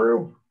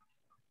walkthrough,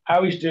 I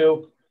always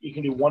do, you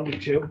can do 1 to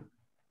 2.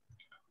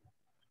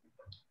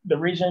 The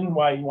reason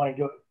why you want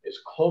to do it as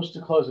close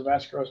to close of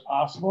escrow as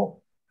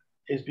possible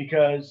is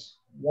because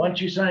once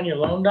you sign your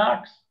loan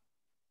docs,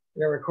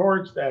 it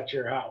records that's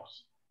your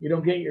house. You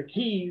don't get your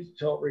keys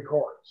till it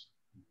records.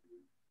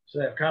 So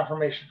they have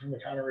confirmation from the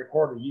county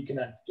recorder, you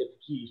cannot get the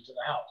keys to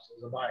the house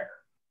as a buyer.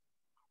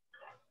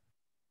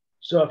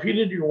 So if you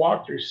did your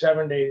walkthrough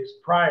 7 days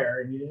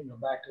prior and you didn't go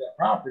back to that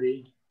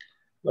property,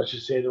 let's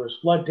just say there was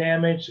flood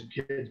damage, some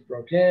kids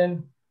broke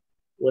in,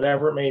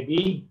 whatever it may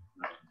be,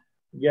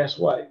 guess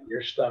what?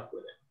 You're stuck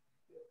with it.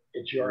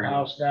 It's your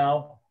house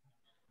now.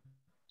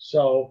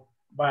 So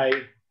by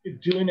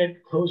doing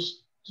it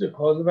close to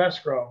close of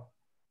escrow,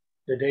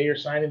 the day you're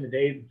signing, the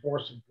day before,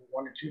 so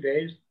 1 to 2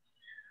 days,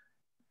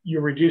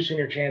 you're reducing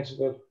your chances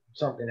of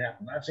something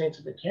happening. I'm not saying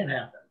something can't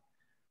happen,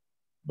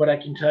 but I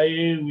can tell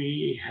you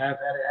we have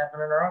had it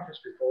happen in our office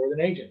before with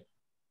an agent.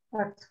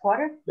 What,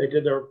 squatter? They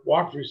did their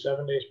walkthrough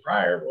 7 days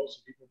prior. Well,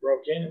 some people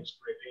broke in and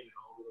spray painted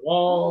all over the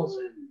walls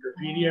and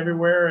graffiti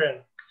everywhere.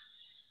 And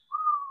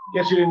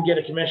guess who didn't get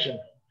a commission?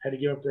 Had to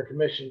give up their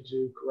commission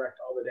to correct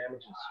all the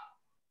damages.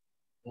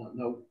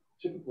 No,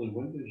 typically,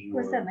 when does your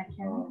What's that,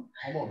 mechanic?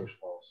 Homeowners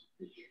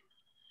policy?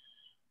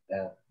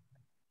 As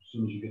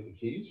soon as you get the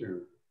keys,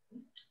 or?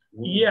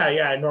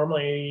 Yeah.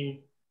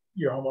 Normally,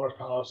 your homeowner's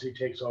policy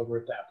takes over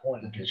at that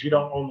point because you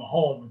don't own the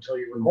home until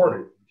you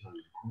record it.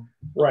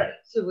 Right.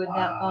 So would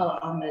that fall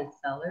on the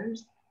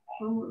seller's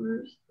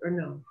homeowners or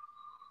no?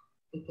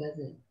 It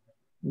doesn't.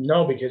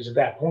 No, because at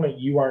that point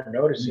you aren't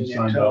noticing it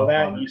until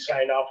that you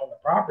signed off on the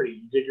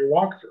property. You did your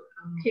walkthrough.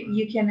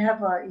 You can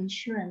have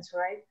insurance,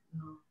 right?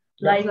 No.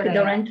 Like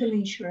the rental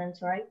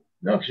insurance, right?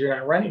 No, because you're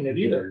not renting it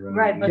either.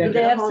 Right, but Yeah, do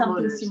they the have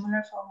something homeowners.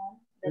 similar for home?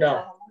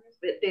 No.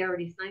 But they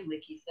already signed,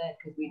 like you said,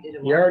 because we did a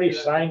You already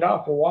walkthrough. signed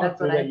off a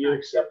That's what walkthrough I that you thought.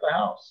 accept the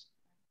house.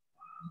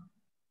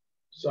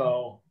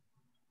 So,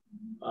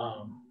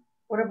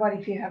 What about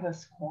if you have a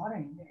squatter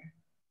in there?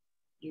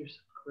 You're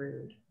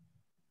screwed.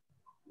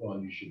 Well,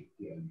 you should,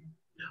 yeah.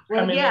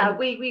 Well, I mean, yeah,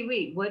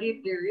 wait. What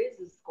if there is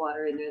a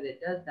squatter in there that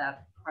does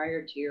that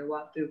prior to your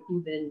walkthrough?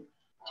 Who then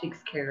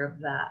takes care of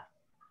that?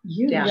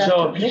 You Yeah. have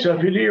so to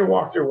if you do your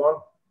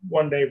walkthrough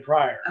one day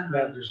prior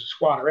that there's a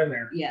squatter in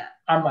there, Yeah.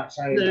 I'm not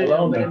signing No, the no,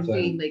 loan. but then. I'm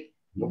saying like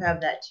you have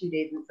that 2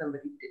 days and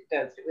somebody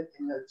does it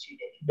within those 2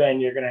 days. Then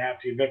you're going to have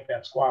to evict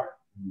that squatter.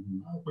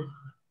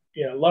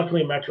 You know,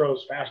 luckily Metro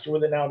is faster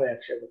with it now. They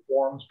actually have the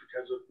forms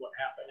because of what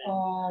happened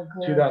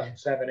in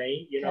 2007,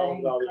 8, you know,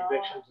 with all the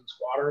evictions and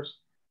squatters,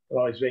 with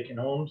all these vacant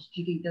homes.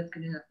 Do you think that's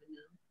going to happen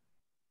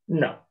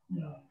No.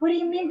 What do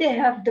you mean they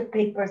have the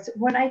papers?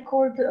 When I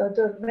called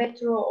the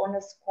Metro on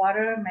a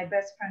squatter, my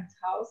best friend's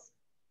house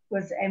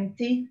was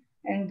empty,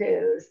 and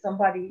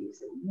somebody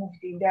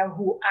moved in there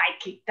who I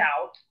kicked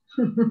out.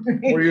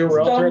 Were you a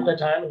realtor at the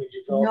time, and did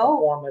you fill out a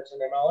form that's an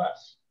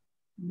MLS?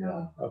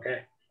 No.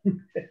 Okay.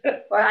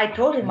 Well, I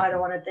told him I don't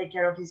want to take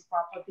care of his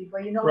property,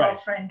 but you know how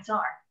friends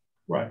are.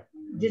 Right.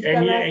 This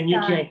And you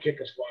can't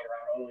kick a squatter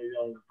out, only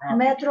on the property.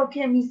 Metro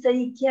came, he said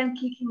he can't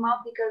kick him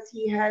out because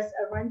he has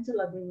a rental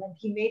agreement.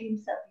 He made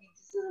himself, he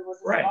was a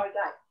smart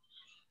guy.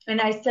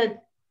 And I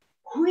said,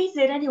 who is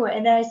it anyway?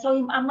 And then I saw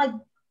him, I'm like,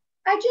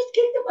 I just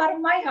kicked him out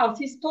of my house.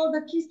 He stole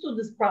the keys to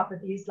this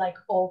property. He's like,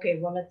 okay,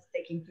 well, let's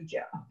take him to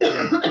jail.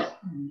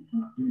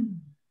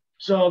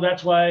 So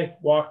that's why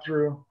walk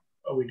through,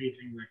 we do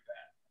things like that.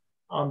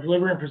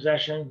 Delivery and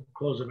possession,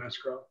 close of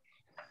escrow.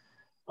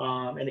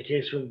 In a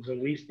case where there's a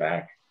lease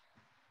back,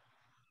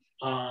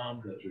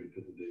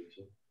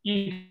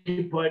 you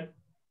can put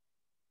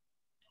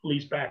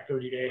lease back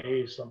 30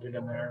 days, something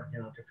in there, you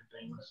know, different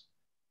things.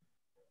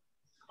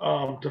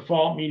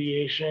 Default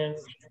mediation,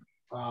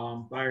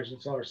 buyers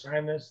and sellers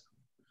sign this.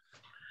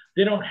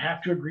 They don't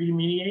have to agree to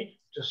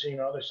mediate, just so you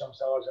know. There's some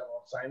sellers that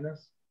won't sign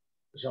this.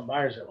 There's some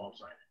buyers that won't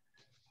sign it.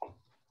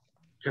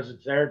 Because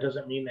it's there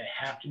doesn't mean they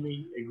have to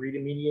agree to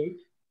mediate,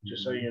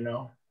 just so you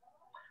know.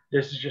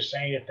 This is just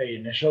saying if they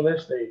initial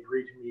this, they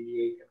agree to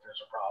mediate if there's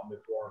a problem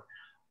before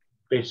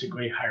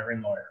basically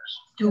hiring lawyers.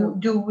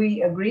 Do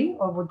we agree,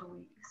 or what do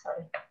we,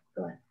 sorry,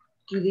 go ahead.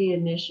 Do they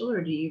initial, or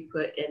do you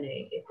put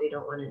NA if they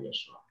don't want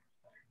initial?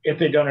 If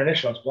they don't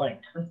initial, it's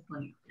blank. That's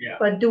blank. Yeah.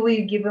 But do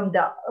we give them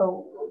the,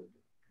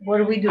 what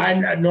do we do?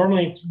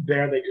 Normally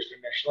there, they just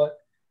initial it.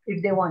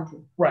 If they want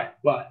to. Right,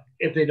 but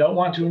if they don't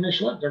want to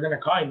initial it, they're going to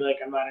call you and be like,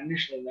 I'm not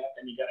initialing that.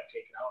 Then you got to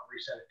take it out and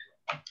reset it to them.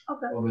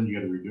 Okay. Well, then you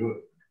got to redo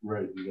it.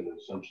 Right. You got to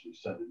essentially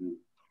set it new.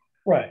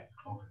 Right.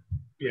 Okay.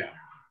 Yeah.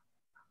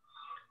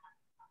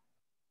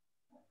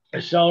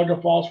 A seller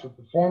defaults for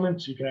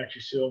performance. You can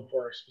actually sue them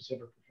for a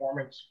specific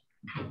performance.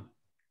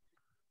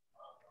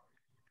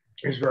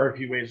 There's very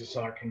few ways a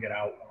seller can get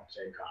out on the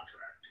same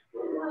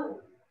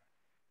contract.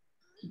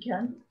 You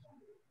can?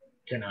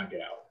 Cannot get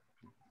out.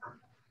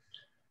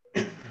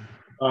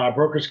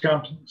 Broker's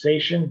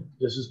compensation,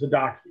 this is the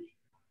doc fee.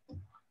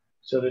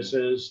 So this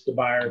is the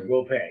buyer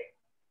will pay.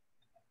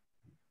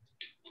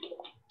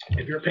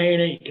 If you're paying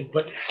it, you can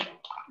put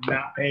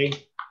not pay.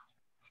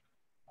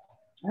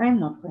 I'm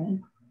not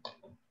paying.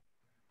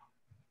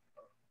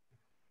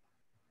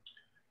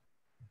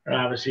 And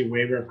obviously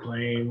waiver of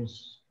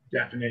claims,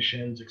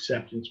 definitions,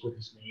 acceptance with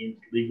this means,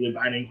 legally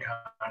binding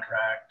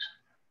contract,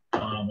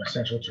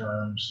 essential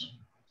terms.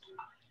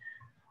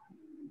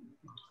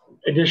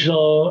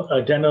 Additional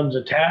addendums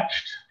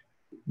attached.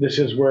 This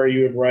is where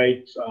you would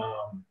write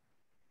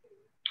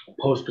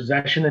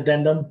post-possession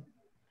addendum,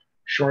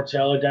 short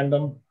sale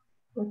addendum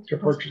to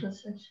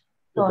purchase. If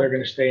they're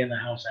going to stay in the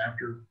house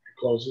after it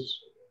closes.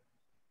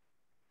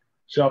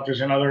 So if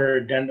there's another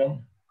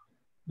addendum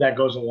that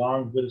goes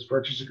along with this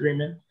purchase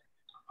agreement,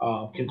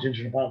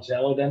 contingent upon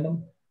sale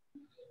addendum,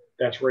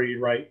 that's where you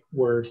write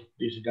where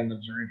these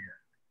addendums are in here.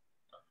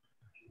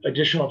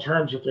 Additional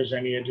terms, if there's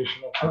any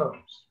additional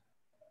terms.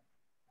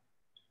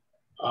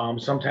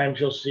 Sometimes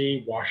you'll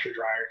see washer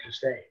dryer to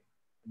stay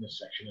in this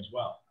section as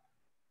well.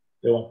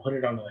 They won't put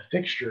it on the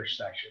fixture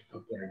section,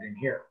 they'll put it in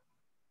here.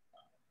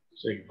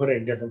 So you can put it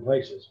in different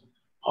places.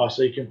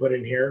 Also, you can put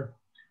in here,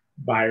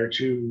 buyer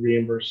to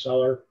reimburse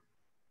seller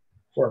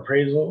for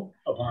appraisal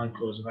upon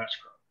close of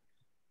escrow.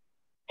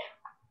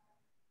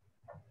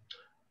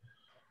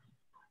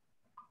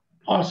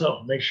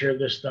 Also, make sure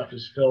this stuff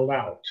is filled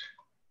out.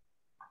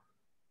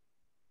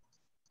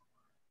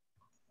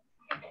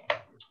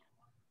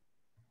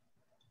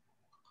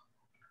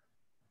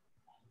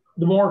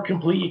 The more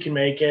complete you can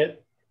make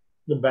it,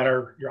 the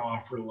better your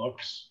offer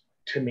looks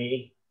to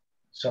me.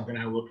 Something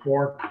I look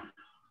for.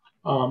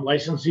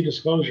 Licensee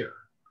disclosure.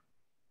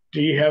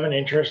 Do you have an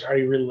interest? Are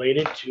you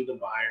related to the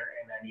buyer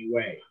in any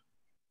way?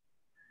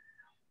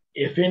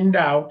 If in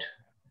doubt,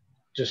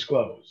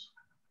 disclose.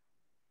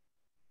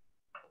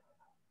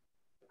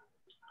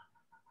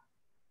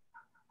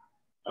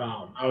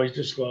 Always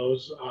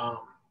disclose.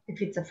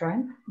 If it's a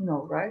friend,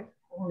 no, right?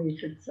 Only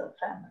if it's a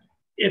family.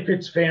 If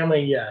it's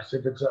family, yes.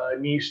 If it's a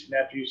niece,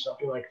 nephew,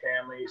 something like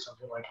family,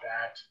 something like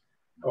that.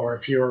 Or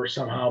if you're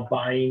somehow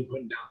buying,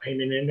 putting down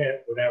payment in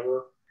it,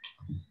 whatever.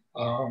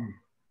 For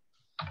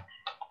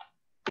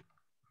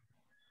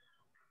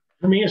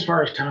me, as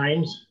far as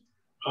times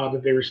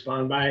that they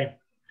respond by,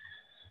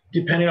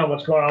 depending on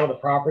what's going on with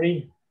the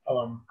property,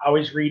 I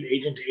always read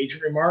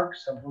agent-to-agent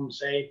remarks. Some of them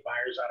say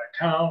buyer's out of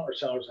town or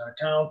seller's out of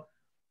town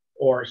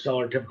or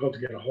seller difficult to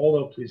get a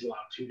hold of, please allow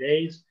 2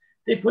 days.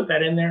 they put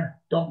that in there,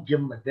 don't give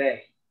them a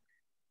day.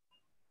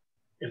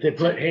 If they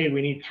put, hey,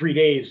 we need 3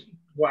 days,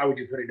 why would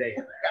you put a day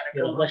in there?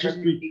 You know, let's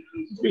just be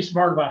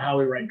smart about how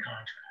we write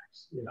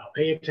contracts. You know,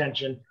 pay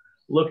attention,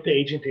 look at the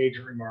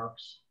agent-to-agent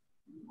remarks,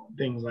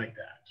 things like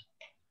that.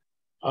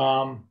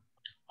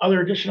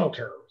 Other additional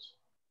terms,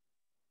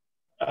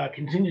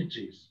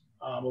 contingencies.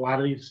 A lot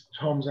of these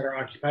homes that are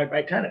occupied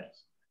by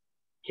tenants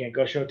can't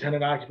go show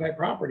tenant-occupied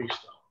property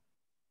still.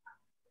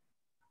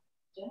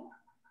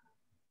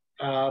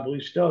 I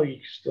believe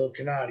you still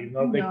cannot, even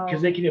though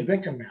because they can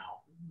evict them now.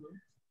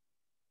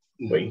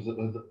 Wait.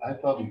 I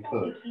thought we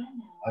could.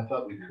 I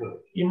thought we could.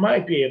 You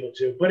might be able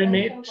to, but it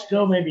may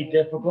be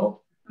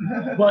difficult.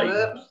 But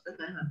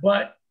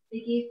they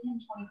gave him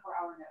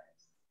 24-hour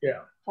notice.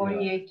 Yeah.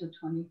 48 to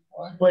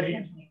 24.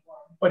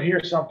 But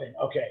here's something.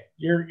 Okay,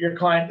 your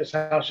client, this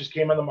house just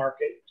came on the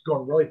market. It's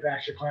going really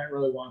fast. Your client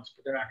really wants,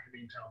 but they're not going to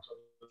be in town until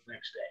the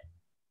next day.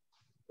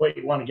 But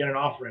you want to get an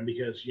offer in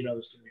because you know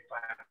there's going to be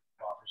 5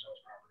 offers on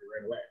this property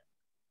right away.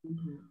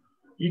 Mm-hmm.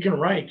 You can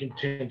write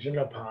contingent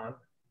upon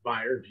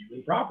buyer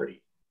viewing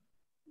property.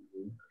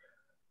 Mm-hmm.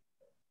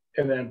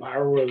 And then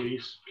buyer will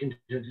release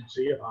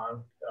contingency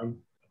upon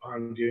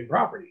viewing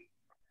property.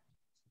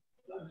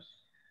 Nice.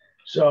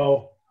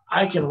 So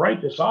I can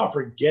write this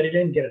offer, get it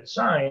in, get it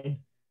signed,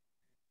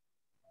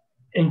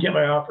 and get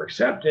my offer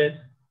accepted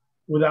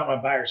without my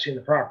buyer seeing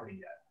the property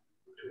yet.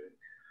 Okay.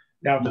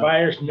 Now, if the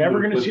buyer's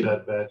never going to see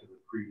that back to the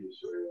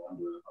previous area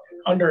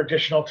under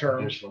additional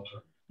terms.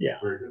 Yeah.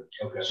 Very good.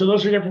 Okay. So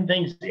those are different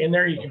things in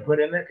there you can put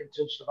in there,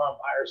 contingent upon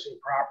buyer seeing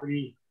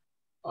property.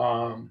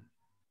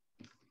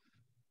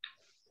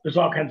 There's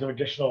all kinds of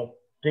additional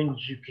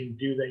things you can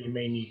do that you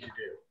may need to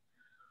do.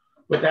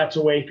 But that's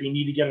a way if you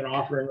need to get an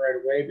offer in right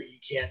away, but you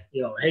can't,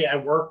 you know, hey, I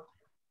work,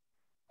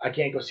 I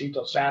can't go see it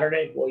till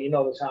Saturday. Well, you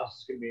know, this house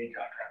is going to be in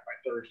contract by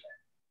Thursday.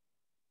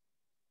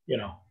 You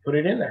know, put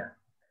it in there.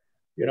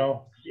 You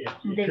know,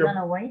 they're going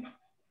to wait.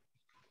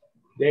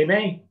 They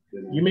may.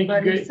 You make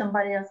but if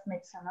somebody else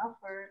makes an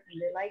offer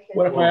and they like it.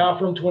 What if I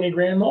offer them 20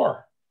 grand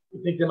more?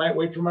 You think they might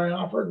wait for my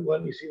offer to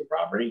let me see the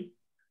property?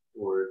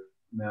 Or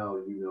now,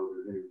 you know,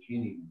 they're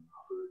entertaining an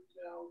offer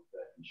now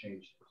that can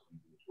change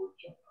things. It's worth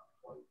jumping out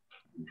like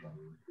you're trying to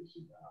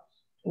see the house.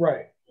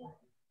 Right.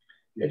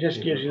 It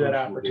just gives you that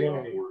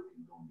opportunity.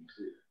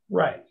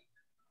 Right.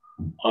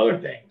 Other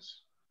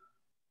things.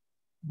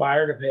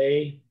 Buyer to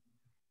pay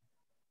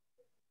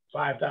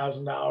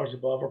 $5,000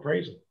 above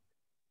appraisal,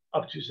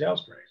 up to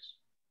sales price.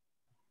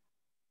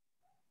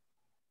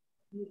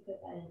 You put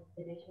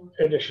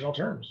additional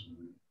terms.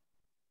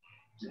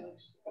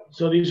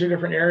 So these are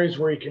different areas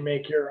where you can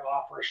make your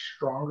offer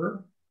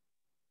stronger.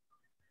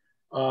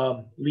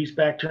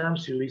 Leaseback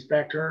terms, see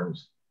leaseback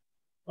terms.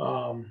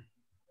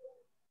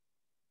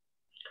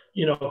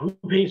 You know, who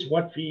pays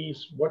what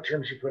fees, what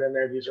terms you put in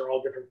there. These are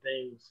all different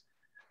things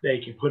that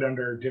you can put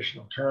under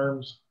additional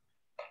terms.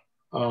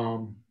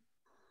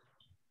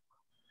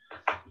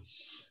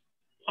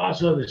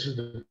 Also, this is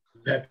a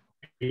pet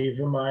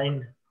peeve of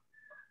mine.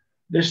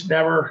 This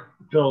never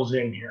fills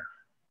in here,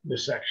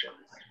 this section.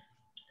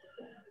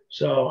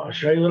 So I'll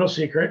show you a little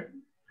secret.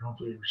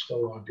 Hopefully you're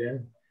still logged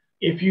in.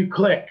 If you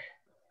click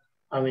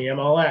on the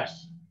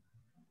MLS,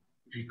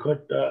 if you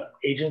click the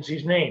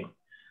agency's name,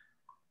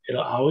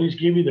 it'll always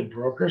give you the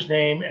broker's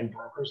name and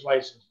broker's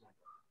license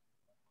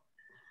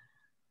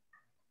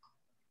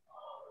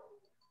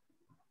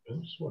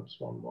number. Oops, what's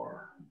one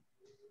more?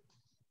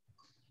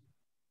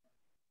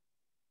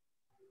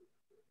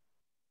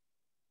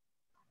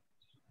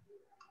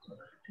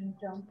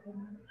 Yeah.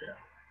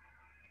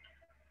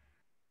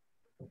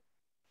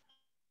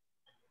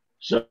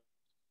 So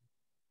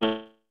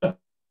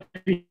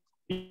you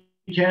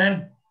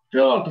can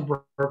fill out the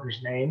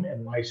broker's name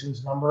and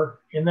license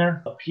number in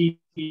there. A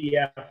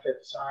PDF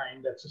that's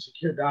signed, that's a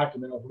secure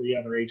document over the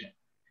other agent.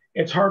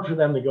 It's hard for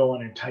them to go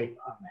in and type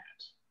on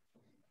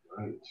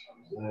that. Right,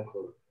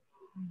 exactly.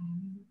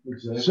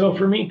 So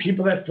for me,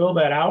 people that fill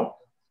that out,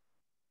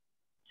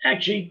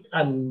 actually,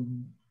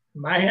 on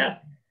my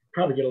hat,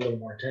 probably get a little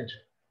more attention.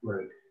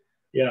 Right.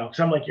 You know,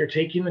 so I'm like, you're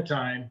taking the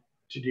time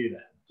to do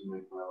that. To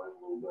make my life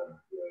a little better.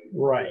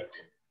 Right.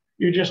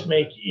 You're just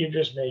making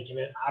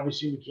it.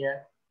 Obviously, we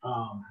can't.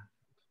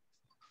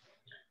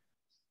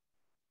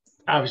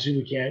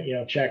 You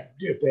know, check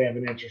if they have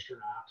an interest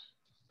or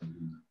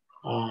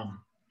not.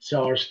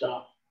 Seller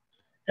stuff,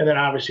 and then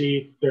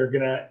obviously they're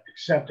gonna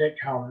accept it,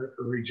 counter it,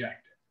 or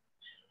reject it.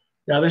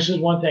 Now, this is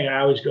one thing I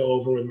always go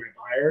over with my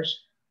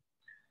buyers.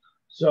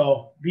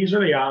 So these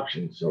are the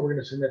options. So we're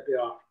gonna submit the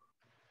offer.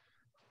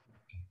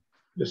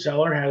 The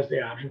seller has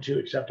the option to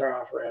accept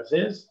our offer as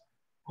is.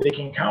 They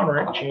can counter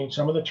it, change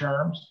some of the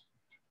terms,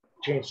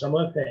 change some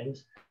of the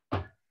things,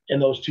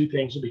 and those two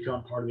things will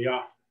become part of the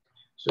offer.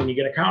 So when you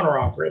get a counter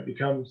offer, it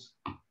becomes,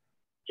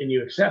 and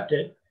you accept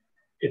it,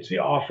 it's the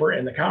offer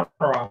and the counter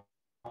offer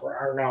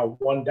are now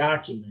one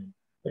document.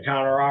 The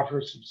counter offer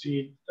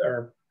succeeds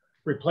or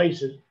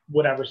replaces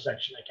whatever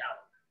section they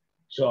counter.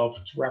 So if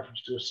it's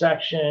reference to a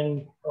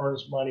section,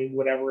 earnest money,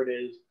 whatever it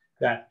is,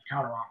 that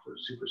counter offer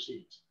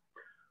supersedes.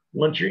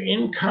 Once you're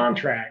in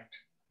contract,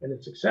 and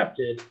it's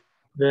accepted,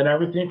 then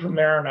everything from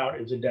there on out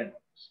is addendums.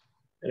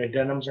 And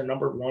addendums are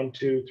numbered 1,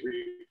 2,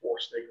 3, 4,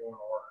 so they go in order.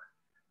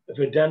 If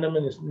addendum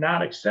is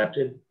not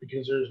accepted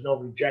because there's no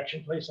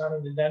rejection placed on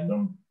an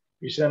addendum,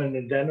 you send an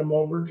addendum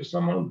over to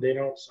someone, they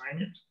don't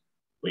sign it,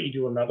 but you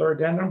do another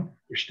addendum,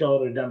 you're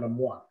still at addendum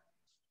 1.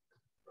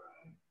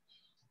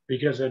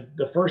 Because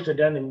the first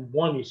addendum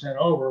 1 you sent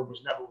over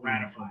was never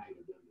ratified.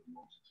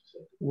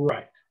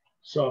 Right.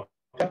 So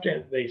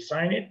if they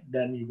sign it,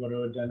 then you go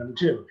to addendum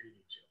 2 if you need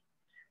to.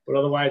 But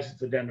otherwise,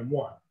 it's addendum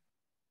 1.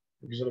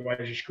 Because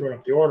otherwise, you're screwing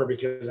up the order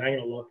because I'm going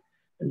to look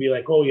and be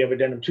like, oh, you have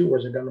addendum 2,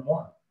 where's addendum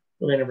 1?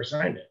 Well, they never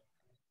signed it.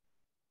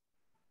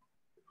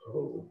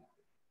 Oh,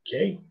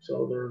 okay.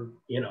 So they're,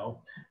 you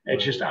know,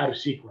 it's just out of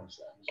sequence,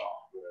 that is all.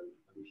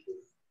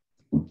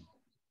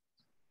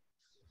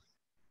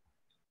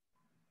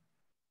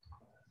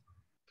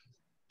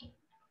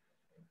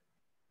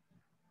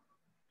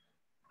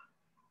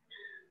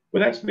 But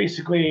that's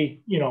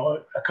basically, you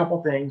know, a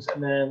couple things.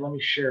 And then let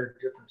me share a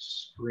different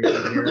screen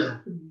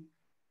here.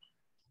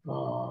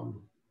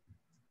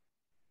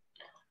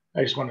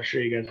 I just want to show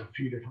you guys a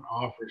few different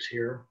offers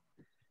here.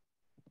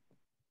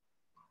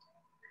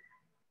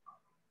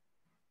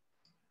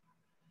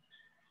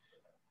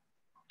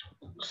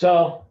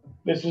 So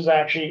this is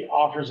actually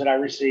offers that I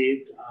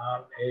received,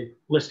 a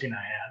listing I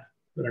had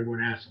that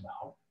everyone asked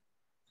about.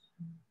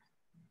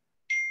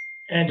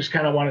 And just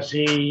kind of want to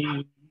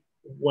see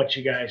what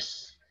you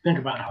guys think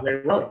about how they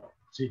wrote them.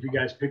 See if you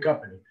guys pick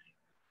up anything.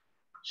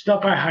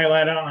 Stuff I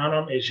highlight on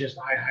them is just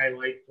I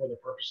highlight for the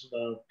purpose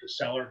of the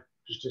seller,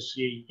 just to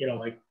see, you know,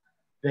 like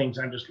things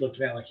I'm just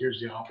looking at, like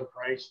here's the offer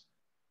price.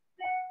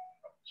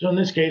 So in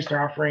this case,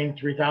 they're offering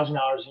 $3,000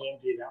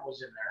 EMD. That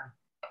was in there.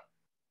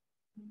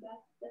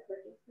 That's the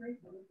purchase price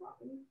on the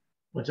property?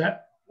 What's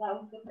that? That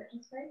was the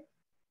purchase price?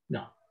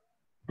 No.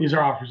 These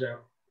are offers that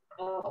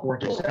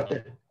weren't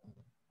accepted.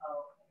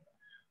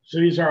 So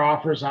these are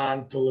offers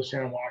on the listing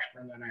on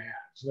Washburn that I had.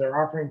 So they're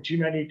offering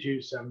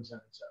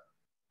 $292,777.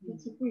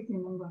 It's a crazy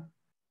number.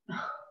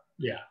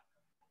 Yeah.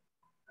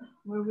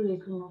 Where would they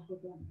come up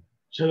with that?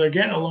 So they're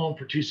getting a loan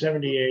for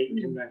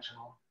 $278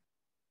 conventional.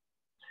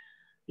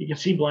 You can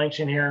see blanks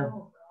in here.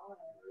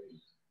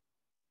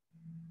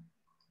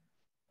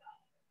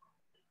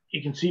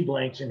 You can see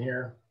blanks in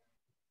here.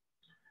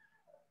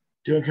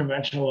 Doing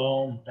conventional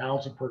loan,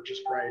 balance of purchase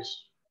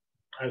price.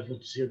 I was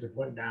looking to see what they're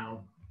putting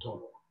down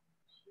total.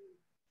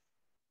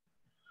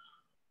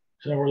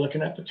 So we're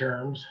looking at the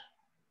terms.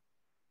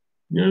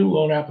 New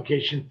loan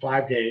application,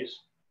 5 days.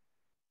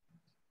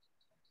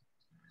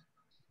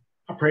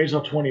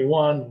 Appraisal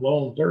 21,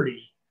 loan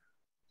 30.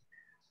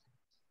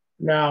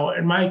 Now,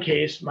 in my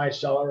case, my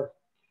seller,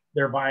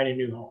 they're buying a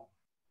new home.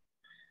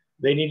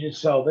 They need to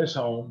sell this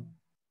home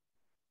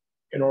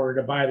in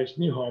order to buy this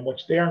new home,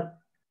 which they aren't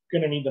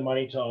going to need the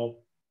money till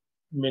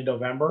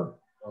mid-November.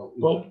 Oh,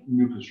 well,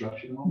 new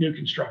construction home? New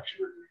construction.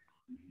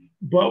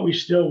 But we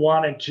still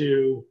wanted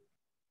to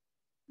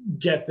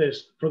get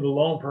this for the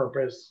loan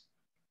purpose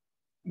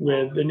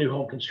with the new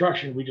home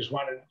construction. We just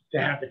wanted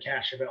to have the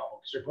cash available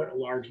because they're putting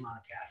a large amount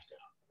of cash down.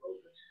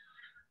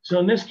 So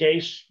in this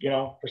case, you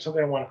know, for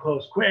something I want to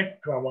close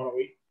quick, do I want to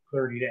wait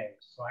 30 days?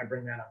 So I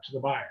bring that up to the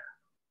buyer.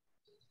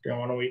 Do I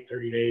want to wait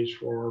 30 days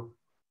for,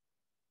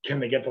 can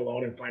they get the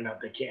loan and find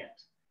out they can't?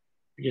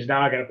 Because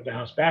now I got to put the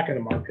house back in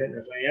the market. And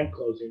if I am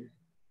closing,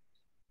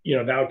 you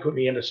know, that would put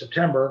me into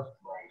September.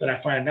 Then I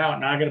find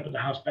out, now I got to put the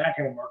house back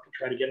in the market,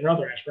 try to get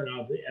another escrow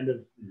now at the end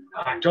of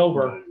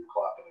October.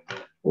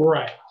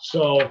 Right.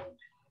 So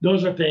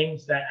those are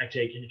things that I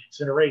take into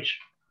consideration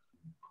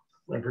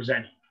when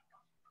presenting.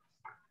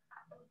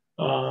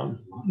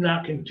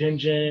 Not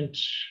contingent.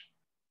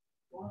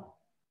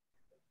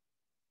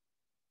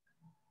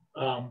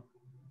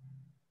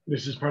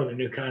 This is part of the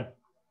new contract.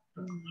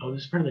 Oh,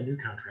 this is part of the new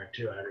contract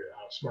too.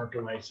 Smart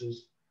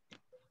devices.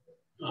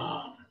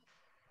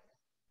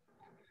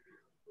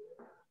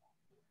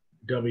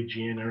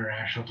 WGN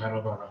International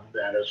Title, don't know who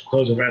that is.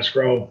 Close of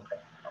escrow.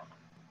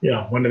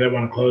 Yeah, when do they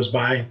want to close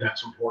by?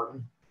 That's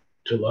important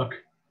to look.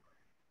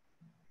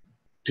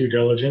 Due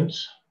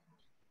diligence.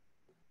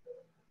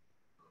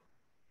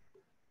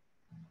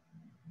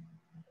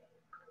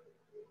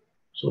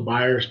 So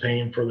buyers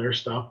paying for their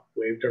stuff,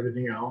 waived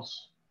everything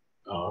else.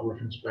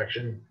 Roof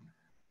inspection.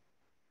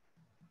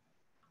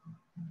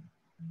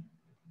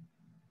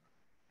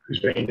 Who's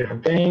paying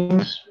different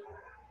things?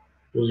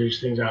 Those are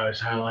just things I always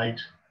highlight.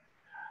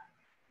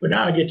 But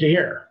now I get to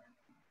here.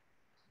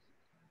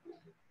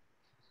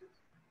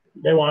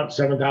 They want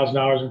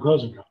 $7,000 in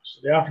closing costs.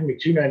 So they offer me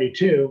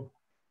 $292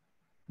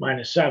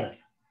 minus 7.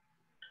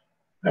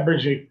 That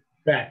brings me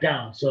back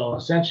down. So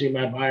essentially,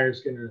 my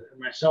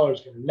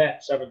seller's gonna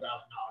net $7,000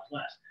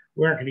 less.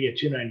 We aren't gonna get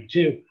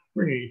 $292.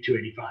 We're gonna get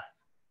 $285.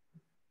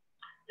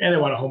 And they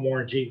want a home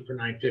warranty for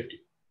 $950.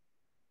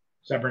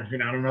 So that brings me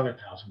down another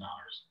 $1,000.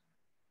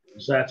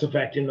 So that's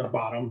affecting the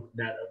bottom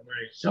net of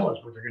my sellers,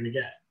 what they're gonna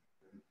get.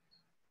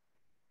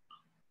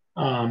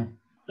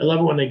 I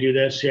love it when they do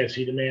this,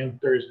 CIC demand.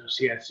 There is no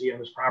CIC on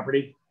this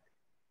property.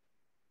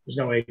 There's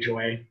no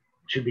HOA. It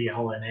should be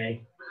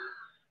LNA.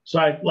 So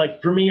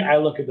for me, I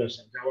look at those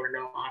things. I want to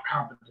know how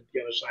competent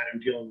the other side I'm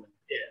dealing with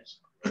is.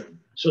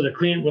 So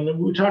when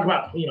we talk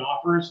about clean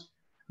offers,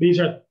 these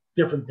are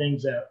different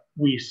things that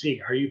we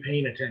see. Are you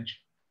paying attention?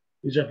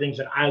 These are things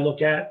that I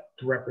look at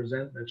to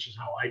represent. That's just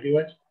how I do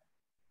it.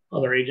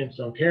 Other agents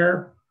don't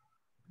care,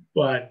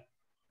 but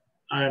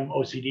I'm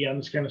OCD on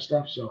this kind of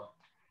stuff. So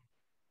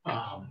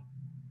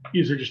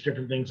these are just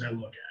different things I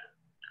look at.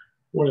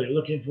 What are they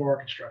looking for?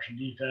 Construction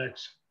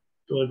defects,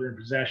 delivery and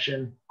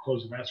possession,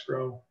 close of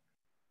escrow.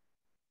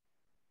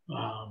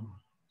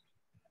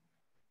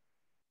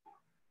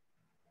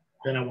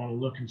 Then I want to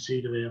look and see,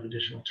 do they have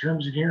additional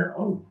terms in here?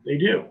 Oh, they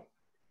do.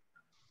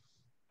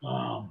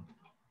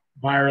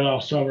 Buyer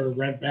allows seller to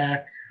rent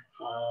back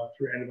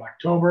through end of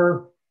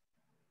October,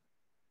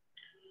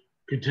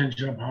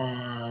 contingent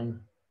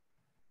upon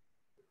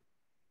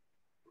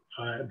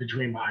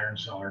between buyer and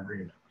seller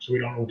agreement. So we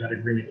don't know what that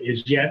agreement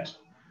is yet,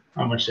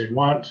 how much they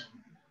want.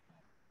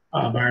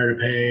 Buyer to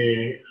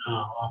pay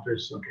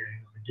office,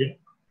 okay,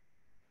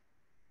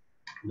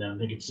 and then I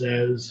think it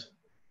says,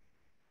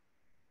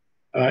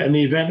 in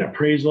the event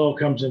appraisal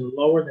comes in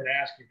lower than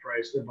asking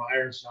price, the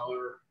buyer and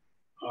seller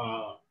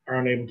are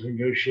unable to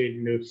negotiate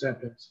into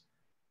acceptance.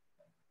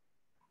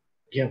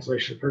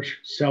 Cancellation of purchase,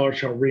 seller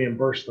shall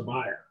reimburse the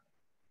buyer.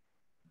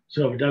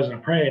 So if it doesn't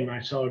appraise and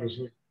my seller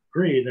doesn't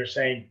agree, they're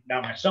saying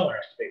now my seller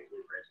has to pay for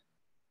the appraisal.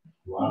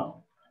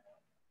 Wow.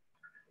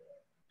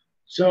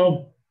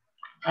 So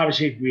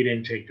obviously we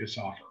didn't take this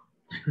offer.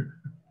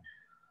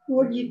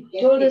 Well, you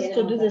told us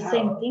to do the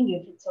same thing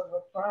if it's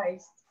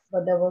overpriced,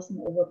 but that wasn't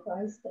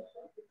overpriced.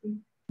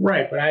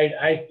 Right, but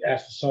I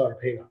asked the seller to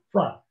pay up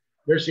front.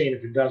 They're saying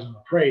if it doesn't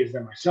appraise,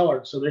 then my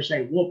seller, so they're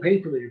saying we'll pay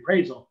for the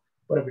appraisal,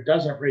 but if it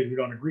doesn't appraise, we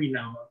don't agree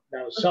now.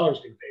 Now the seller's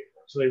going to pay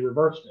for it. So they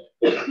reversed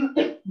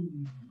it.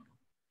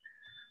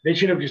 They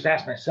should have just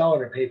asked my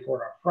seller to pay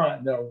for it up front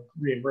and they'll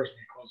reimburse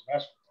me close of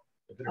escrow.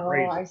 If it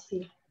appraises. I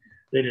see.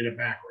 They did it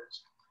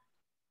backwards.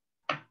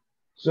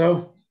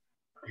 So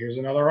here's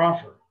another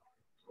offer.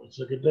 Let's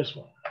look at this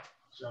one.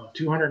 So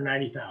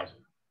 290,000.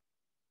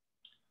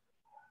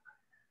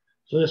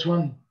 So this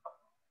one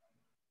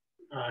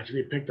to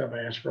be picked up by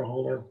escrow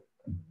holder.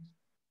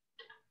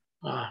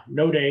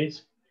 No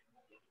days.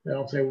 They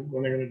don't say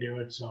when they're going to do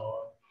it,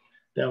 so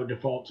that would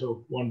default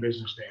to 1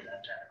 business day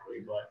then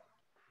technically, but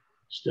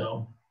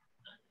still.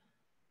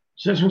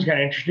 So this one's kind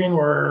of interesting.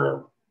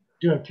 We're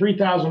doing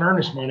 3,000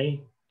 earnest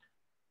money.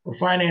 We're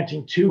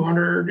financing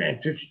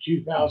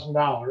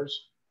 $252,000.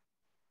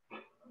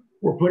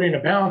 We're putting a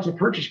balance of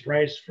purchase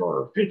price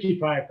for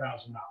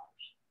 $55,000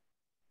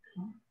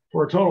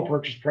 for a total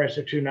purchase price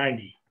of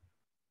 $290,000.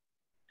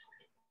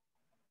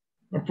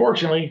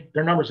 Unfortunately,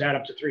 their numbers add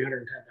up to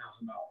 $310,000.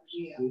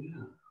 Yeah.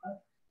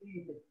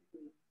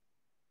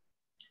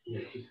 Yeah,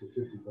 just the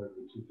 55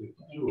 to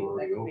 252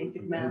 already over.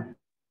 Basic math.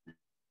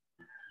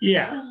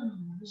 Yeah.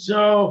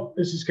 So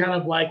this is kind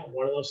of like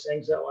one of those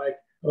things that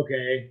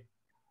okay,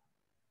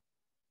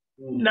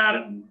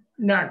 not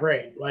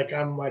great.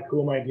 I'm like,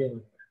 who am I dealing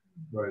with?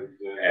 Right.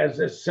 Yeah. As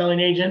a selling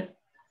agent.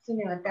 So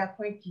now at that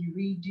point, do you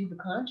redo the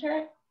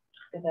contract,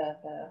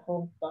 the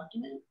whole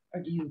document,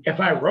 or do you? If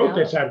I wrote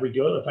this, I'd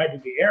redo it. If I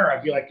did the error,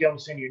 I'd be like, yeah, I'm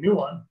sending you a new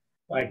one.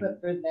 But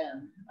for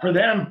them. For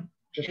them,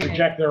 just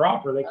reject their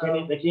offer. They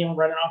can't even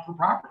run it off for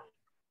property.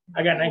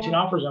 I got 19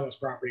 offers on this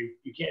property.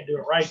 You can't do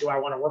it right. Do I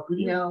want to work with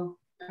you? No.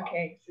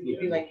 Okay. So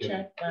you'd be like,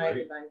 check,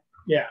 divide.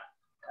 Yeah.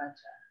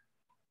 Gotcha.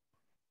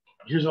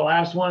 Here's the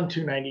last one,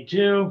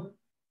 292,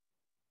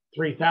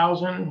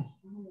 3,000.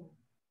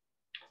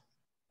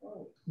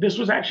 This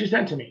was actually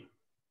sent to me.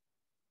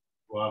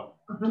 Wow.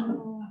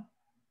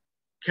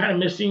 Kind of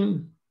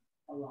missing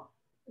A lot.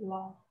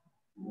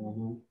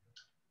 Mm-hmm.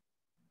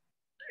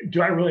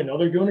 Do I really know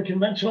they're doing a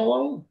conventional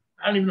loan?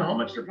 I don't even know how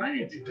much they're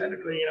financing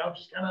technically,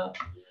 just kind of,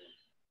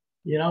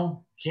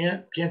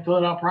 can't fill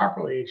it out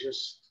properly. It's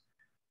just,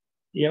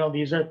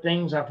 these are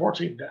things,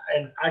 unfortunately,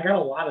 and I got a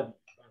lot of them,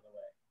 by the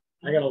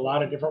way. I got a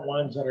lot of different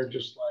ones that are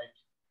just like,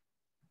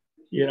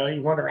 you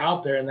wonder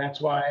out there. And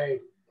that's why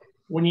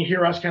when you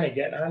hear us kind of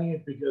getting on you,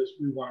 it's because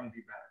we want to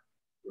be better.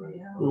 Right.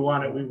 Yeah. We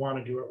want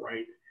to do it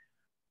right.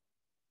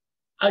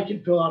 I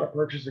can fill out a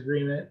purchase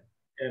agreement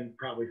in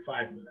probably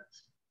 5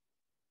 minutes.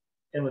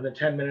 And within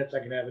 10 minutes, I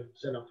can have it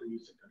sent up for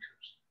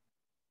e-signatures.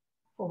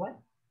 For what?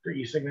 For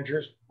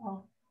e-signatures.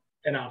 Oh.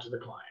 And out to the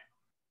client.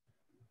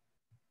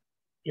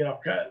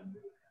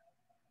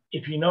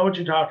 If you know what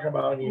you're talking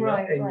about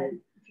and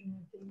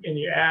and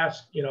you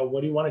ask,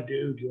 what do you want to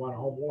do? Do you want a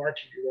home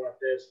warranty? Do you want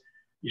this?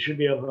 You should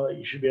be able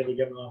to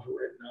get an offer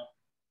written up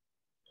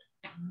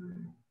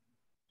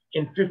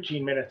in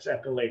 15 minutes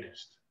at the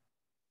latest.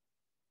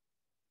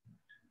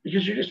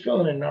 Because you're just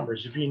filling in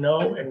numbers. If you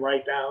know and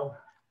write down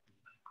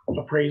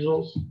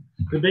appraisals,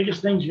 the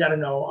biggest things you got to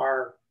know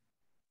are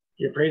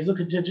your appraisal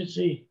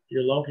contingency,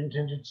 your loan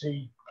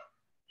contingency,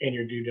 and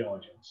your due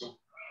diligence.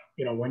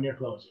 When you're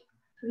closing.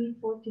 3,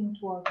 14,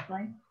 12,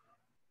 right?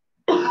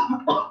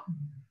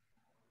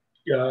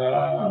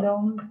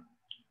 Loan.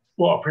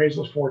 Well,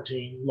 appraisal is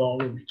 14, loan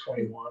would be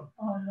 21.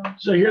 Oh, no.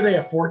 So here they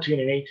have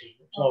 14 and 18.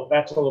 So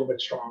that's a little bit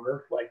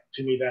stronger, like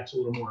to me, that's a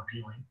little more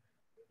appealing,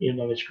 even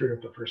though they screwed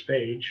up the first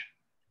page.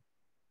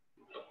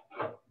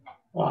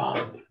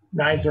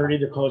 9:30,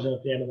 they're closing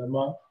at the end of the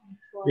month.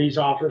 These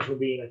offers were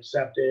being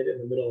accepted in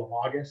the middle of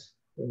August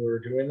when we were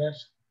doing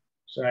this.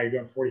 So now you're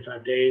doing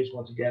 45 days.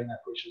 Once again,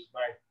 that pushes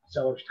my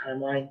seller's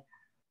timeline.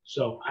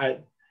 So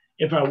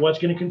if I was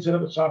going to consider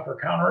the software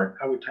counter,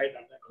 I would tighten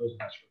up that closing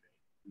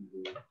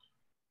estimate.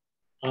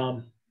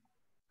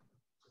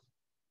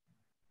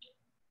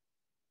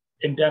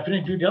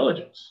 Indefinite due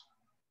diligence.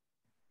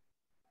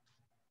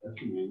 That's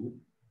convenient.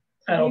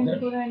 I don't Didn't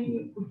think, put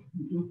any-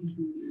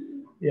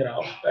 you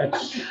know,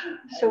 that's,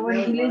 So when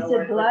he leaves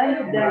it blank,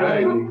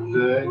 Right, then.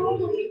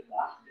 exactly.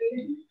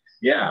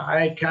 yeah,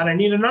 I kind of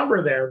need a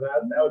number there.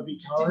 That would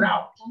be counted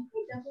out. Don't they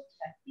double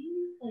check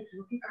these? Like,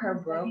 look at Her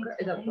things broker,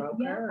 every the time?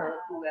 broker Yeah. or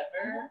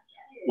whoever.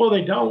 Well,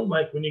 they don't.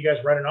 Like when you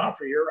guys write an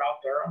offer, you're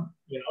out there,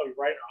 you know, you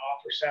write an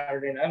offer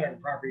Saturday night on a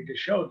property just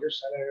showed, you're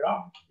setting it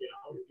off. You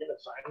know, you're going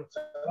to sign and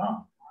set it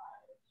off.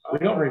 We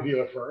don't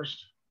review it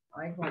first.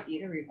 I want you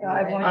to review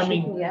I it. want I you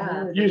mean, to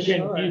yeah, review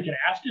it. You can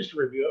ask us to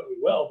review it,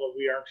 we will, but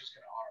we aren't just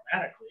going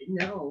to automatically.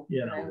 No,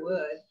 You know. I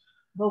would.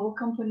 But what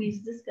company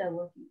is this guy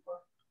working for?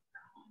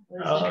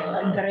 What is it?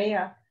 Uh,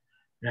 Andrea.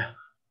 yeah.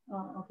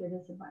 Oh, okay,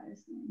 that's a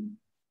buyer's name.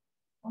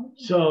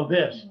 So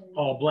this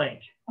all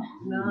blank.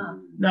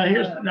 No. Now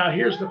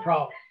here's the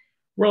problem.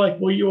 We're like,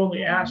 well, you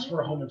only asked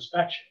for a home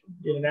inspection.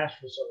 You didn't ask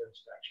for this other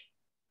inspection.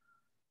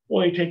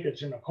 Well, you take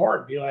this into court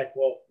and be like,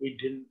 well, we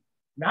didn't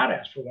not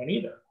ask for one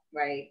either.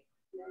 Right.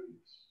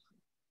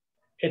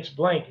 It's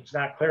blank. It's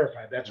not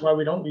clarified. That's why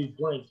we don't leave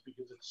blanks,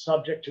 because it's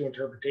subject to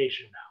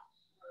interpretation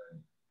now.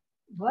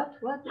 What?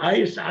 I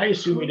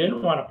assume you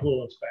didn't want a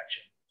pool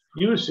inspection.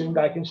 You assumed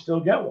I can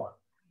still get one.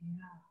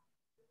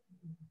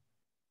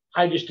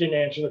 I just didn't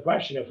answer the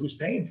question of who's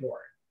paying for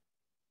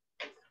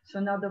it. So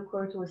now the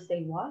court will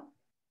say what?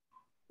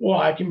 Well,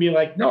 I can be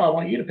like, no, I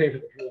want you to pay for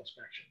the pool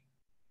inspection.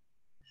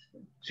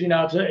 See,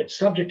 now it's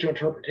subject to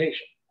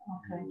interpretation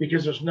Okay.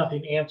 because there's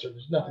nothing answered.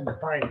 There's nothing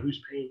defined who's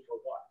paying for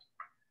what.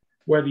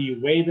 Whether you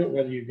waive it,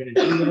 whether you're going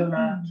to do it or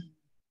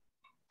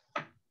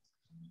not.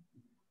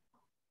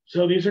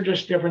 So these are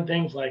just different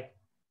things like,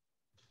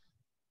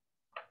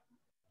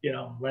 you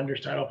know,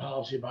 lender's title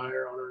policy,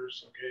 buyer,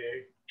 owners,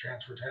 okay,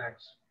 transfer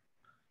tax,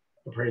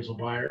 appraisal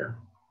buyer.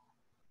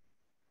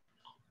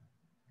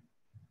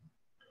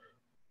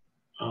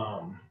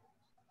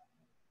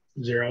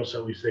 Zero,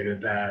 so we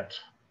stated that.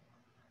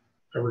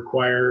 It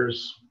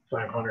requires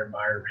 500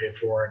 buyer pay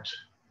for it.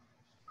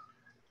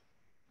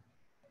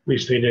 We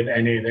stated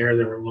any there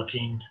that we're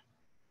looking.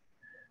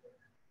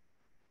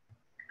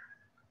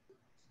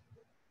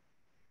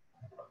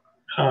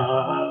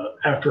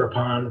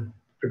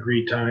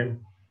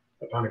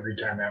 Upon agreed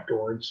time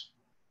afterwards.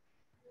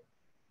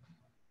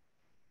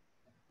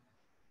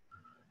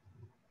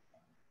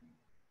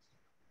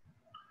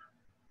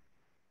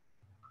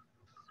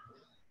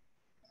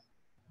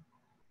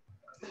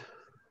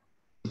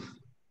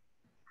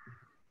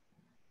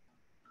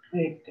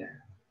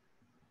 Victor.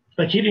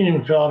 Like he didn't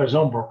even fill out his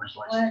own broker's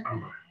license.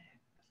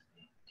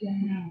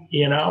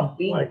 You know,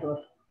 like,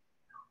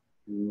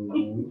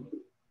 Mhm.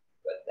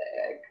 What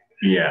the heck?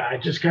 yeah, I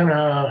just kind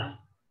of,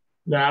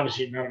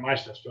 obviously none of my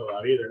stuff's filled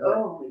out either, but,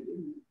 Oh.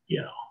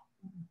 you know,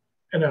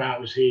 and then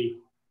obviously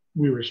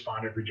we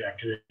responded,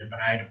 rejected it, but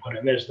I had to put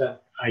in this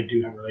that I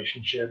do have a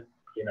relationship,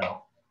 you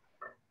know,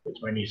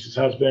 it's my niece's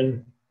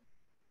husband.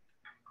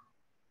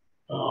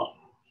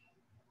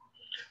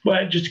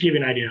 But just to give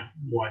you an idea of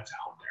what's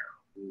out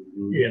there,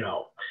 Mhm. you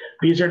know,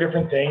 these are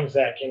different things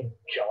that can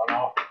kill an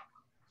offer.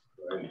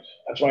 Right.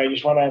 That's why I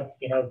just want to,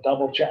 you know,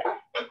 double check.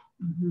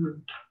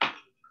 Mhm.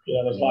 You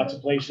know, there's lots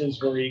of places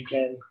where you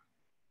can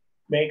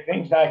make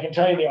things. Now I can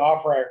tell you the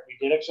offer we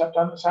did accept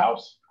on this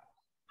house.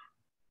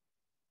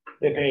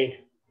 They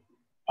paid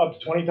up to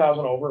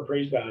 $20,000 over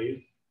appraised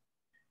value.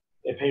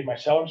 They paid my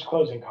seller's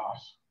closing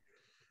costs,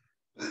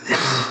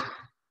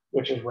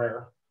 which is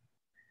rare.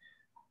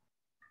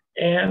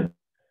 And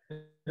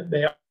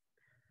they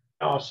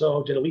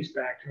also did a lease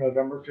back to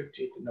November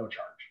 15th at no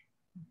charge.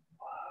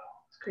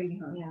 It's crazy,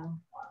 huh? Yeah.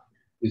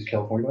 Is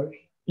California buyers?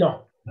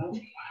 No,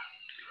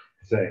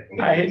 Say,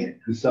 I-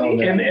 you selling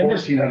that and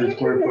this- 1,400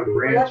 square foot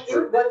ranch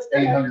for What's the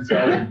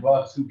 800,000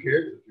 bucks, who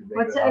cares? if you make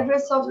what's it the off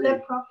address of the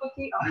that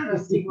property? Oh,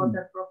 let's see what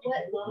that property.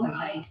 What loan?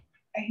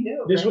 I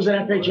know. This was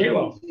an right? FHA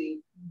loan.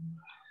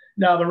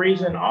 Now, the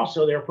reason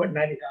also they were putting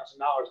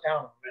 $90,000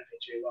 down on an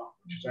FHA loan,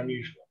 which is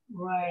unusual.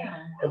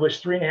 Right. It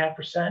was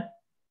 3.5%.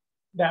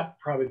 That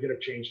probably could have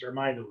changed our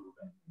mind a little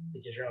bit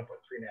because you're gonna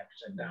put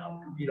 3.5%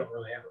 down. You don't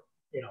really have,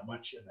 you know,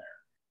 much in there.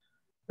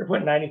 They're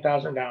putting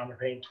 90,000 down. They're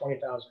paying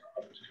 20,000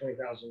 up to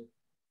 20,000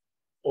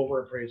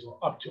 over appraisal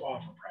up to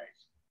offer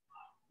price.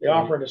 They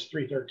offered us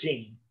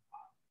 313.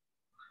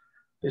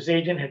 This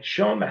agent had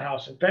shown the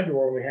house in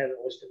February. We had it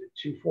listed at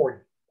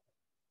 240.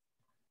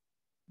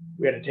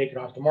 We had to take it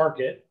off the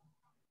market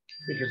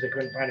because they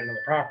couldn't find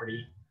another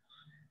property.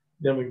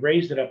 Then we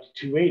raised it up to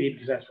 280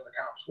 because that's what the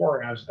comps were,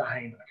 and I was at the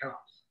high end of the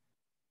comps.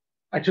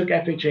 I took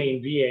FHA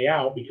and VA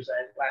out because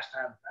last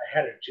time I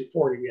had it at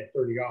 240, we had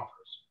 30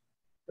 offers.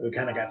 We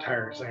kind of got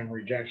tired of signing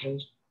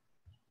rejections.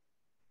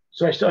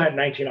 So I still had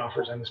 19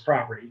 offers on this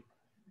property.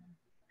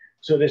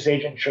 So this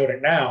agent showed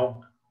it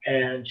now,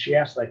 and she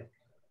asked, like,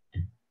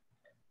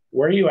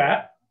 where are you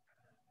at?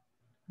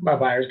 My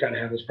buyer's got to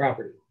have this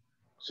property.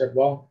 I said,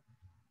 well,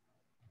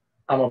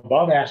 I'm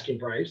above asking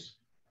price.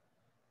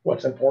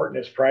 What's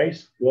important is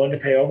price, willing to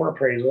pay over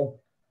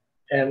appraisal,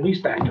 and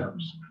lease back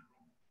terms.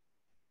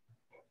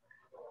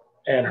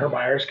 And her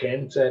buyers came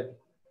and said,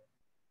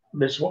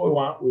 this is what we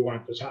want. We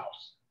want this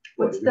house.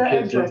 What's Your the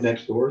kids live address?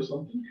 next door or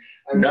something?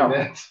 I No. mean,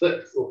 that's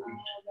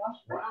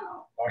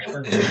Wow.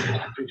 Washburn,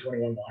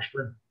 221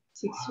 Washburn.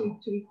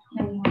 633.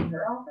 Can we have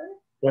her offer?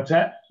 What's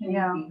that? Can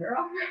Yeah. you see her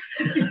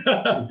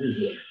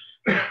offer?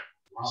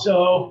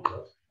 So,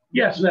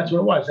 yeah, so that's what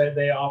it was.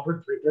 They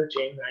offered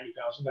 $313,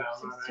 $90,000 down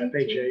on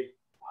FHA.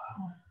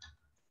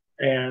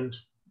 And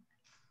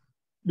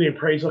the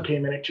appraisal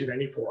came in at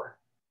 $294.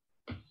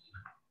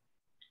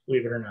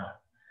 Believe it or not.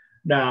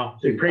 Now,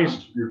 the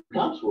appraisal, Your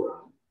comps were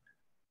on.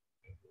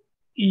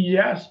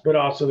 yes, but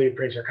also the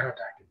appraiser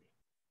contacted me.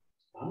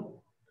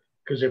 Oh.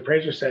 Because the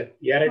appraiser said,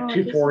 you had it Oh, at this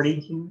is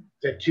 240, cute.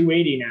 it's at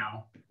 280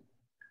 now.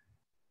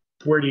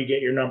 Where do you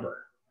get your number?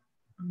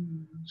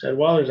 Said,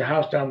 well, there's a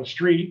house down the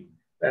street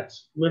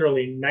that's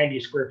literally 90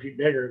 square feet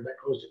bigger that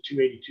goes to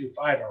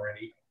 282.5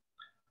 already.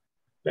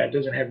 That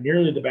doesn't have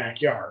nearly the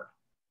backyard.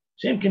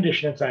 Same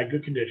condition inside,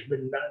 good condition, but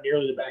not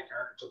nearly the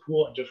backyard. It's a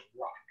pool and just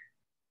rock.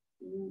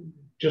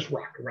 Just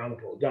rock around the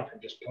pool, nothing,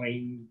 just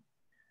plain,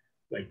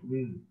 like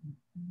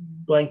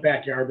blank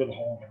backyard with a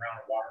hole in the ground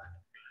of water.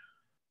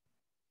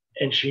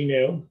 And she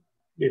knew,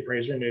 the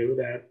appraiser knew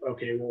that,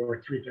 okay, well,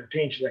 we're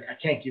 313. She's like, I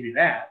can't give you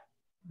that.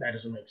 That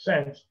doesn't make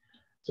sense.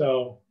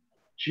 So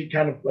she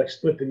kind of like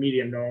split the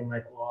medium, knowing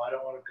like, well, I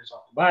don't want to piss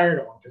off the buyer, I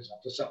don't want to piss off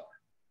the seller.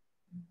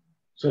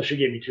 So she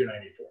gave me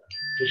 294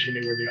 because she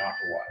knew where the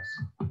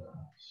offer was.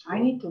 I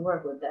need to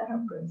work with that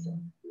appraiser.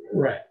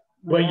 Right.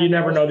 But you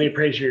never know the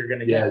appraiser you're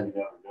going to Yeah, get. you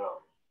never know.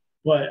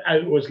 But I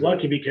was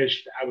lucky because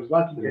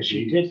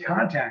she did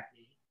contact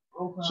me.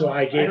 So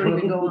I gave don't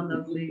even her, go on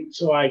those leads.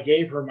 so I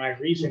gave her my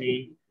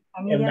reasoning.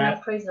 I need And an that-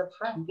 appraiser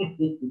friend.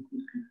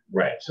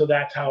 Right. So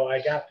that's how I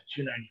got the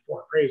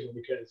 294 appraisal,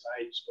 because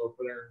I spoke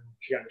with her and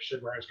she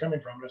understood where I was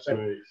coming from. And I said,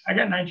 Right. I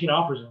got 19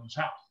 offers on this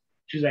house.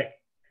 She's like,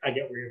 I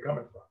get where you're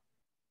coming from.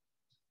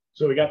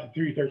 So we got the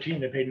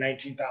 313. They paid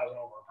 19,000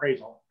 over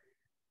appraisal,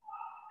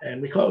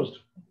 and we closed.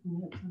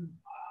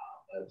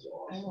 That's I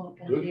awesome. won't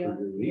Good for confuse. your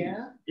lead.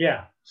 Yeah.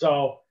 Yeah.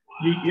 So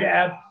you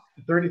add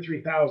the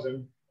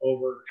 33,000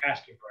 over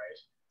asking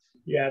price.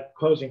 You add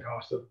closing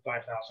cost of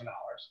 $5,000,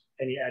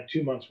 and you add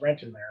 2 months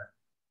rent in there.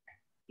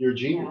 You're a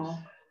genius.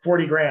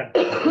 40 grand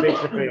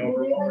basically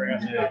over what we're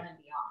Above asking. and beyond.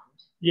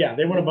 Yeah,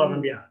 they went above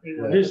and beyond.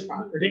 Yeah. This,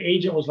 the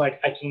agent was like,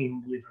 I can't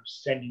even believe I'm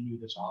sending you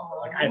this offer.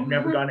 Like, I've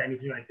never done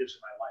anything like this in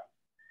my life.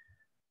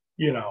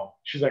 You know,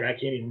 she's like, I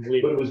can't even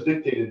believe But it. it was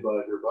dictated by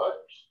your buyers.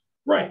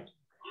 Right.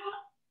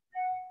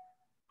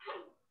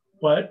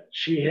 But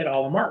she hit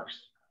all the marks.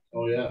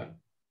 Oh, yeah.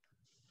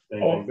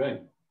 Bang, Oh. bang,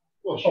 bang.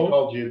 Well, she Oh.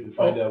 called you to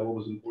find out what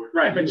was important.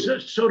 Right, to but you.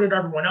 so did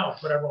everyone else.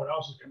 But everyone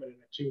else is coming in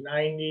at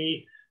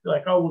 290. They're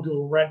like, oh, we'll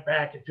do a rent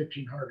back at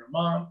 $1,500 a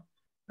month.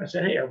 I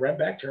said, hey, our rent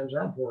back terms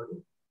are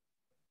important.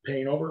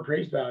 Paying over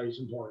appraised value is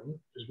important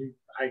because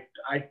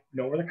I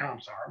know where the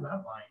comps are. I'm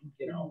not lying.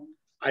 You know,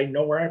 I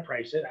know where I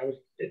price it. I was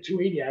at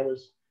 280. I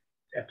was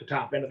at the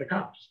top end of the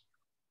comps.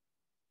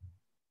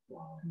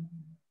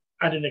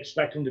 I didn't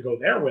expect them to go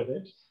there with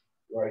it,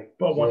 Right.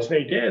 but once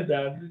they did,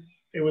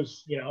 it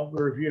was, you know,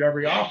 we reviewed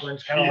every offer, and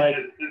it's kind of like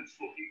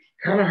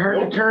hard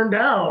Nope. to turn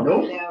down.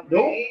 Nope,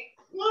 nope.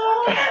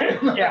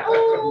 Yeah.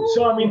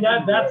 So I mean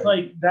that's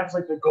like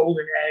the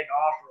golden egg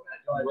offer.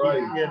 Like,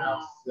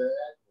 Right.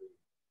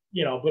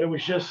 you know, but it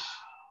was just,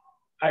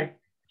 I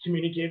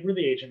communicated with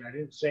the agent. I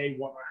didn't say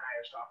what my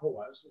highest offer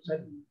was. I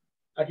said,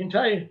 I can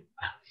tell you,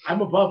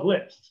 I'm above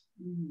list,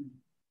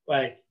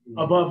 like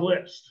above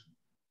list,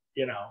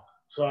 you know.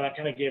 So I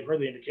kind of gave her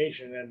the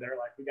indication, and they're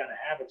like, we got to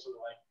have it. So they're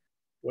like,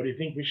 what do you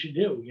think we should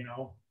do? You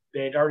know,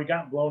 they had already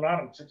gotten blown out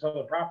on 6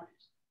 other properties.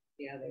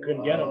 Yeah, they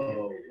Couldn't get them.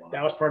 Oh, wow.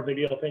 That was part of the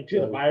deal thing too.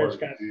 That The was buyers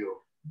part of the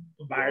deal.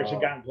 had Wow.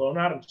 gotten blown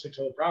out on 6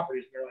 other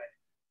properties. And they're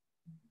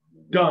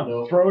like, done,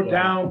 No, throw it yeah.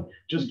 down,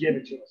 just give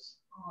it to us.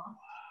 Aw.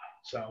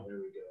 So, There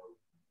we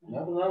go.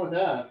 Nothing wrong with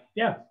that.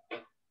 yeah,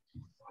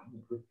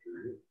 Good for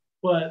you.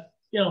 but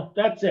you know,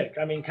 that's it.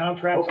 I mean,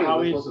 contracts Hopefully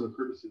always, this wasn't a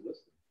courtesy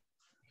listing.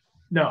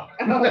 no,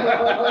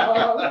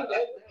 Oh,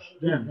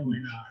 definitely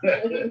not.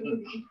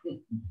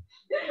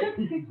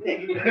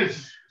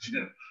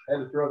 Had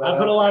to throw that I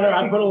put out.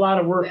 a lot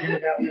of work into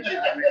that listing,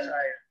 let me tell you.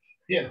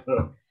 Yeah.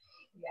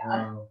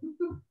 Yeah.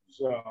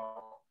 So,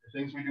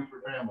 Things we do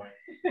for family.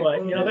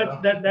 but you know,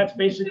 that's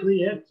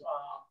basically it.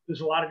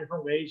 There's a lot of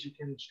different ways you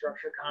can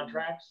structure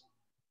contracts.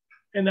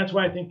 And that's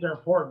why I think they're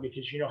important,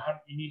 because you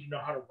need to know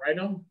how to write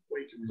them, where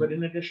you can put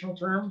in additional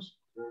terms,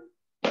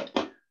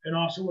 and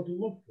also what to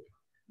look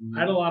for. I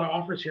had a lot of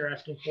offers here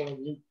asking for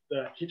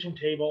the kitchen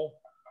table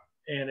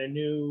and a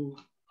new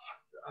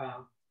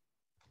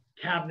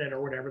cabinet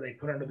or whatever they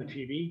put under the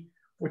TV,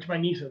 which my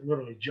niece had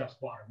literally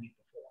just bought a week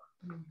before.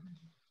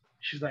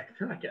 She's like,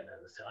 they're not getting that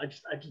in the sale.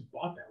 I just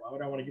bought that. Why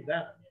would I want to give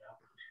that up?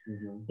 You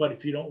know. Mhm. But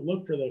if you don't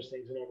look for those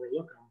things and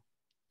overlook them,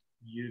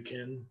 you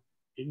can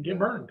get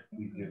burned.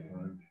 You get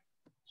burned.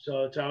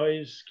 So it's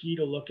always key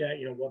to look at,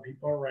 you know, what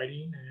people are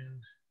writing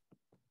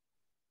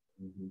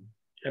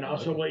and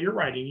also what you're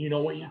writing. You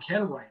know what you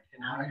can write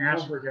and how to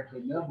ask for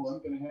different things. I'm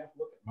gonna have to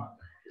look at mine.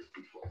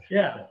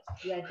 Yeah.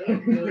 Yeah, they're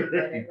really good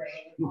at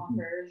writing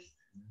offers.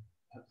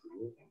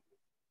 Absolutely.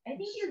 I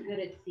think you're good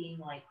at seeing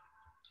like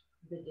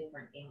the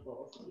different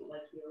angles.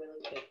 Like you're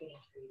really good at getting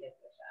creative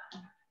with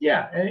that.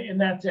 Yeah, and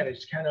that's it.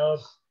 It's kind of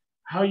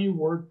how you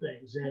word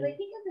things. Because And I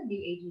think as a new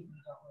agent,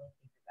 you don't really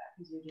think of that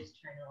because you're just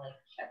trying to like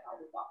check all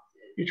the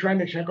boxes. you're trying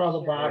to check all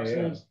the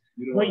boxes.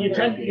 You don't But you wanna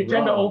tend make you it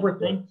tend to wrong,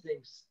 overthink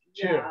things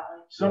too. Yeah.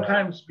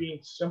 Sometimes being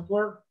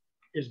simpler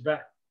is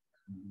better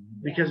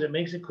but- because it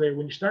makes it clear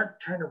when you start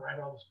trying to write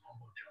all this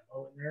mumbo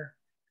jumbo in there.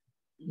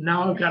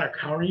 Now I've got to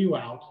counter you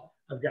out.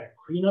 I've got to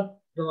clean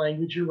up the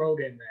language you wrote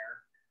in there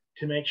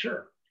to make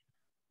sure.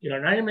 You know,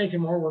 now you're making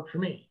more work for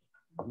me.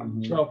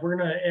 Mhm. So if we're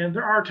gonna, and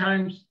there are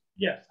times,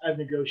 yes, I've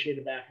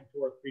negotiated back and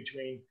forth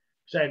between.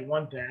 Said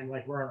one thing,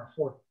 like we're on our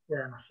fourth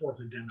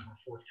addendum or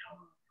fourth count.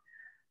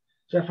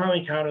 So I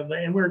finally counted,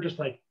 and we were just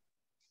like,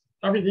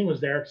 everything was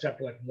there except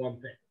for like one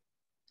thing.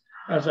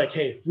 I was like,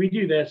 hey, if we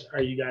do this,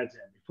 are you guys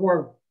in?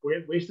 Before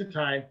we waste the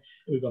time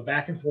and we go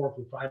back and forth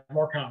with 5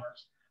 more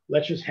counters,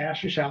 let's just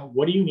hash this out.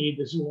 What do you need?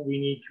 This is what we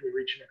need. Can we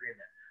reach an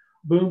agreement?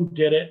 Boom,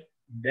 did it.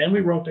 Then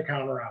we wrote the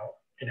counter out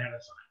and had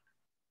it signed.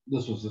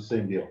 This was the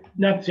same deal.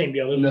 Not the same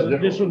deal.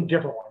 This was a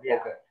different one. Yeah.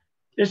 Okay.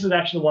 This is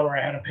actually the one where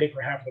I had to pay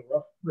for half of the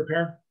roof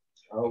repair.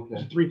 Okay.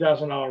 It's a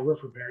 $3,000 roof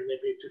repair. And they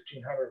paid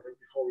 $1,500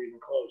 before we even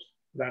closed,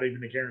 without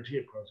even a guarantee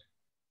of closing.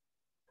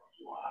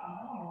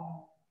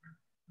 Wow.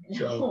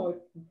 So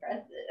it's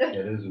impressive.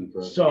 It is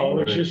impressive. So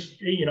it's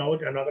just, you know,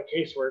 another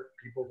case where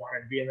people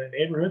wanted to be in the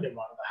neighborhood. They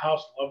wanted the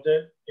house, loved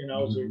it. You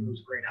know, it was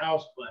a great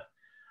house, but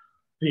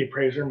the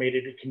appraiser made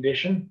it a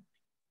condition.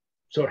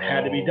 So it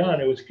had to be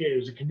done. It was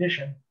a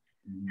condition,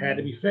 had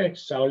to be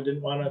fixed. Seller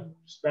didn't want to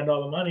spend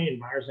all the money, and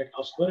buyer's like,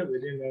 I'll split it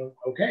with you. And they're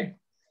okay.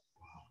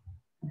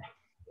 Done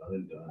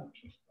and done.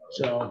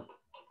 So,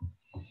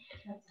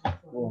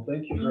 Well,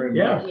 thank you very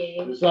Yeah.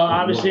 much. so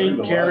obviously, Learned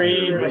a lot Carrie,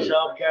 here, really.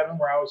 myself, Kevin,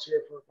 we're always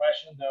here for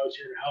questions. I was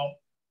here to help.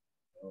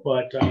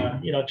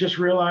 But, you know, just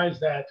realize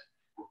that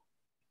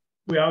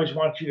we always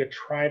want you to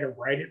try to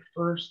write it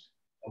first,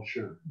 Oh,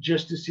 sure.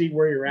 just to see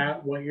where you're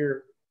at,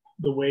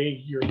 the way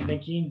you're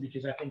thinking,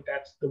 because I think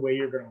that's the way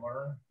you're going to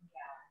learn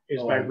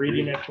is Oh, by I agree.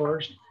 reading it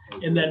first.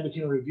 And then we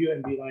can review it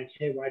and be like,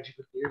 hey, why'd you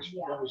put this?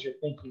 What was your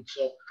thinking?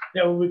 So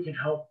that way we can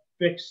help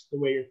fix the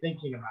way you're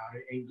thinking about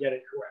it and get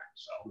it correct.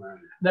 So Right.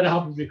 that'll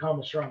help you become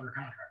a stronger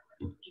contractor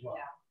as well.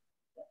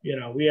 You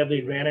know, we have the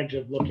advantage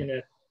of looking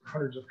at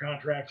hundreds of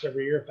contracts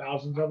every year,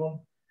 thousands of them.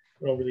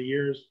 But over the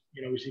years,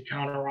 you know, we see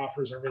counter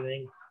offers,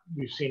 everything.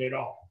 We've seen it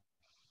all.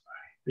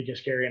 Because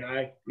Carrie and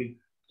I, we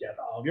get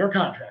all of your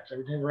contracts.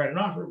 Every time we write an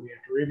offer, we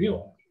have to review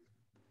them.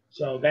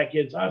 So that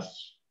gives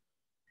us,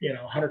 you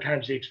know, 100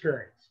 times the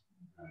experience.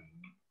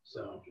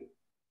 So,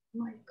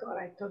 My God,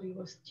 I thought it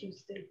was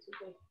Tuesday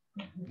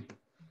today.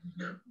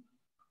 Well,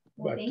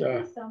 But, thank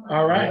you so much.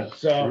 all right. Yes,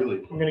 So really.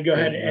 I'm going to go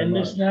ahead and end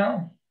this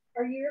now.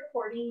 Are you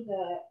recording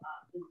the